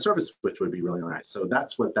 a service switch would be really nice. So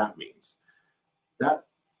that's what that means. That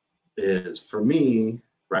is for me,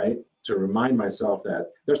 right, to remind myself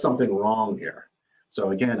that there's something wrong here.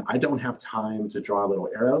 So again, I don't have time to draw little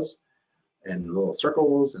arrows and little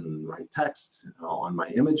circles and write text on my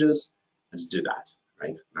images. I just do that,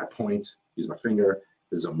 right? And I point, use my finger.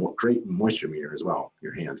 This is a great moisture meter as well,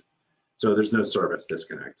 your hand. So there's no service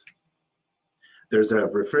disconnect. There's a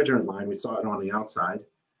refrigerant line, we saw it on the outside.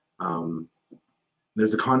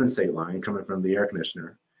 There's a condensate line coming from the air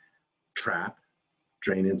conditioner, trap,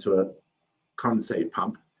 drain into a condensate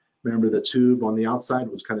pump. Remember the tube on the outside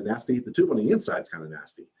was kind of nasty? The tube on the inside is kind of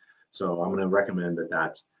nasty. So I'm going to recommend that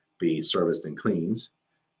that be serviced and cleaned.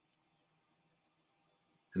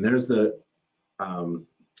 And there's the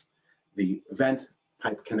vent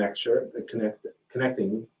pipe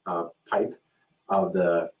connecting pipe of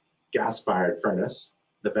the gas-fired furnace,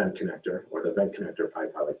 the vent connector, or the vent connector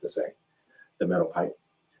pipe, I like to say, the metal pipe,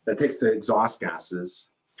 that takes the exhaust gases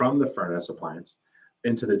from the furnace appliance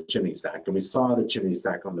into the chimney stack. And we saw the chimney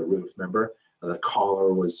stack on the roof, remember? The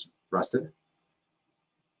collar was rusted.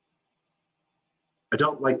 I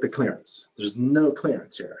don't like the clearance. There's no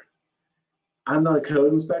clearance here. I'm not a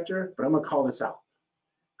code inspector, but I'm gonna call this out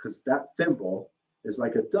because that thimble is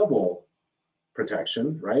like a double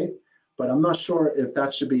protection, right? But I'm not sure if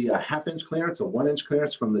that should be a 1/2 inch clearance, a 1 inch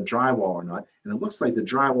clearance from the drywall or not. And it looks like the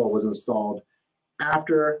drywall was installed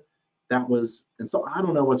after that was installed. I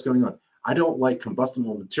don't know what's going on. I don't like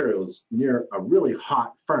combustible materials near a really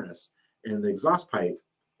hot furnace. And the exhaust pipe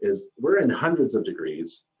is, we're in hundreds of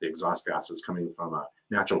degrees, the exhaust gases coming from a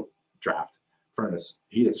natural draft furnace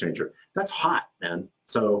heat exchanger. That's hot, man.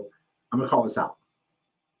 So I'm gonna call this out.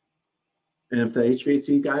 And if the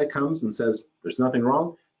HVAC guy comes and says there's nothing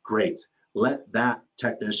wrong, great. Let that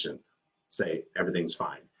technician say everything's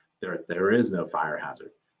fine. There is no fire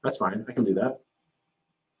hazard. That's fine, I can do that.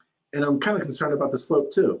 And I'm kind of concerned about the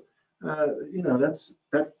slope too. You know, that's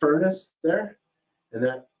that furnace there and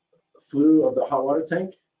that flue of the hot water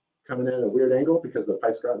tank coming in at a weird angle because the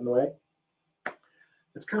pipe's got in the way.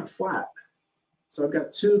 It's kind of flat. So I've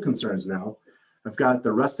got two concerns now. I've got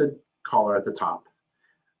the rusted collar at the top,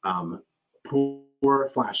 poor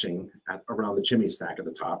flashing around the chimney stack at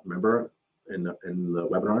the top, remember in the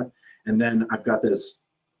webinar? And then I've got this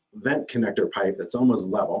vent connector pipe that's almost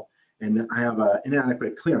level, and I have an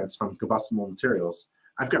inadequate clearance from combustible materials.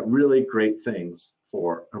 I've got really great things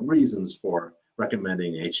for reasons for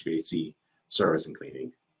recommending HVAC service and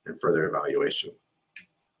cleaning and further evaluation.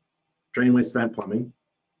 Drain waste vent plumbing.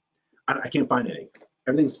 I can't find any.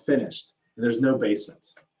 Everything's finished and there's no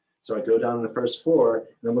basement. So I go down to the first floor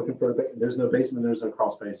and I'm looking for, there's no basement, there's no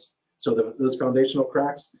crawl space. So those foundational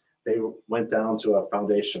cracks, they went down to a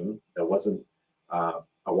foundation that wasn't a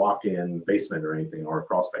walk-in basement or anything or a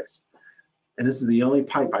crawl space. And this is the only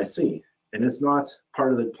pipe I see. And it's not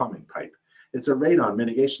part of the plumbing pipe. It's a radon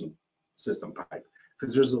mitigation system pipe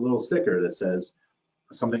because there's a little sticker that says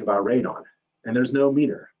something about radon and there's no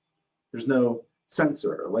meter. There's no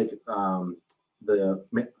sensor like the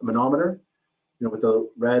manometer, you know, with the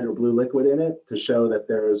red or blue liquid in it to show that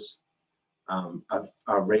there's a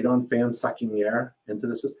radon fan sucking the air into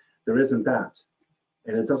the system. There isn't that.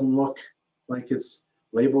 And it doesn't look like it's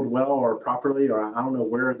labeled well or properly, or I don't know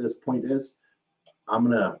where this point is. I'm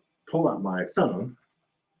gonna pull out my phone,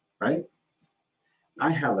 right?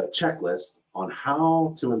 I have a checklist on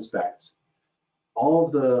how to inspect all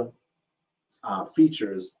of the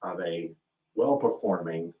features of a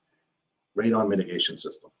well-performing radon mitigation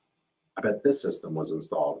system. I bet this system was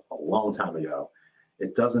installed a long time ago.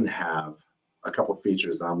 It doesn't have a couple of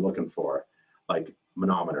features that I'm looking for, like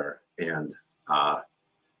manometer and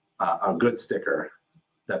a good sticker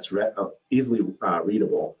that's easily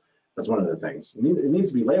readable. That's one of the things. It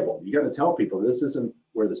needs to be labeled. You got to tell people this isn't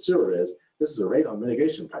where the sewer is. This is a radon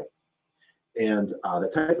mitigation pipe. And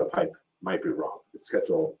the type of pipe might be wrong. It's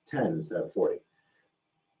schedule 10 instead of 40.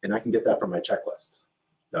 And I can get that from my checklist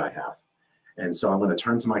that I have. And so I'm going to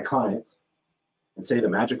turn to my client and say the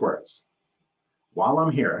magic words. While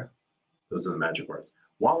I'm here, those are the magic words.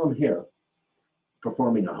 While I'm here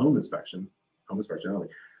performing a home inspection only,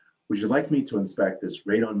 would you like me to inspect this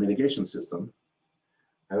radon mitigation system?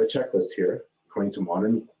 I have a checklist here according to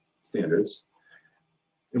modern standards.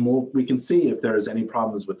 And we can see if there's any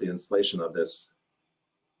problems with the installation of this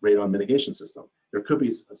radon mitigation system. There could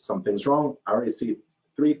be some things wrong. I already see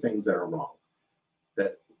 3 things that are wrong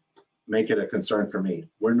that make it a concern for me.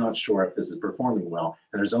 We're not sure if this is performing well.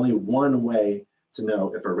 And there's only one way to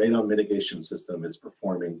know if a radon mitigation system is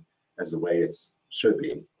performing as the way it should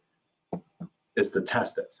be, is to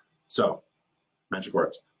test it. So, magic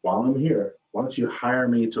words. While I'm here, why don't you hire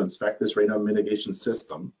me to inspect this radon mitigation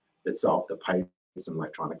system itself, the pipes and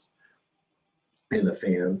electronics, and the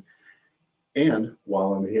fan. And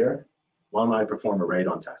while I'm here, why don't I perform a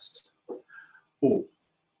radon test? Oh,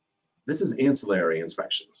 this is ancillary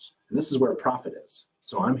inspections, and this is where profit is.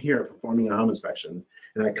 So I'm here performing a home inspection,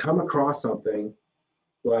 and I come across something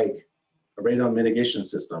like a radon mitigation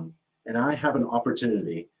system, and I have an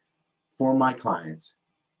opportunity for my client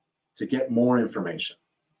to get more information,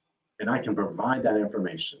 and I can provide that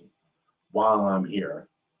information while I'm here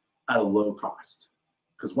at a low cost.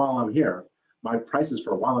 Because while I'm here, my prices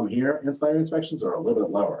for while I'm here ancillary inspections are a little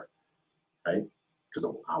bit lower, right? Because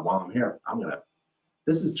while I'm here,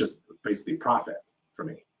 this is just basically profit for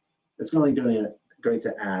me. It's only going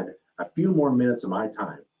to add a few more minutes of my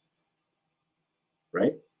time,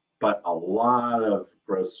 right? But a lot of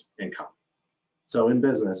gross income. So in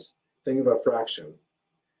business, think of a fraction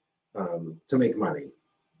to make money.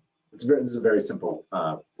 This is a very simple,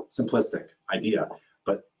 simplistic idea,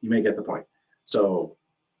 but you may get the point. So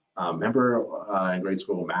remember in grade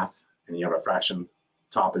school math, and you have a fraction,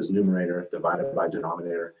 top is numerator divided by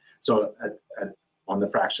denominator. So on the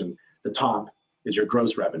fraction, the top is your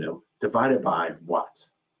gross revenue divided by what?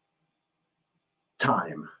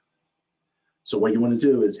 Time. So what you want to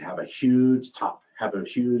do is have a huge top, have a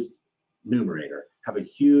huge numerator, have a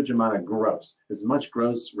huge amount of gross, as much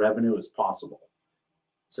gross revenue as possible.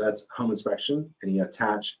 So that's home inspection, and you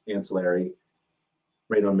attach ancillary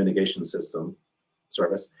radon mitigation system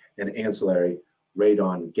service and ancillary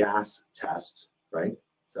radon gas test, right?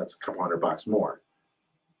 So that's a couple $100 more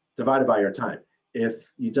divided by your time.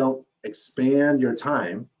 If you don't expand your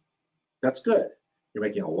time, that's good. You're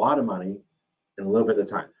making a lot of money in a little bit of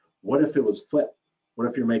time. What if it was flipped? What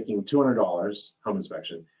if you're making $200 home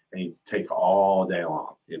inspection and you take all day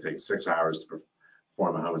long? You take 6 hours to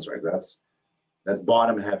perform a home inspection. That's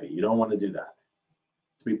bottom heavy. You don't want to do that.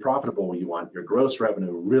 To be profitable, you want your gross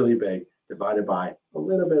revenue really big divided by a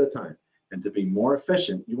little bit of time. And to be more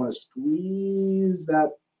efficient, you want to squeeze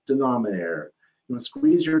that denominator. You want to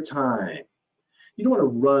squeeze your time. You don't want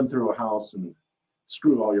to run through a house and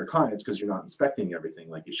screw all your clients because you're not inspecting everything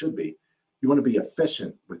like you should be. You want to be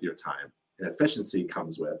efficient with your time. And efficiency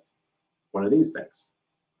comes with one of these things,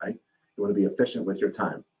 right? You want to be efficient with your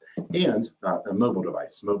time. And a mobile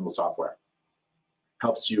device, mobile software,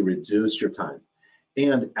 helps you reduce your time.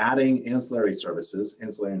 And adding ancillary services,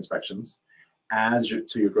 ancillary inspections, adds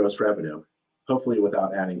to your gross revenue, hopefully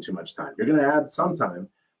without adding too much time. You're going to add some time,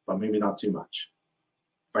 but maybe not too much.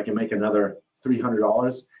 If I can make another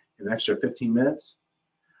 $300 in an extra 15 minutes,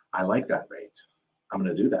 I like that rate. I'm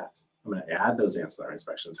going to do that. I'm going to add those ancillary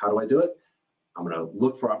inspections. How do I do it? I'm going to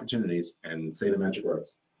look for opportunities and say the magic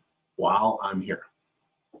words while I'm here.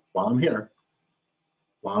 While I'm here,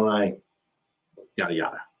 while I yada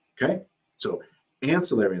yada. Okay? So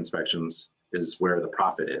ancillary inspections is where the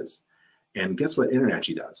profit is. And guess what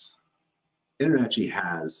InterNACHI does? InterNACHI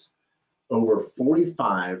has over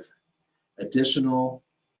 45 additional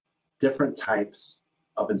different types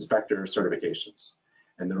of inspector certifications,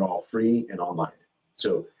 and they're all free and online.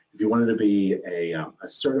 So if you wanted to be a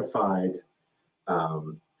certified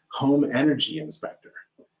home energy inspector,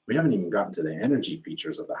 we haven't even gotten to the energy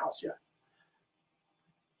features of the house yet.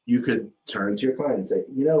 You could turn to your client and say,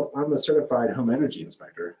 you know, I'm a certified home energy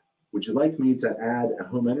inspector. Would you like me to add a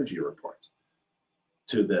home energy report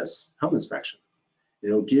to this home inspection?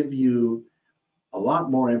 It'll give you a lot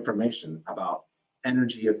more information about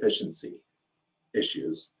energy efficiency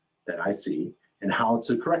issues that I see and how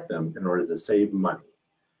to correct them in order to save money.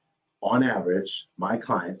 On average, my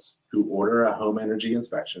clients who order a home energy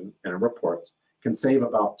inspection and a report can save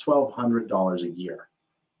about $1,200 a year.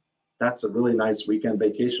 That's a really nice weekend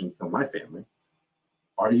vacation for my family.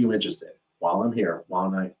 Are you interested? While I'm here,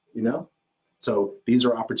 while I, you know? So these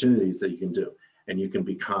are opportunities that you can do, and you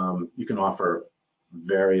can offer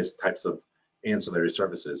various types of ancillary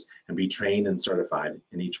services and be trained and certified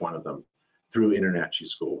in each one of them through InterNACHI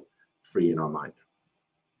School, free and online.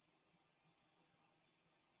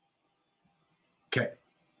 Okay,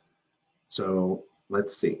 so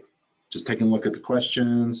let's see. Just taking a look at the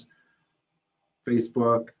questions.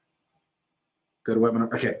 Facebook, go to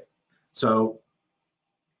webinar. Okay, so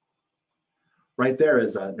right there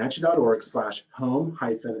is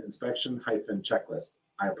nachi.org/home-inspection-checklist.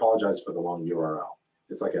 I apologize for the long URL.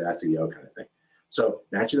 It's like an SEO kind of thing. So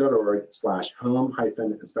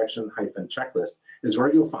nachi.org/home-inspection-checklist is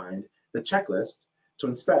where you'll find the checklist to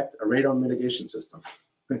inspect a radon mitigation system.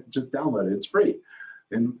 Just download it, it's free,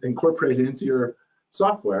 and incorporate it into your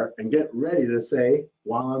software and get ready to say,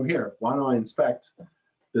 while I'm here, why don't I inspect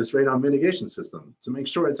this radon mitigation system to make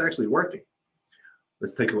sure it's actually working?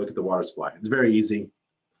 Let's take a look at the water supply. It's very easy,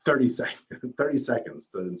 30 seconds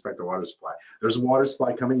to inspect the water supply. There's a water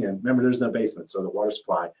supply coming in. Remember, there's no basement, so the water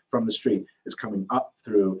supply from the street is coming up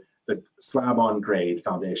through the slab on grade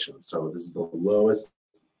foundation. So this is the lowest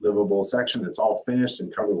livable section. It's all finished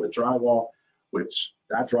and covered with drywall, which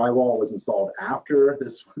that drywall was installed after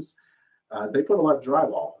this was, they put a lot of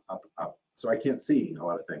drywall up, so I can't see a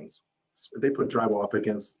lot of things. So they put drywall up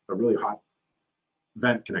against a really hot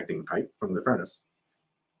vent connecting pipe from the furnace.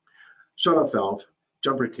 Shutoff valve,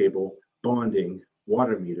 jumper cable, bonding,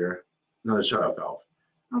 water meter, another shutoff valve.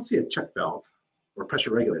 I don't see a check valve or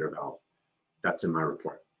pressure regulator valve. That's in my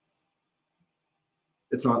report.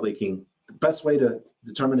 It's not leaking. The best way to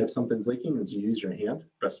determine if something's leaking is you use your hand,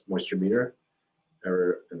 best moisture meter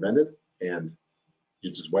ever invented, and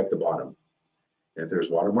you just wipe the bottom. And if there's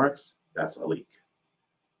watermarks, that's a leak,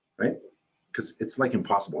 right? Because it's like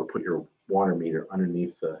impossible to put your water meter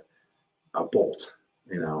underneath a bolt,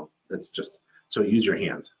 you know. That's just, so use your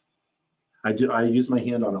hand. I use my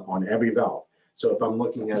hand on every valve. So if I'm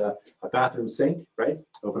looking at a bathroom sink, right?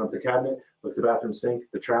 Open up the cabinet, look at the bathroom sink,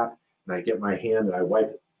 the trap, and I get my hand and I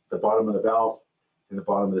wipe the bottom of the valve and the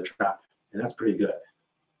bottom of the trap. And that's pretty good.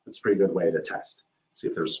 That's a pretty good way to test, see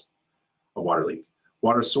if there's a water leak.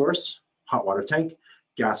 Water source, hot water tank,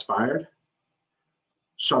 gas fired,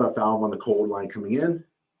 shut-off valve on the cold line coming in.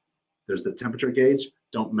 There's the temperature gauge.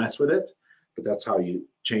 Don't mess with it, but that's how you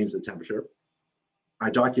change the temperature. I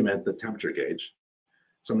document the temperature gauge.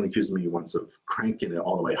 Someone accused me once of cranking it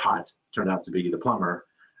all the way hot. Turned out to be the plumber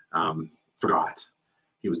forgot.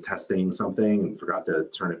 He was testing something and forgot to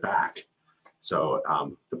turn it back. So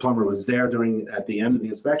the plumber was there at the end of the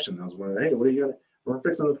inspection. I was wondering, hey, what are you gonna, we're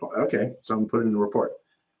fixing the, okay, so I'm putting in the report.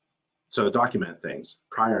 So document things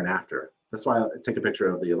prior and after. That's why I take a picture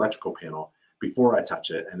of the electrical panel before I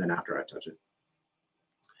touch it and then after I touch it.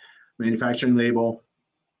 Manufacturing label,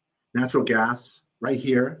 natural gas right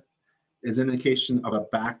here is an indication of a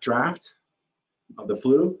backdraft of the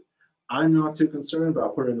flue. I'm not too concerned, but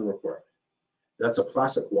I'll put it in the report. That's a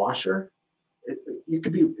plastic washer. It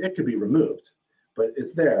could be removed, but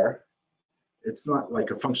it's there. It's not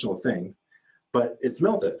like a functional thing, but it's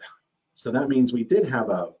melted. So that means we did have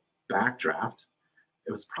a backdraft.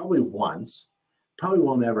 It was probably once, probably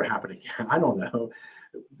won't ever happen again. I don't know.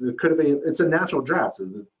 It could have been, it's a natural draft.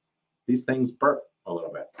 So these things burp a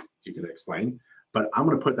little bit, you can explain, but I'm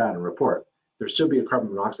gonna put that in a report. There should be a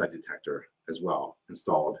carbon monoxide detector as well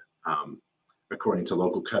installed according to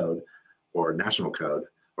local code or national code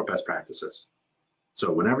or best practices.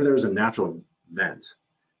 So whenever there's a natural vent,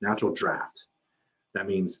 natural draft, that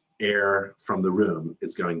means air from the room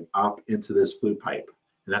is going up into this flue pipe,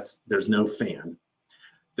 and there's no fan.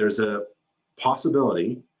 There's a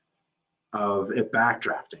possibility of it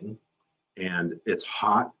backdrafting, and it's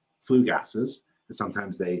hot flue gases, and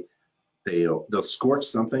sometimes they'll scorch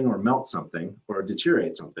something or melt something or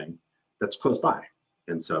deteriorate something that's close by.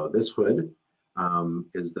 And so this hood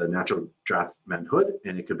is the natural draft vent hood,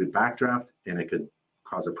 and it could be backdraft, and it could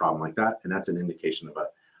cause a problem like that, and that's an indication of a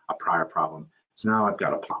prior problem. So now I've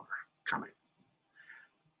got a plumber coming.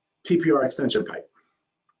 TPR extension pipe.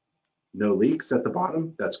 No leaks at the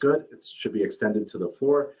bottom, that's good. It should be extended to the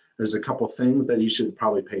floor. There's a couple things that you should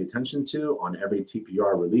probably pay attention to on every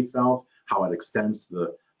TPR relief valve, how it extends to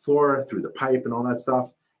the floor, through the pipe and all that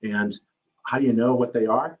stuff. And how do you know what they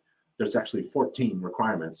are? There's actually 14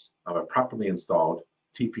 requirements of a properly installed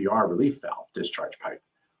TPR relief valve discharge pipe.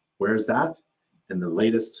 Where is that? In the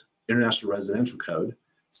latest International Residential Code,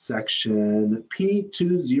 section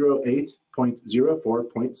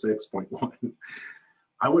P208.04.6.1.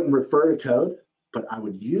 I wouldn't refer to code, but I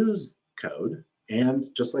would use code,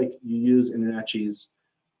 and just like you use InterNACHI's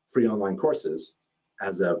free online courses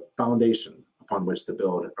as a foundation upon which to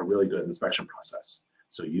build a really good inspection process.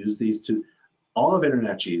 So use these two. All of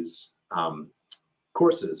InterNACHI's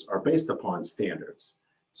courses are based upon standards.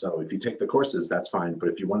 So if you take the courses, that's fine, but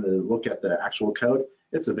if you wanted to look at the actual code,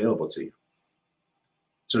 it's available to you.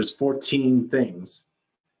 So there's 14 things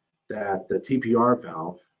that the TPR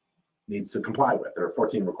valve needs to comply with. There are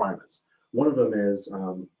 14 requirements. One of them is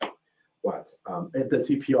the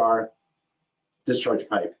TPR discharge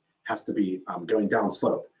pipe has to be going down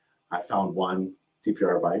slope. I found one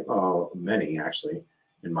TPR pipe, many actually,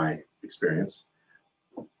 in my experience,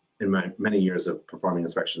 in my many years of performing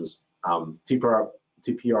inspections. TPR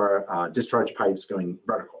discharge pipes going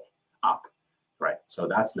vertical, up, right? So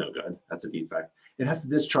that's no good, that's a defect. It has to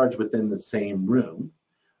discharge within the same room,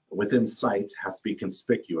 within sight, has to be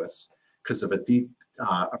conspicuous, because if a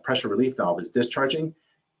pressure relief valve is discharging,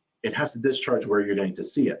 it has to discharge where you're going to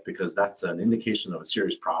see it, because that's an indication of a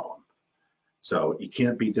serious problem. So you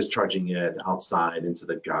can't be discharging it outside into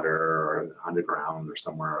the gutter or underground or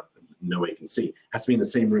somewhere nobody can see. It has to be in the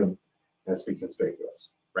same room, it has to be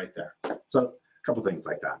conspicuous, right there. So a couple things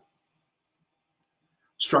like that.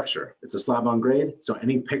 Structure, it's a slab on grade, so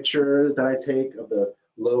any picture that I take of the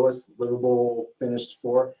lowest livable finished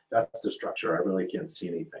floor, that's the structure. I really can't see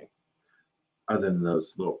anything other than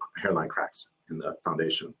those little hairline cracks in the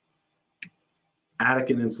foundation.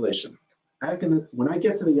 Attic and insulation. When I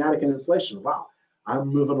get to the attic and insulation, wow, I'm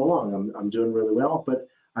moving along. I'm doing really well, but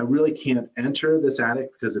I really can't enter this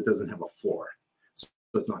attic because it doesn't have a floor, so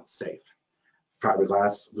it's not safe.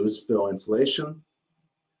 Fiberglass loose fill insulation,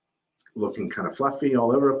 looking kind of fluffy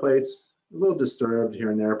all over the place, a little disturbed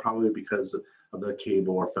here and there, probably because of the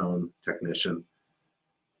cable or phone technician.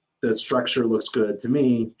 The structure looks good to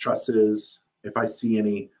me. Trusses, if I see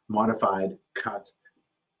any modified, cut,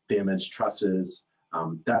 damaged trusses,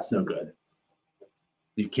 that's no good.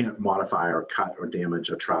 You can't modify or cut or damage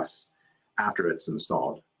a truss after it's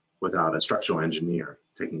installed without a structural engineer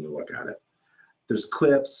taking a look at it. There's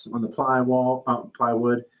clips on the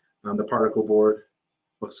plywood, the particle board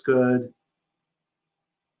looks good.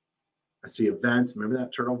 I see a vent. Remember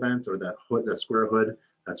that turtle vent or that hood, that square hood?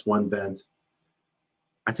 That's one vent.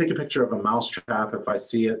 I take a picture of a mouse trap if I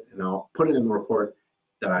see it, and I'll put it in the report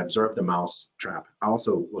that I observed the mouse trap. I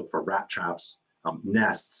also look for rat traps,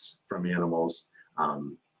 nests from animals,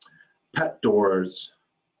 pet doors,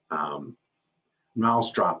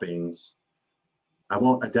 mouse droppings. I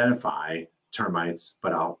won't identify termites,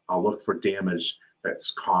 but I'll look for damage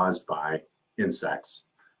that's caused by insects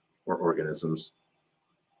or organisms.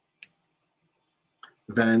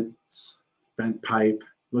 Vents, vent pipe,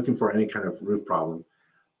 looking for any kind of roof problem.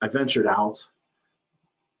 I ventured out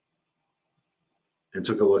and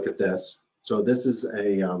took a look at this. So this is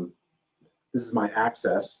my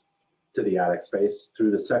access to the attic space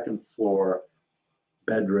through the second floor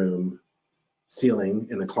bedroom ceiling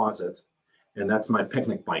in the closet, and that's my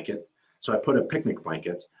picnic blanket. So I put a picnic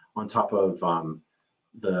blanket on top of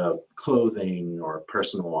the clothing or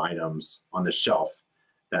personal items on the shelf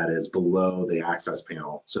that is below the access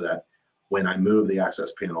panel, so that when I move the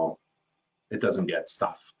access panel, it doesn't get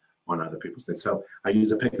stuff on other people's things. So I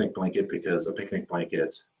use a picnic blanket because a picnic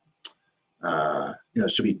blanket,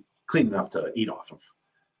 should be clean enough to eat off of.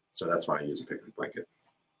 So that's why I use a picnic blanket,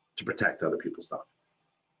 to protect other people's stuff.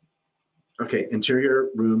 Okay, interior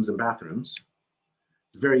rooms and bathrooms.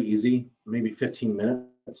 It's very easy, maybe 15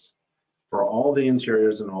 minutes for all the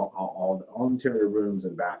interiors and all interior rooms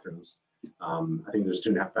and bathrooms. I think there's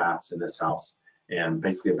 2.5 baths in this house, and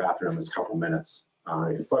basically a bathroom is a couple minutes.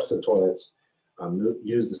 You flush the toilets,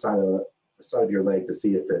 use the side of your leg to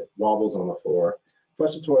see if it wobbles on the floor.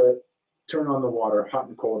 Flush the toilet, turn on the water, hot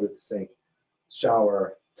and cold at the sink,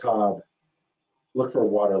 shower, tub, look for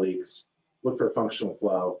water leaks, look for functional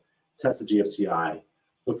flow, test the GFCI,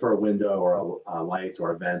 look for a window or a light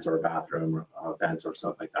or a vent or a bathroom vent or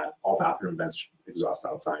something like that. All bathroom vents exhaust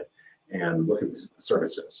outside, and look at the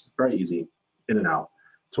surfaces. Very easy, in and out.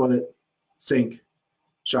 Toilet, sink,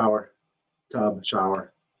 shower, tub,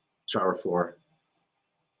 shower floor,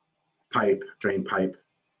 pipe, drain pipe,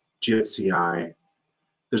 GFCI.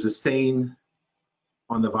 There's a stain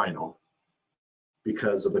on the vinyl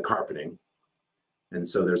because of the carpeting, and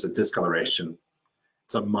so there's a discoloration.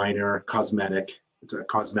 It's a minor cosmetic, it's a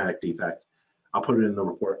cosmetic defect. I'll put it in the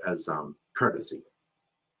report as courtesy.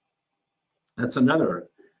 That's another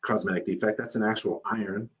cosmetic defect. That's an actual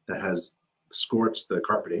iron that has scorched the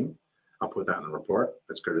carpeting. I'll put that in the report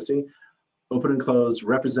as courtesy. Open and close,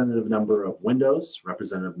 representative number of windows,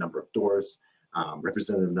 representative number of doors,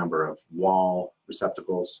 representative number of wall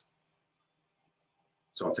receptacles.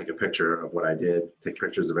 So I'll take a picture of what I did, take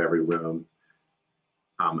pictures of every room.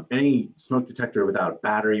 Any smoke detector without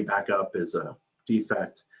battery backup is a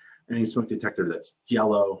defect. Any smoke detector that's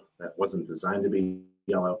yellow, that wasn't designed to be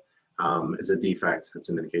yellow, is a defect. It's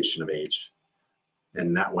an indication of age.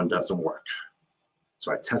 And that one doesn't work.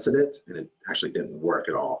 So I tested it, and it actually didn't work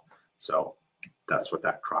at all. So that's what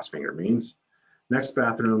that cross finger means. Next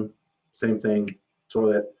bathroom, same thing,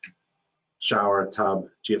 toilet, shower, tub,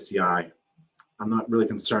 GFCI. I'm not really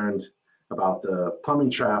concerned about the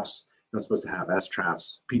plumbing traps. You're not supposed to have S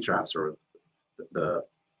traps, P traps, or the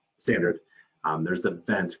standard. There's the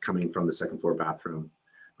vent coming from the second floor bathroom.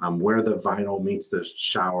 Where the vinyl meets the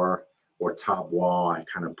shower or tub wall, I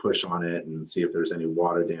kind of push on it and see if there's any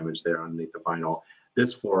water damage there underneath the vinyl.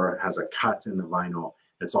 This floor has a cut in the vinyl.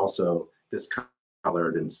 It's also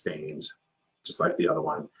discolored and stained, just like the other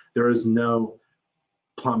one. There is no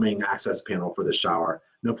plumbing access panel for the shower.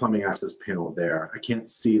 No plumbing access panel there. I can't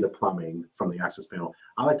see the plumbing from the access panel.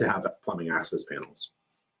 I like to have plumbing access panels.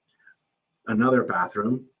 Another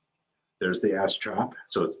bathroom, there's the S trap.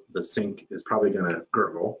 So the sink is probably gonna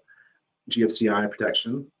gurgle. GFCI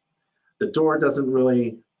protection. The door doesn't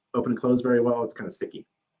really open and close very well. It's kind of sticky.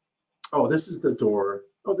 Oh, this is the door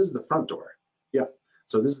Oh, this is the front door. Yeah.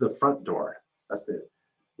 So this is the front door. That's the,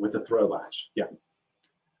 with the throw latch. Yeah.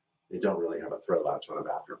 They don't really have a throw latch on a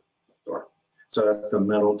bathroom door. So that's the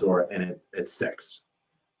metal door, and it sticks.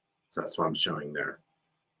 So that's what I'm showing there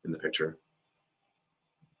in the picture.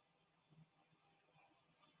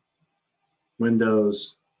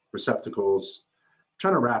 Windows, receptacles. I'm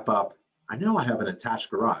trying to wrap up. I know I have an attached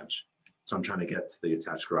garage, so I'm trying to get to the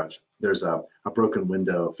attached garage. There's a broken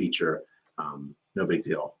window feature, no big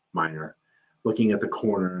deal, minor. Looking at the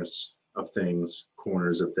corners of things,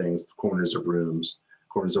 corners of rooms,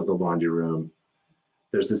 corners of the laundry room.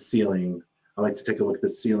 There's the ceiling. I like to take a look at the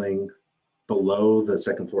ceiling below the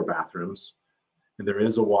second floor bathrooms, and there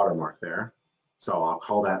is a watermark there. So I'll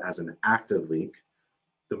call that as an active leak.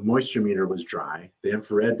 The moisture meter was dry. The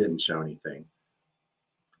infrared didn't show anything.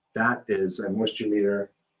 That is a moisture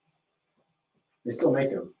meter. They still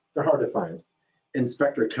make them. They're hard to find.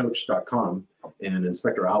 InspectorCoach.com and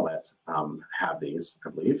Inspector Outlet have these, I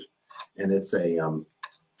believe. And it's a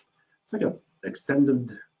it's like a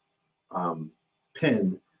extended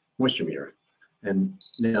pin moisture meter. And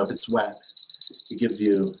you know, if it's wet, it gives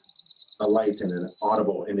you a light and an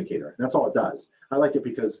audible indicator. That's all it does. I like it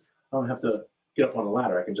because I don't have to get up on a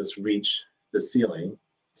ladder. I can just reach the ceiling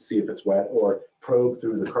to see if it's wet, or probe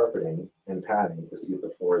through the carpeting and padding to see if the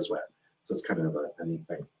floor is wet. So it's kind of a neat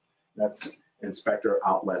thing. That's Inspector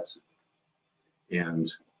Outlet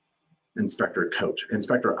and Inspector Coach.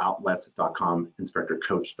 InspectorOutlet.com,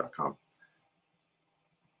 InspectorCoach.com.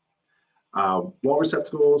 Wall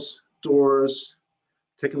receptacles, doors,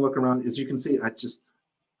 taking a look around. As you can see, I just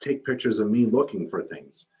take pictures of me looking for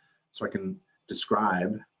things so I can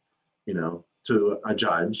describe, you know, to a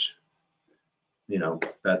judge, you know,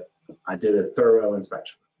 that I did a thorough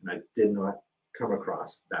inspection and I did not come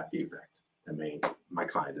across that defect that my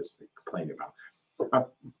client is complaining about. I've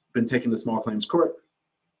been taken to small claims court.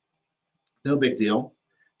 No big deal.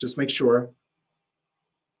 Just make sure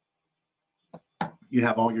you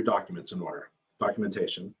have all your documents in order.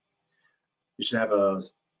 Documentation. You should have a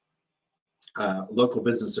local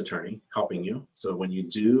business attorney helping you. So when you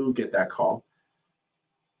do get that call,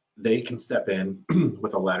 they can step in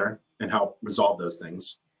with a letter and help resolve those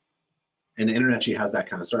things. And InterNACHI has that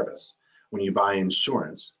kind of service. When you buy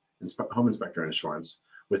insurance, home inspector insurance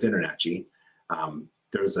with InterNACHI,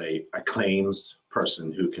 there's a claims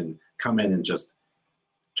person who can come in and just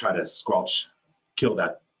try to kill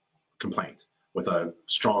that complaint with a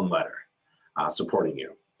strong letter supporting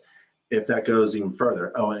you. If that goes even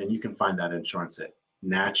further, oh, and you can find that insurance at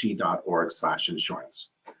nachi.org/insurance.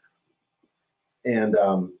 And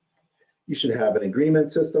you should have an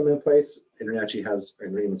agreement system in place. InterNACHI has an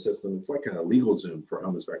agreement system. It's like a legal Zoom for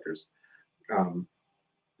home inspectors.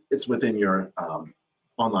 It's within your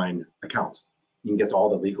online account. You can get to all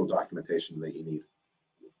the legal documentation that you need.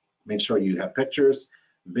 Make sure you have pictures,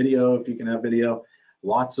 video if you can have video,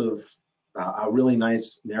 lots of a really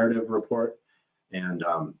nice narrative report, and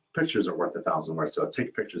pictures are worth 1,000 words. So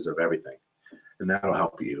take pictures of everything, and that'll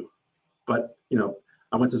help you. But you know,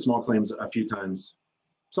 I went to small claims a few times.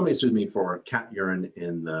 Somebody sued me for cat urine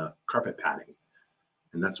in the carpet padding,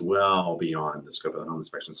 and that's well beyond the scope of the home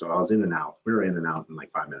inspection. So I was in and out. We were in and out in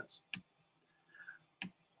like 5 minutes.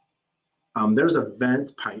 There's a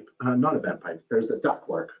vent pipe, not a vent pipe, there's the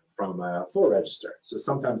ductwork from a floor register. So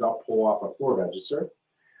sometimes I'll pull off a floor register,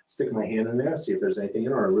 stick my hand in there, see if there's anything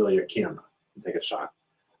in it, or really a camera, and take a shot.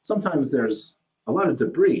 Sometimes there's a lot of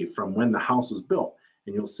debris from when the house was built,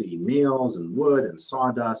 and you'll see nails and wood and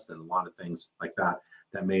sawdust and a lot of things like that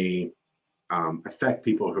that may affect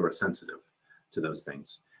people who are sensitive to those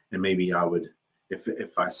things. And maybe I would,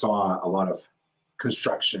 if I saw a lot of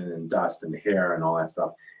construction and dust and hair and all that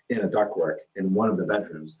stuff in a ductwork in one of the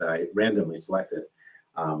bedrooms that I randomly selected,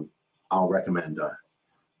 I'll recommend a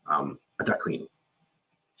duct cleaning.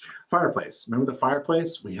 Fireplace. Remember the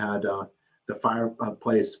fireplace? We had the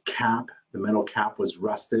fireplace cap. The metal cap was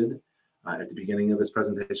rusted at the beginning of this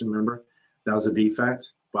presentation. Remember, that was a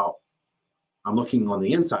defect. Well, I'm looking on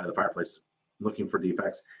the inside of the fireplace, looking for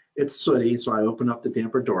defects. It's sooty, so I open up the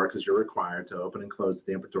damper door because you're required to open and close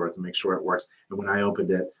the damper door to make sure it works. And when I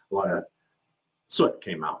opened it, a lot of soot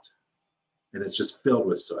came out, and it's just filled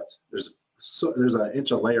with soot. There's an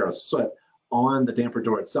inch of layer of soot on the damper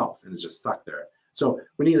door itself, and it's just stuck there. So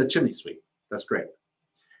we need a chimney sweep. That's great.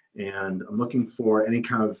 And I'm looking for any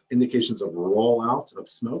kind of indications of rollout of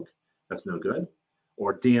smoke. That's no good.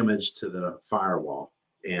 Or damage to the firewall,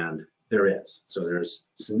 and there is. So there's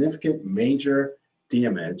significant major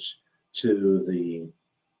damage to the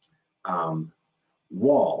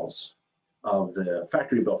walls of the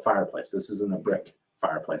factory-built fireplace. This isn't a brick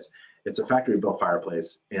fireplace. It's a factory-built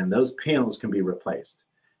fireplace, and those panels can be replaced.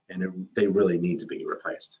 and they really need to be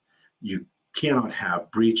replaced. You cannot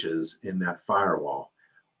have breaches in that firewall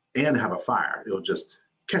and have a fire. It'll just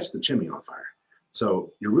catch the chimney on fire.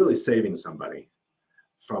 So you're really saving somebody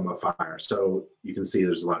from a fire. So you can see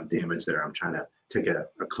there's a lot of damage there. I'm trying to take a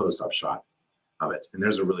close-up shot of it, and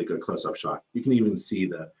there's a really good close-up shot. You can even see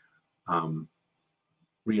the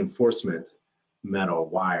reinforcement metal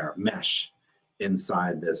wire mesh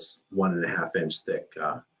inside this 1.5 inch thick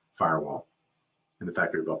firewall in the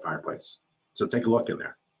factory built fireplace. So take a look in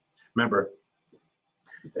there. Remember,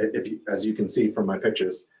 as you can see from my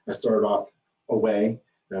pictures, I started off away,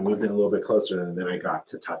 and I moved in a little bit closer, and then I got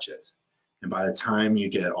to touch it. And by the time you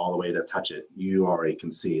get all the way to touch it, you already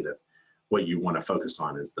can see that what you want to focus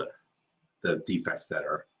on is the defects that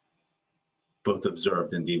are both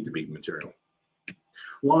observed and deemed to be material.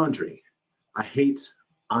 Laundry. I hate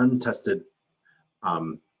untested.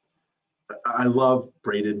 I love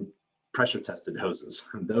braided, pressure tested hoses.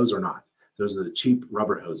 Those are not. Those are the cheap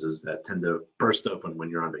rubber hoses that tend to burst open when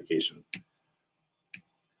you're on vacation.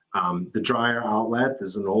 The dryer outlet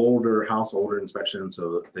is an older house, older inspection,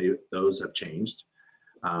 so those have changed.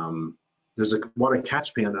 There's a water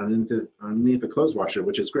catch pan underneath the clothes washer,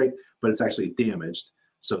 which is great, but it's actually damaged.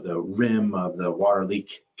 So the rim of the water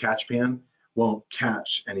leak catch pan won't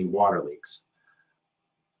catch any water leaks.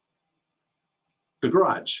 The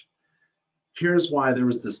garage. Here's why there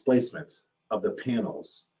was displacement of the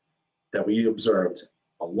panels that we observed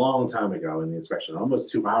a long time ago in the inspection,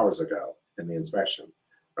 almost 2 hours ago in the inspection,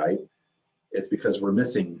 right? It's because we're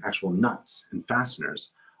missing actual nuts and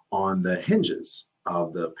fasteners on the hinges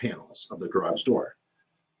of the panels of the garage door.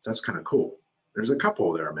 So that's kind of cool. There's a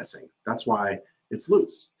couple that are missing. That's why it's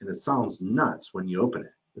loose, and it sounds nuts when you open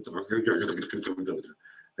it. It's like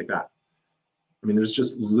that. I mean, there's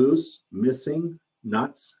just loose, missing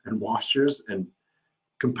nuts and washers and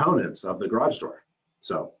components of the garage door.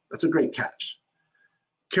 So that's a great catch.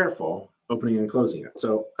 Careful opening and closing it.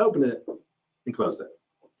 So open it and closed it.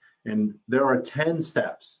 And there are 10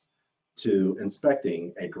 steps to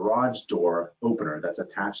inspecting a garage door opener that's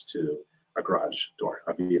attached to a garage door,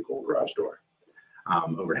 a vehicle garage door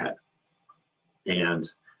overhead. And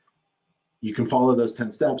you can follow those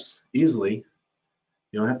 10 steps easily.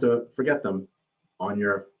 You don't have to forget them on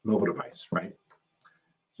your mobile device, right?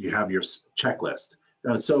 You have your checklist.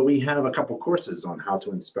 So we have a couple courses on how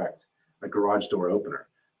to inspect a garage door opener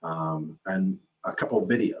and a couple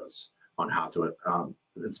videos on how to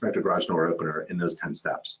inspect a garage door opener in those 10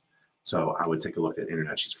 steps. So I would take a look at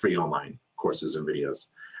InterNACHI's free online courses and videos.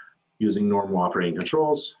 Using normal operating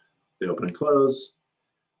controls, the open and close,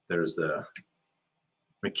 there's the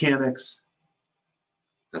mechanics.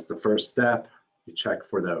 That's the first step. You check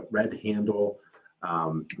for the red handle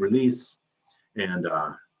release, and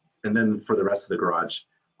then for the rest of the garage,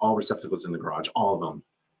 all receptacles in the garage, all of them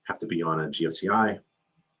have to be on a GFCI.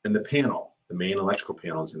 And the panel, the main electrical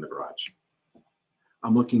panels in the garage.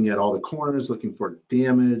 I'm looking at all the corners, looking for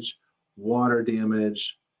damage, water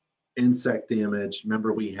damage, insect damage.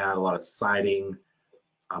 Remember, we had a lot of siding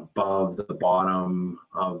above the bottom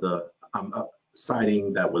of the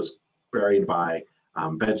siding that was buried by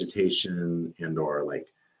vegetation and or like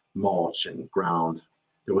mulch and ground.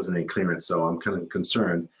 There wasn't any clearance, so I'm kind of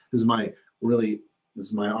concerned. This is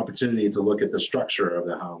my opportunity to look at the structure of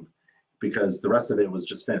the home, because the rest of it was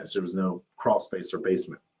just finished. There was no crawl space or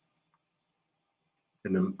basement.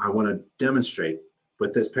 And I want to demonstrate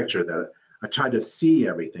with this picture that I tried to see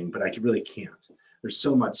everything, but I really can't. There's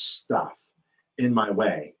so much stuff in my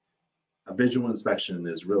way. A visual inspection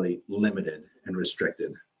is really limited and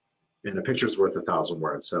restricted. And a picture's worth 1,000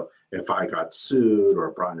 words. So if I got sued or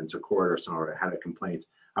brought into court or someone had a complaint,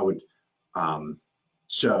 I would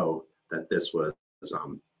show that this was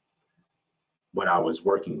what I was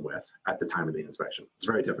working with at the time of the inspection. It's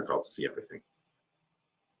very difficult to see everything.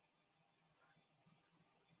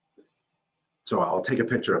 So I'll take a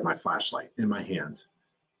picture of my flashlight in my hand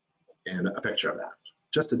and a picture of that,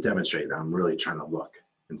 just to demonstrate that I'm really trying to look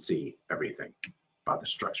and see everything about the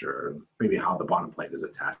structure and maybe how the bottom plate is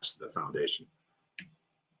attached to the foundation.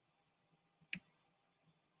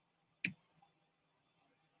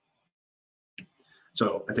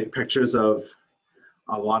 So I take pictures of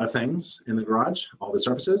a lot of things in the garage, all the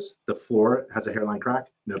surfaces. The floor has a hairline crack,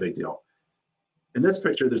 no big deal. In this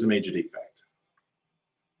picture, there's a major defect.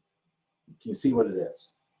 Can you see what it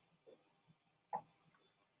is?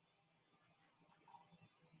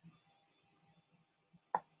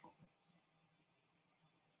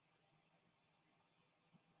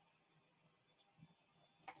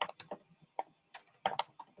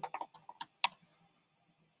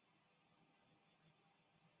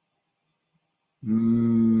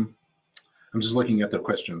 I'm just looking at the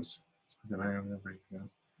questions. I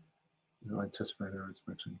testified their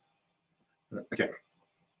inspection. Okay.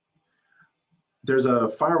 There's a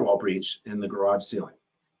firewall breach in the garage ceiling.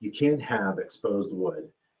 You can't have exposed wood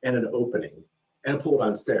and an opening and pulled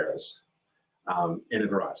on stairs in a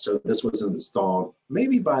garage. So this was installed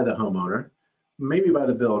maybe by the homeowner, maybe by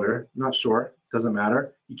the builder, not sure, doesn't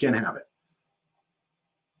matter. You can't have it.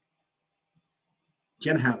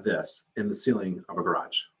 You can't have this in the ceiling of a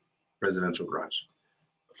garage, residential garage.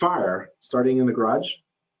 Fire starting in the garage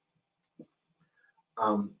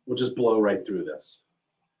will just blow right through this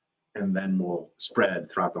and then will spread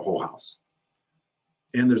throughout the whole house.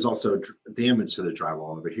 And there's also damage to the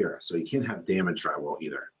drywall over here. So you can't have damaged drywall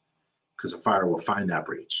either because a fire will find that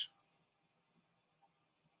breach.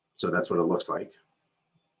 So that's what it looks like.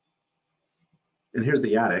 And here's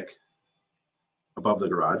the attic above the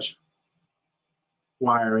garage.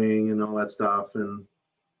 Wiring and all that stuff, and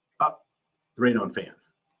up the radon fan.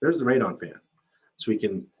 There's the radon fan. So we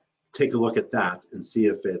can take a look at that and see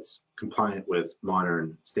if it's compliant with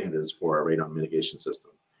modern standards for a radon mitigation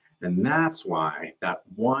system. And that's why that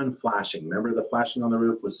one flashing, remember the flashing on the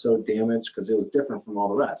roof was so damaged because it was different from all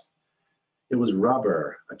the rest. It was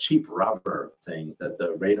rubber, a cheap rubber thing that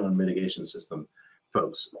the radon mitigation system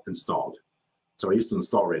folks installed. So I used to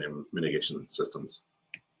install radon mitigation systems.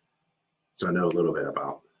 So I know a little bit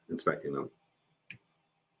about inspecting them.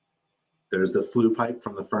 There's the flue pipe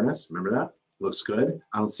from the furnace. Remember that? Looks good.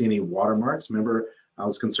 I don't see any watermarks. Remember, I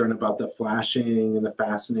was concerned about the flashing and the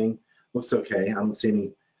fastening. Looks okay. I don't see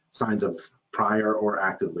any signs of prior or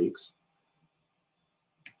active leaks.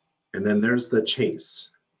 And then there's the chase.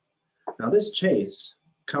 Now this chase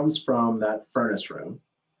comes from that furnace room.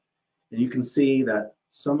 And you can see that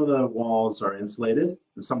some of the walls are insulated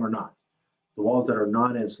and some are not. The walls that are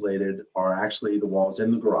not insulated are actually the walls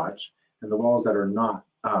in the garage, and the walls that are not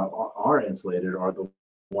are insulated are the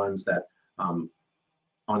ones that on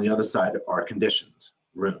the other side are conditioned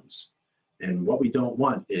rooms. And what we don't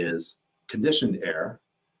want is conditioned air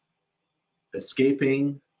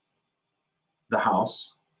escaping the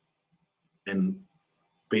house and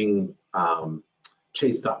being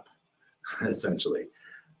chased up, essentially.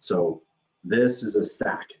 So this is a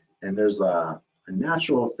stack, and there's a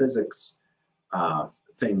natural physics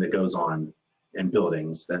thing that goes on in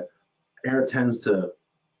buildings that air tends to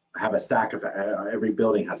have a stack effect. Every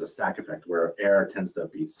building has a stack effect where air tends to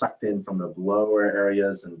be sucked in from the lower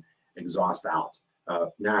areas and exhaust out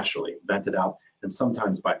naturally, vented out, and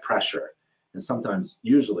sometimes by pressure, and sometimes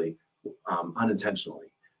usually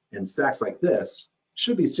unintentionally. And stacks like this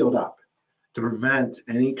should be sealed up to prevent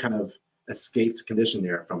any kind of escaped conditioned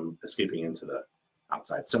air from escaping into the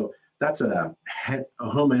outside. So that's a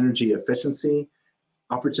home energy efficiency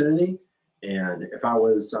opportunity. And if I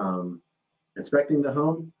was inspecting the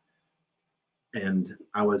home and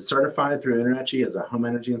I was certified through InterNACHI as a home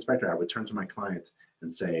energy inspector, I would turn to my client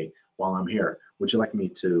and say, while I'm here, would you like me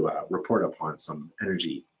to report upon some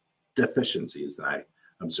energy deficiencies that I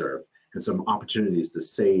observe and some opportunities to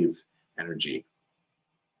save energy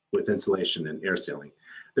with insulation and air sealing?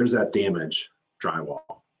 There's that damaged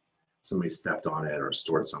drywall. Somebody stepped on it or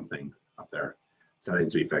stored something up there. So that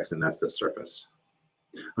needs to be fixed, and that's the surface.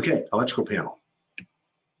 Okay, electrical panel.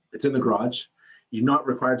 It's in the garage. You're not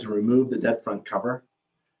required to remove the dead front cover.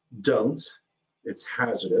 Don't. It's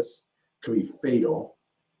hazardous. Could be fatal.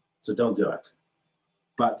 So don't do it.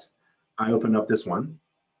 But I opened up this one.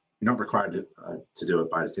 You're not required to do it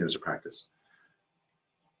by the standards of practice.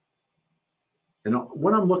 And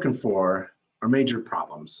what I'm looking for are major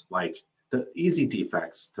problems. Like the easy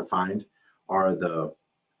defects to find are the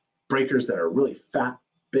breakers that are really fat,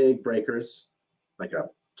 big breakers, like a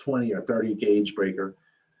 20 or 30 gauge breaker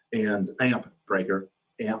and amp breaker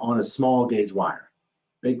and on a small gauge wire.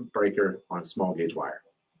 Big breaker on a small gauge wire.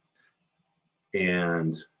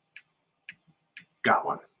 And got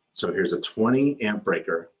one. So here's a 20 amp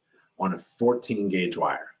breaker on a 14 gauge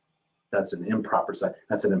wire. That's an improper side.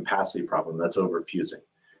 That's an impacity problem. That's overfusing.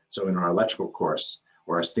 So in our electrical course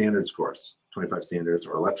or our standards course, 25 standards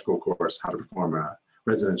or electrical course, how to perform a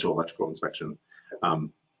residential electrical inspection,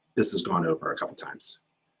 this has gone over a couple times.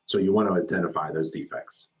 So you want to identify those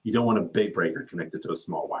defects. You don't want a big breaker connected to a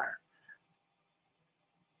small wire.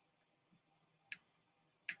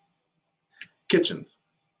 Kitchen.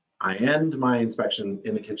 I end my inspection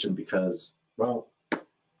in the kitchen because, well,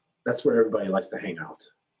 that's where everybody likes to hang out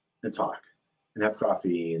and talk and have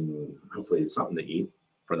coffee and hopefully something to eat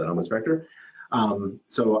for the home inspector.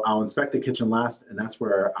 So I'll inspect the kitchen last, and that's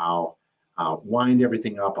where I'll wind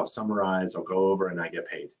everything up, I'll summarize, I'll go over, and I get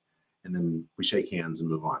paid. And then we shake hands and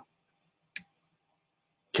move on.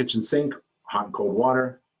 Kitchen sink, hot and cold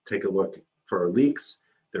water, take a look for leaks,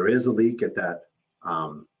 there is a leak at that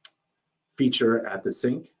feature at the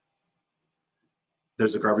sink.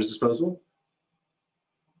 There's a garbage disposal.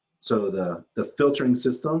 So the filtering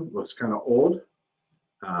system looks kind of old.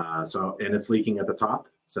 And it's leaking at the top,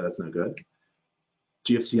 so that's no good.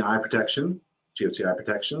 GFCI protection,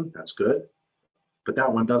 that's good. But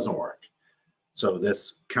that one doesn't work. So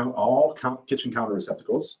this all kitchen counter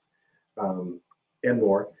receptacles and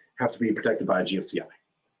more have to be protected by GFCI.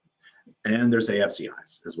 And there's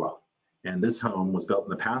AFCIs as well. And this home was built in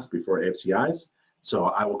the past before AFCIs, so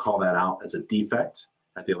I will call that out as a defect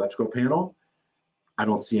at the electrical panel. I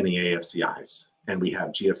don't see any AFCIs, and we have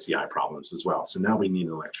GFCI problems as well. So now we need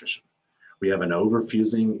an electrician. We have an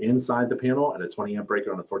overfusing inside the panel at a 20 amp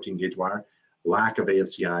breaker on a 14 gauge wire, lack of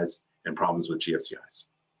AFCIs, and problems with GFCIs.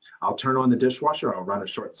 I'll turn on the dishwasher. I'll run a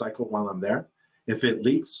short cycle while I'm there. If it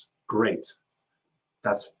leaks, great.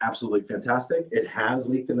 That's absolutely fantastic. It has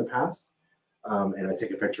leaked in the past, and I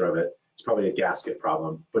take a picture of it. It's probably a gasket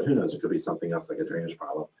problem, but who knows? It could be something else like a drainage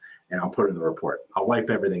problem, and I'll put it in the report. I'll wipe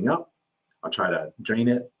everything up. I'll try to drain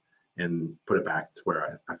it and put it back to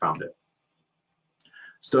where I found it.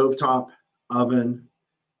 Stovetop, oven.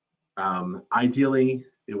 Ideally,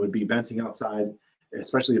 it would be venting outside,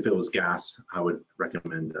 especially if it was gas. I would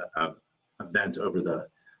recommend a vent over the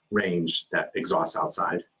range that exhausts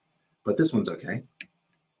outside, but this one's okay.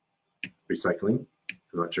 Recycling,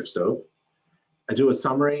 electric stove. I do a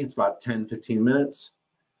summary, it's about 10-15 minutes.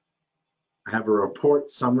 I have a report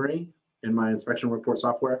summary in my inspection report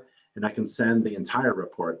software, and I can send the entire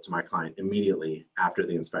report to my client immediately after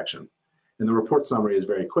the inspection. And the report summary is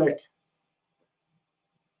very quick.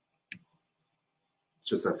 It's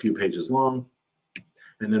just a few pages long.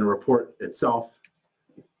 And then the report itself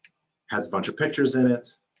has a bunch of pictures in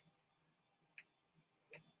it.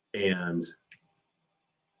 And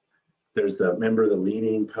there's the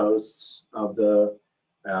leaning posts of the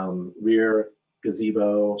rear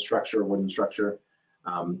gazebo structure, wooden structure.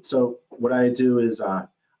 So what I do is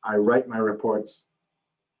I write my reports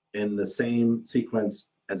in the same sequence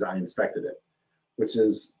as I inspected it, which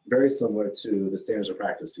is very similar to the standards of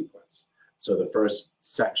practice sequence. So the first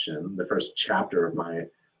section, the first chapter of my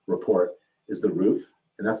report is the roof,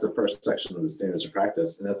 and that's the first section of the standards of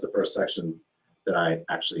practice, and that's the first section that I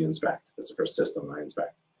actually inspect. That's the first system I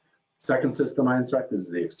inspect. Second system I inspect is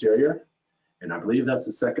the exterior, and I believe that's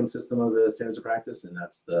the second system of the standards of practice, and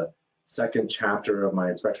that's the second chapter of my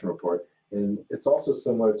inspection report. And it's also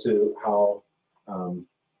similar to how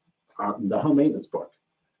the home maintenance book,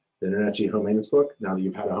 the InterNACHI home maintenance book, now that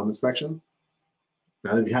you've had a home inspection,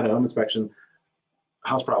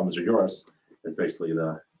 house problems are yours, is basically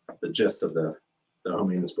the gist of the home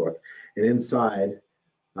maintenance book. And inside,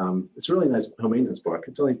 it's a really nice home maintenance book.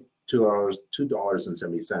 It's only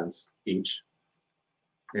 $2.70 each,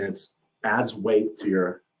 and it adds weight to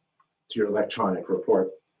your electronic report.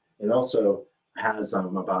 It also has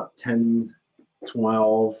about 10,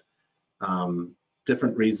 12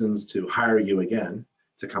 different reasons to hire you again,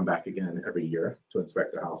 to come back again every year to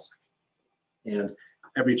inspect the house. And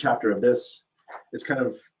every chapter of this is kind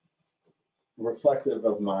of reflective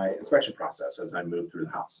of my inspection process as I move through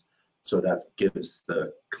the house. So that gives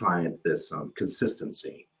the client this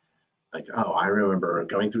consistency. Like, oh, I remember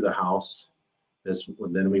going through the house,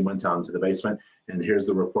 then we went down to the basement, and here's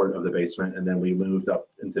the report of the basement, and then we moved up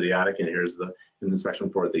into the attic, and here's the inspection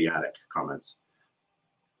report of the attic comments.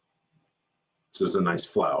 So there's a nice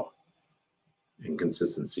flow and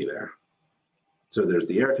consistency there. So there's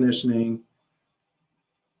the air conditioning,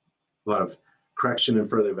 a lot of correction and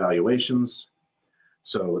further evaluations.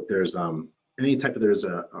 So there's any type of,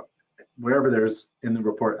 wherever there's in the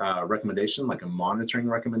report recommendation, like a monitoring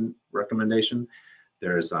recommendation,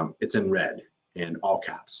 there's it's in red and all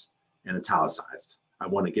caps and italicized. I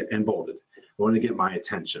want to get, and bolded. I want to get my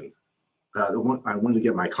attention. I wanted to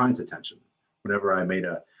get my client's attention whenever I made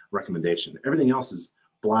a recommendation. Everything else is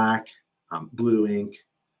black, blue ink,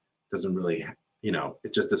 doesn't really,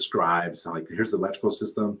 it just describes, like, here's the electrical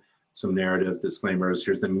system, some narrative disclaimers,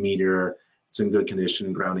 here's the meter, it's in good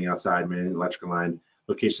condition, grounding outside, main electrical line,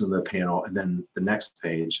 location of the panel, and then the next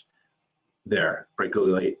page, there, breaker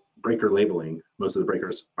labeling. Most of the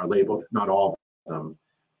breakers are labeled, not all of them.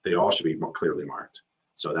 They all should be more clearly marked.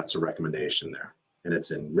 So that's a recommendation there. And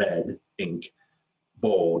it's in red ink,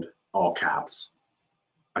 bold, all caps,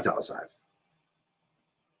 italicized.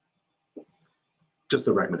 Just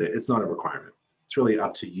a recommendation. It's not a requirement. It's really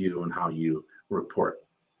up to you and how you report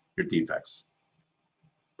your defects.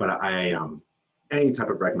 But any type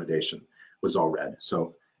of recommendation was all red.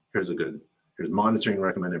 So here's monitoring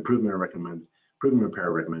recommended, improvement recommended, improvement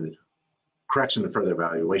repair recommended, correction and further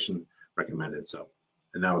evaluation recommended. So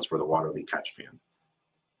and that was for the water leak catch pan.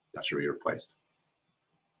 That should be replaced.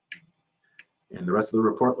 And the rest of the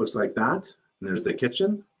report looks like that. And there's the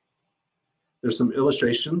kitchen. There's some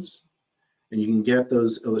illustrations, and you can get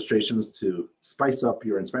those illustrations to spice up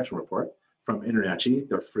your inspection report from InterNACHI.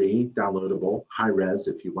 They're free, downloadable, high res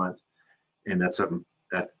if you want. And that's at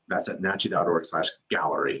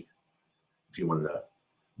nachi.org/gallery if you wanted to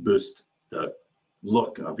boost the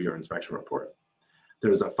look of your inspection report.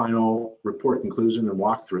 There's a final report conclusion and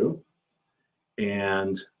walkthrough,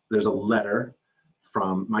 and there's a letter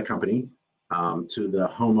from my company to the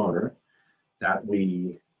homeowner that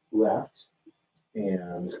we left.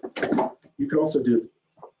 And you can also do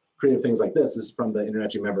creative things like this. This is from the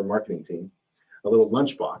InterNACHI member marketing team, a little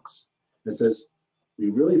lunchbox that says, "We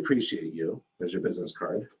really appreciate you." There's your business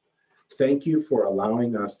card. "Thank you for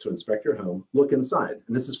allowing us to inspect your home. Look inside."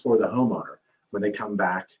 And this is for the homeowner when they come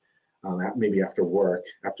back, maybe after work,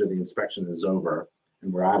 after the inspection is over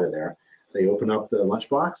and we're out of there. They open up the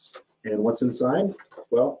lunchbox, and what's inside?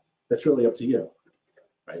 Well, that's really up to you,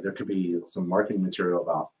 right? There could be some marketing material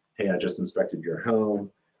about, "Hey, I just inspected your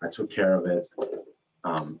home. I took care of it."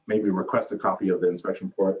 Maybe request a copy of the inspection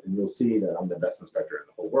report, and you'll see that I'm the best inspector in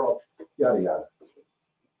the whole world, yada, yada.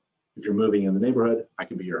 If you're moving in the neighborhood, I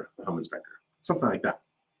can be your home inspector, something like that.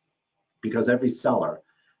 Because every seller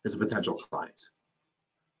is a potential client.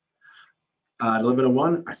 At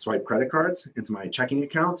 11:01, I swipe credit cards into my checking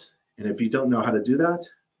account. And if you don't know how to do that,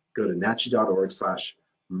 go to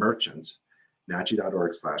nachi.org/merchant,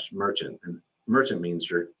 nachi.org/merchant. And merchant means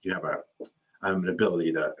you have an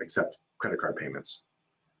ability to accept credit card payments.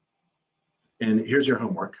 And here's your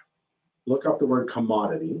homework. Look up the word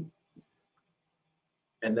commodity.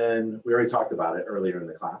 And then we already talked about it earlier in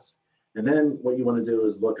the class. And then what you want to do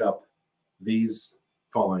is look up these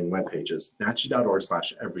following web pages,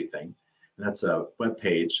 nachi.org/everything. And that's a web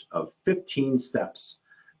page of 15 steps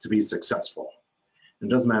to be successful. It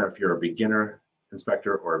doesn't matter if you're a beginner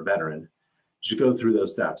inspector or a veteran. You should go through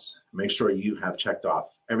those steps. Make sure you have checked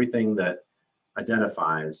off everything that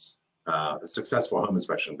identifies a successful home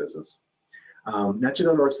inspection business.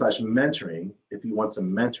 nachi.org/mentoring if you want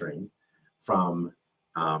some mentoring from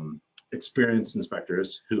experienced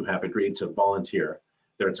inspectors who have agreed to volunteer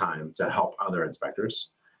their time to help other inspectors.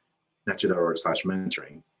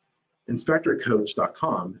 nachi.org/mentoring.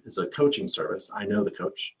 Inspectorcoach.com is a coaching service. I know the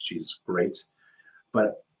coach, she's great,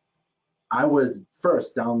 but I would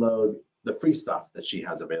first download the free stuff that she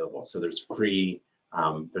has available. So there's free,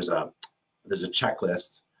 there's a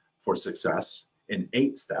checklist for success in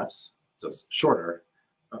 8 steps. So it's shorter.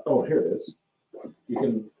 Oh, here it is. You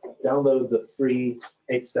can download the free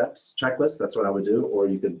 8 steps checklist. That's what I would do. Or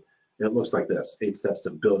you could, it looks like this, 8 steps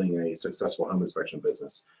to building a successful home inspection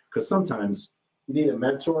business. Because sometimes you need a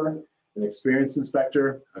mentor, an experienced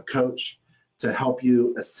inspector, a coach to help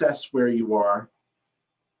you assess where you are,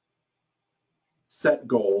 set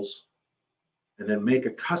goals, and then make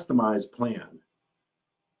a customized plan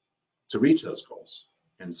to reach those goals.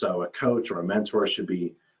 And so a coach or a mentor should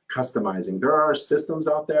be customizing. There are systems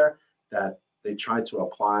out there that they try to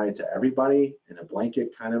apply to everybody in a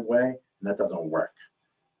blanket kind of way, and that doesn't work.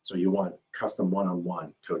 So you want custom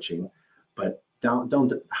one-on-one coaching, but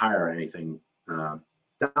don't hire anything.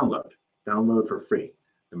 Download for free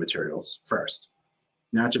the materials first.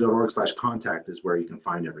 nachi.org/contact is where you can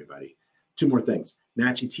find everybody. 2 more things.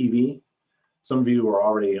 NACHI TV. Some of you are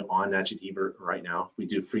already on NACHI TV right now. We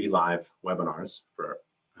do free live webinars for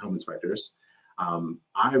home inspectors.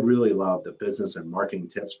 I really love the business and marketing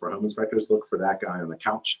tips for home inspectors. Look for that guy on the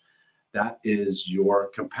couch. That is your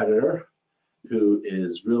competitor who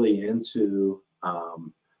is really into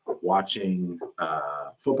watching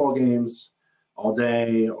football games all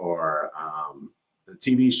day, or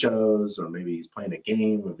TV shows, or maybe he's playing a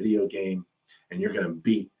game, a video game, and you're going to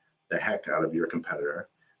beat the heck out of your competitor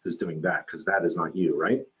who's doing that, because that is not you,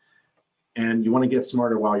 right? And you want to get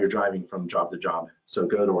smarter while you're driving from job to job. So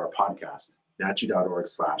go to our podcast,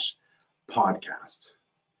 nachi.org/podcast,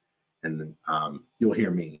 and then you'll hear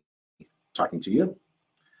me talking to you.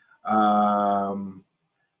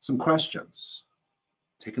 Some questions.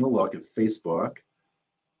 Taking a look at Facebook.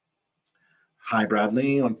 Hi,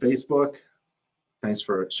 Bradley on Facebook. Thanks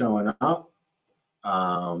for showing up.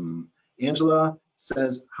 Angela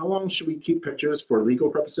says, how long should we keep pictures for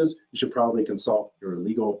legal purposes? You should probably consult your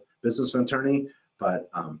legal business attorney, but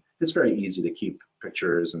it's very easy to keep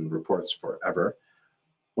pictures and reports forever.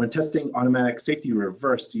 When testing automatic safety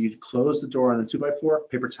reverse, do you close the door on a 2x4,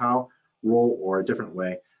 paper towel, roll, or a different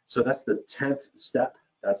way? So that's the 10th step.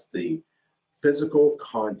 That's the physical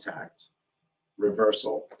contact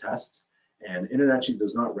reversal test. And InterNACHI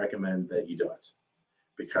does not recommend that you do it,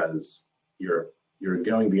 because you're you're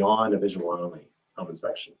going beyond a visual only home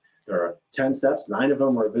inspection. There are 10 steps, 9 of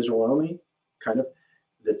them are visual only, kind of.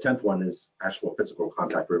 The 10th one is actual physical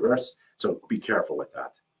contact reverse, so be careful with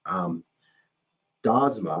that.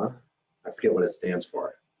 DOSMA, I forget what it stands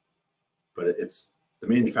for, but it's the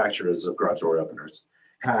manufacturers of garage door openers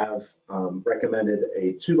have recommended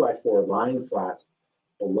a 2x4 lying flat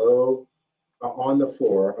below on the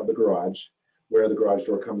floor of the garage where the garage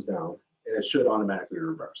door comes down, and it should automatically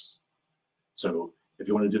reverse. So if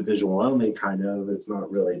you want to do visual only, kind of, it's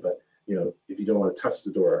not really, but you know, if you don't want to touch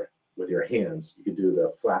the door with your hands, you could do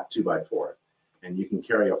the flat 2x4, and you can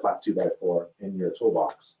carry a flat 2x4 in your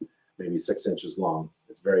toolbox, maybe 6 inches long.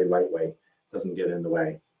 It's very lightweight, doesn't get in the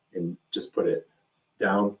way, and just put it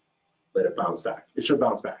down, let it bounce back. It should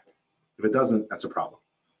bounce back. If it doesn't, that's a problem.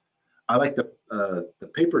 I like the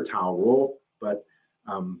paper towel rule, but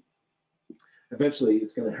eventually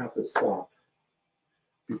it's going to have to stop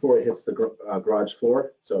before it hits the garage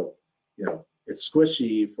floor. So, you know, it's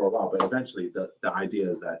squishy for a while, but eventually the idea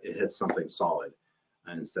is that it hits something solid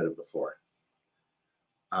instead of the floor.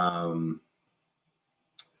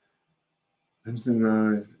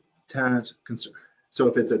 So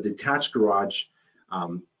if it's a detached garage,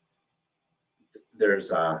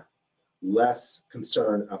 there's less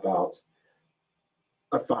concern about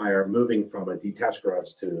a fire moving from a detached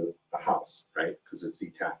garage to a house, right? Because it's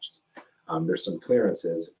detached. There's some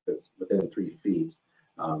clearances, if it's within 3 feet.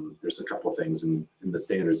 There's a couple of things in the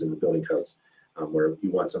standards in the building codes where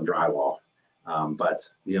you want some drywall. But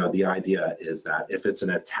you know, the idea is that if it's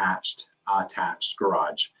an attached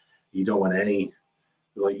garage, you don't want any,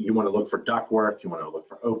 like, you want to look for ductwork, you want to look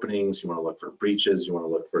for openings, you want to look for breaches, you want to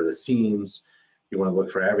look for the seams, you want to look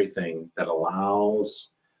for everything that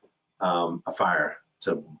allows a fire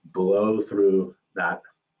to blow through that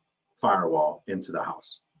firewall into the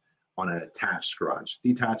house on an attached garage.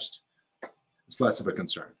 Detached, it's less of a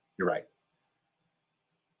concern. You're right.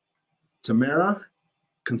 Tamara,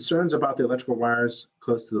 concerns about the electrical wires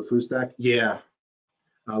close to the flue stack? Yeah,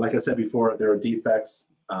 like I said before, there are defects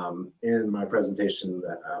in my presentation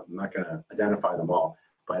that I'm not going to identify them all,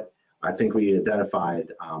 but I think we identified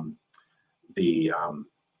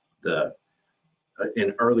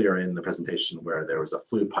earlier in the presentation where there was a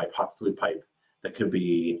flue pipe, hot flue pipe that could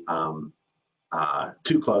be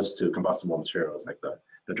too close to combustible materials like the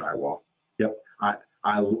drywall. Yep,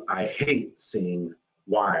 I hate seeing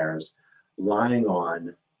wires lying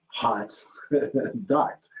on hot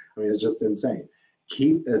duct. I mean, it's just insane.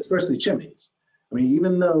 Especially chimneys. I mean,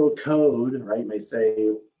 even though code, right, may say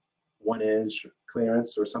 1 inch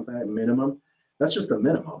clearance or something at minimum, that's just a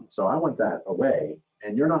minimum. So I want that away.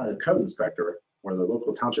 And you're not a code inspector or the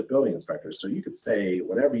local township building inspector, so you could say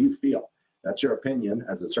whatever you feel. That's your opinion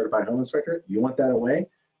as a certified home inspector. You want that away?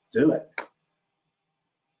 Do it.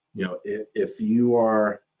 You know, if you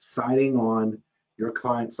are siding on your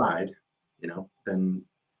client's side, you know, then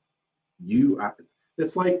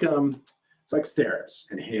it's like stairs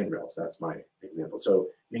and handrails. That's my example. So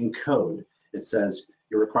in code, it says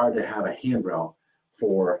you're required to have a handrail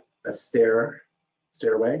for a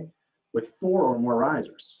stairway with 4 or more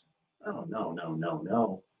risers. Oh, no, no, no,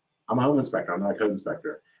 no. I'm a home inspector. I'm not a code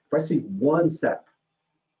inspector. If I see 1 step,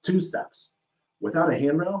 2 steps without a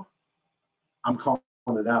handrail, I'm calling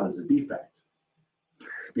it out as a defect,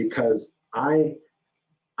 because I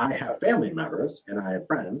have family members and I have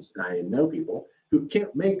friends and I know people who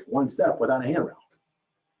can't make 1 step without a handrail.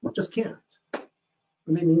 Just can't. I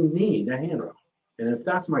mean, you need a handrail. And if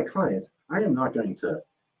that's my client, I am not going to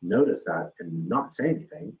notice that and not say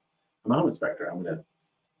anything. I'm a home inspector. I'm going to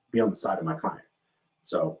be on the side of my client.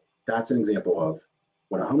 So that's an example of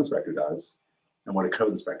what a home inspector does and what a code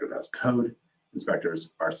inspector does. Code inspectors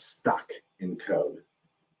are stuck in code.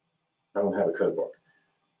 I don't have a code book.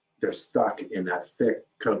 They're stuck in that thick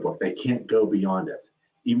code book. They can't go beyond it,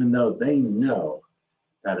 even though they know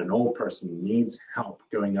that an old person needs help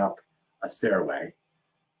going up a stairway.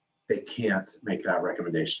 They can't make that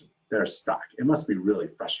recommendation. They're stuck. It must be really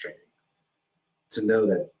frustrating to know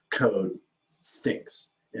that code stinks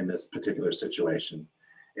in this particular situation.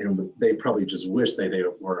 And they probably just wish they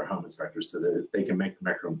were a home inspector so that they can make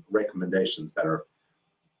recommendations that are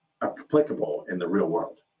applicable in the real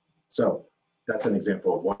world. So that's an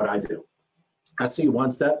example of what I do. I see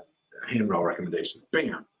 1 step, handrail recommendation,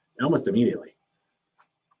 bam, almost immediately.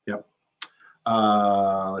 Yep.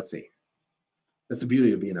 Let's see. That's the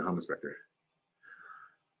beauty of being a home inspector.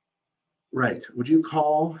 Right. Would you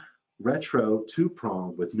call retro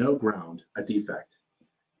 2-prong with no ground a defect?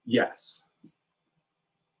 Yes.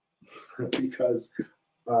 Because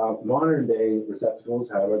modern day receptacles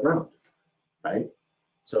have a ground, right?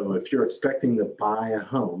 So if you're expecting to buy a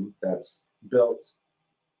home that's built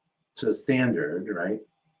to standard, right?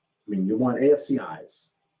 I mean, you want AFCIs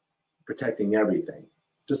protecting everything,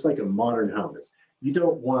 just like a modern home is. You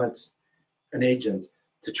don't want an agent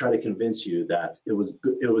to try to convince you that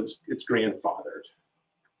it's grandfathered.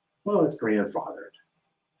 Well, it's grandfathered.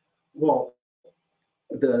 Well,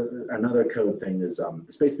 another code thing is the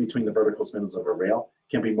space between the vertical spindles of a rail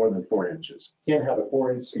can't be more than 4 inches. Can't have a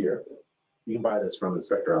 4-inch sphere. You can buy this from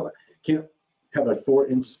Inspector Outlet. Can't have a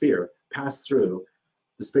 4-inch sphere pass through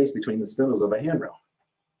the space between the spindles of a handrail.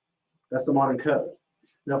 That's the modern code.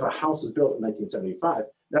 Now, if a house was built in 1975,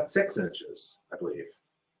 that's 6 inches, I believe,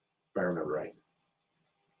 if I remember right.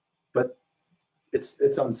 But it's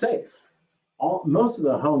unsafe. Most of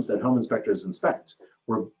the homes that home inspectors inspect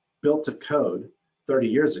were built to code 30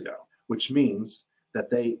 years ago, which means that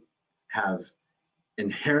they have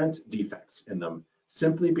inherent defects in them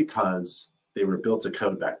simply because they were built to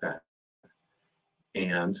code back then.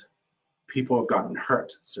 And people have gotten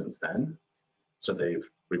hurt since then. So they've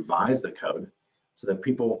revised the code so that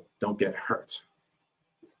people don't get hurt.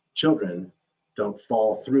 Children don't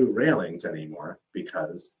fall through railings anymore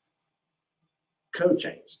because code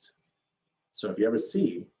changed. So if you ever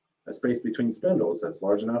see a space between spindles that's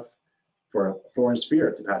large enough for a 4-inch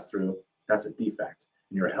sphere to pass through, that's a defect.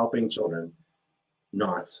 And you're helping children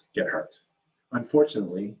not get hurt.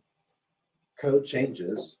 Unfortunately, code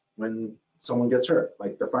changes when someone gets hurt,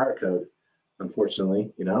 like the fire code.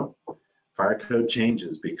 Unfortunately, fire code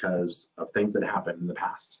changes because of things that happened in the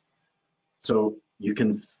past. So you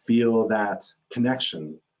can feel that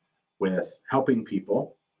connection with helping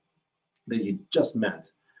people that you just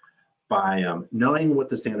met by knowing what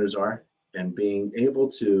the standards are and being able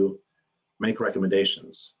to make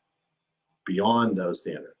recommendations beyond those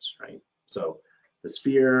standards, right? So the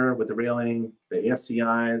sphere with the railing, the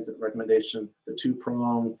AFCIs, the recommendation, the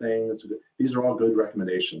 2-prong thing, these are all good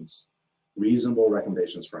recommendations, reasonable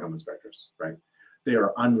recommendations for home inspectors, right? They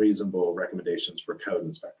are unreasonable recommendations for code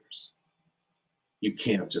inspectors. You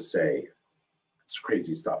can't just say it's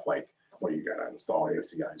crazy stuff like, well, you gotta install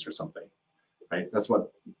AFCIs or something, right? That's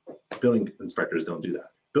what building inspectors don't do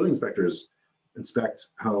that. Building inspectors inspect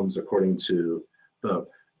homes according to the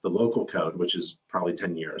local code, which is probably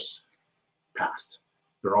 10 years past.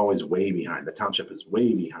 They're always way behind. The township is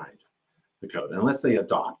way behind the code unless they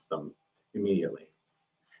adopt them immediately.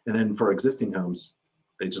 And then for existing homes,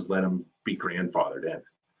 they just let them be grandfathered in.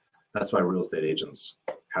 That's why real estate agents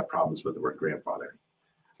have problems with the word grandfathering.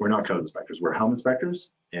 We're not code inspectors, we're home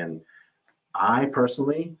inspectors. And I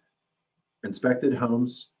personally inspected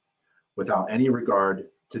homes without any regard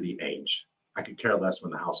to the age. I could care less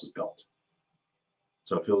when the house was built.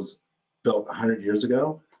 So if it was built 100 years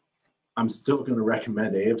ago, I'm still going to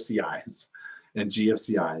recommend AFCIs and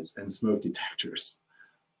GFCIs and smoke detectors.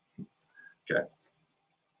 Okay.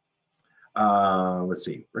 Let's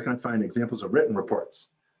see. Where can I find examples of written reports?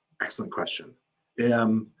 Excellent question.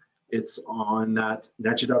 It's on that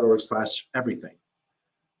nachi.org/everything.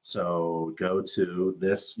 So go to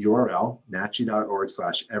this URL,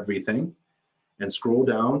 nachi.org/everything, and scroll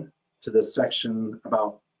down to this section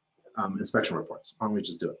about inspection reports. Why don't we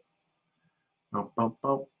just do it?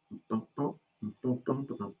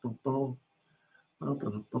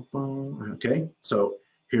 Okay, so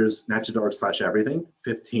here's nachi.org/everything,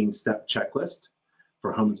 15-step checklist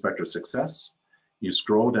for home inspector success. You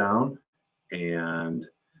scroll down and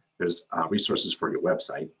there's resources for your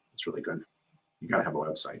website. It's really good. You gotta have a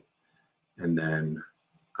website. And then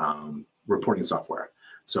reporting software.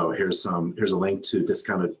 So here's a link to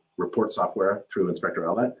discounted report software through Inspector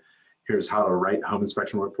Outlet. Here's how to write home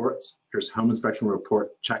inspection reports. Here's home inspection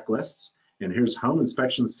report checklists. And here's home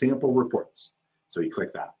inspection sample reports. So you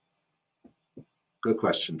click that. Good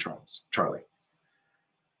question, Charlie.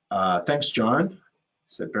 Thanks, John. He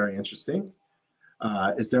said very interesting.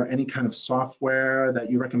 Is there any kind of software that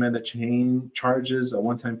you recommend that charges a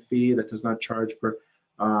one-time fee that does not charge per,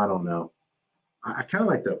 I don't know. I kind of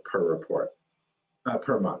like the per report,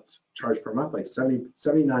 per month, charge per month, like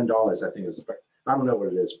 $79, I think is, I don't know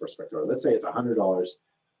what it is for Spectre. Let's say it's $100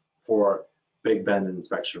 for Big Bend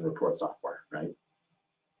inspection report software, right?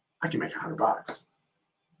 I can make $100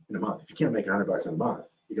 in a month. If you can't make $100 in a month,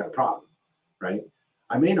 you got a problem, right?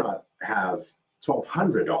 I may not have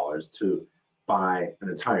 $1,200 to buy an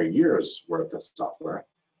entire year's worth of software,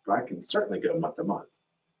 but I can certainly go month to month.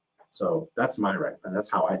 So that's that's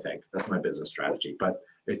how I think. That's my business strategy, but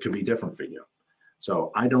it could be different for you.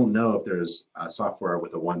 So I don't know if there's software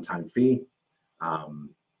with a one-time fee. I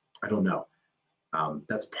don't know.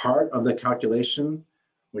 That's part of the calculation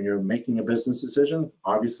when you're making a business decision.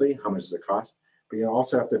 Obviously, how much does it cost? But you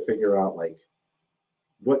also have to figure out, like,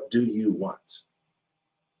 what do you want?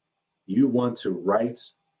 You want to write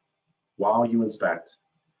while you inspect,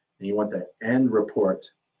 and you want the end report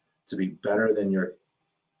to be better than your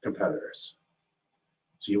competitors.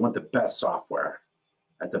 So you want the best software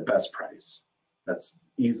at the best price that's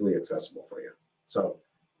easily accessible for you. So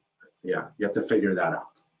yeah, you have to figure that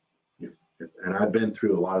out. And I've been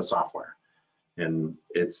through a lot of software, and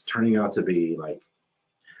it's turning out to be like,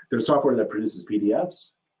 there's software that produces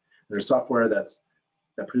PDFs, there's software that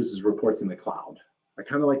produces reports in the cloud. I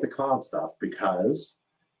kind of like the cloud stuff because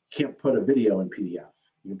you can't put a video in PDF.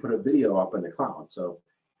 You can put a video up in the cloud, so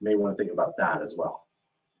you may want to think about that as well.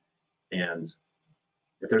 And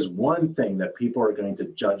if there's one thing that people are going to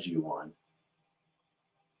judge you on,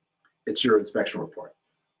 it's your inspection report.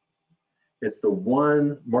 It's the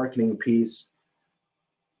one marketing piece.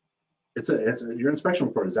 Your inspection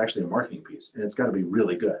report is actually a marketing piece, and it's got to be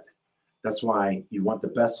really good. That's why you want the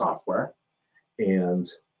best software and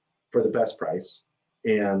for the best price,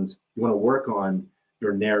 and you want to work on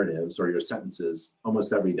your narratives or your sentences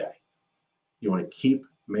almost every day. You want to keep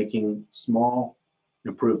making small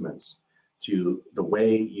improvements to the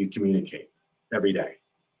way you communicate every day.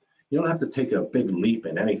 You don't have to take a big leap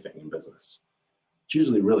in anything in business. It's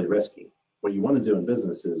usually really risky. What you want to do in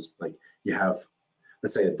business is, like, you have,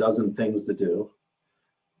 let's say, a dozen things to do.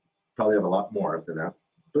 Probably have a lot more than that.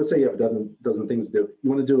 But let's say you have a dozen things to do. You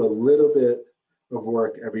want to do a little bit of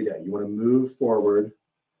work every day. You want to move forward,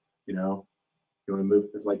 you know, you want to move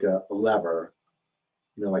like a lever,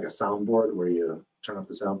 you know, like a soundboard where you turn off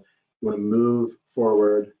the sound. You want to move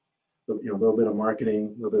forward, you know, a little bit of marketing,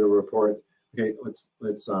 a little bit of report. Okay, let's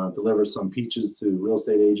deliver some pitches to real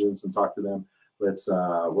estate agents and talk to them. Let's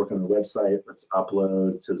work on the website. Let's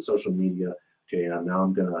upload to social media. Okay, now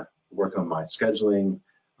I'm gonna work on my scheduling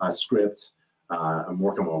script. I'm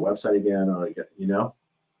working on my website again. You know,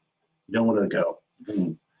 you don't want to go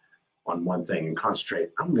on one thing and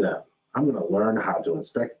concentrate. I'm gonna learn how to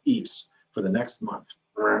inspect EIFs for the next month,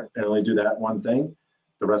 and only do that one thing.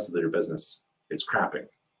 The rest of your business, it's crapping,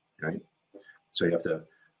 right? So you have to.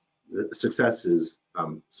 The success is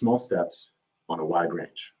small steps on a wide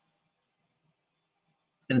range.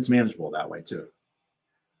 And it's manageable that way too.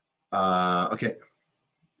 Okay,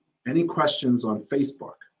 any questions on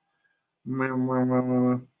Facebook?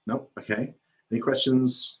 Nope, okay. Any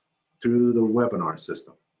questions through the webinar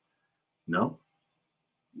system? No?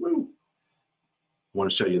 Woo. I want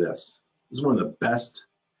to show you this. This is one of the best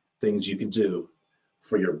things you can do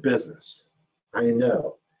for your business. I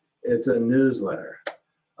know, it's a newsletter.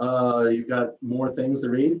 You got more things to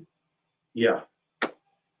read? Yeah,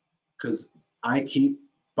 because I keep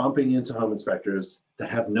bumping into home inspectors that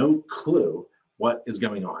have no clue what is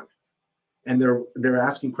going on, and they're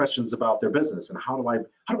asking questions about their business and how do I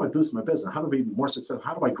boost my business? How do I be more successful?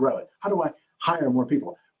 How do I grow it? How do I hire more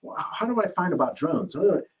people? How do I find about drones?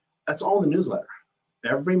 That's all in the newsletter.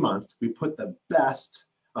 Every month we put the best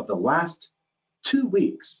of the last 2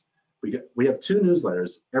 weeks. We have 2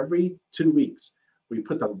 newsletters every 2 weeks. We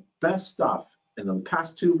put the best stuff in the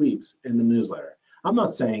past 2 weeks in the newsletter. I'm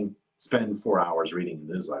not saying spend 4 hours reading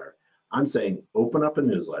the newsletter. I'm saying open up a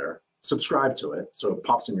newsletter, subscribe to it so it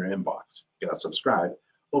pops in your inbox. You gotta subscribe,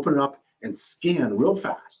 open it up and scan real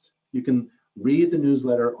fast. You can read the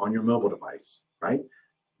newsletter on your mobile device, right?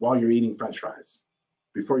 While you're eating French fries,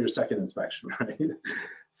 before your second inspection, right?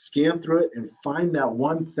 Scan through it and find that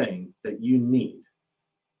one thing that you need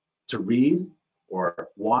to read or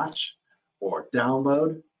watch or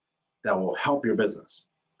download that will help your business.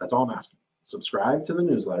 That's all I'm asking. Subscribe to the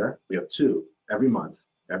newsletter. We have 2 every month.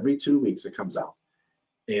 Every 2 weeks it comes out.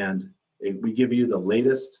 And we give you the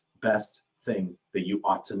latest, best thing that you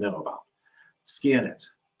ought to know about. Scan it.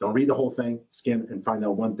 Don't read the whole thing. Scan and find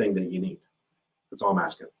that one thing that you need. That's all I'm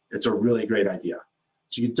asking. It's a really great idea.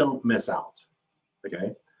 So you don't miss out,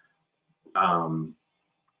 okay? And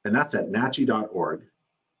that's at nachi.org,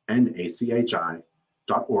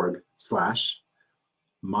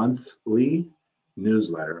 nachi.org/monthly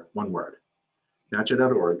newsletter, one word,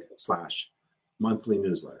 nachi.org/monthly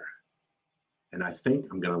newsletter. And I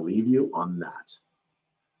think I'm gonna leave you on that.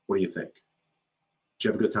 What do you think? Did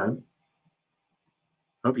you have a good time?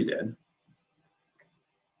 Hope you did.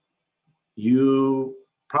 You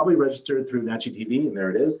probably registered through NACHI TV, and there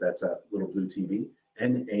it is. That's a little blue TV,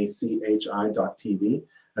 nachi.tv.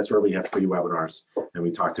 That's where we have free webinars, and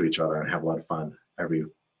we talk to each other and have a lot of fun every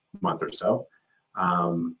month or so.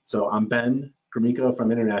 So I'm Ben Gromicko from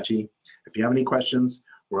InterNACHI. If you have any questions,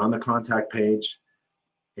 we're on the contact page.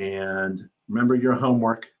 And remember your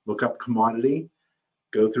homework, look up commodity,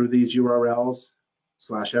 go through these URLs,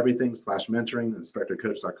 /everything, /mentoring,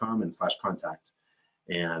 inspectorcoach.com, and /contact.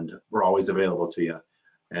 And we're always available to you.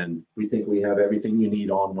 And we think we have everything you need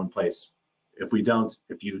all in one place. If we don't,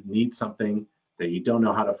 if you need something that you don't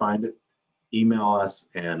know how to find it, email us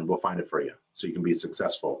and we'll find it for you so you can be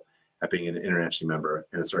successful at being an InterNACHI member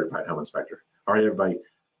and a certified home inspector. All right, everybody.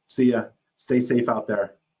 See ya. Stay safe out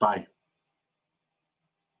there. Bye.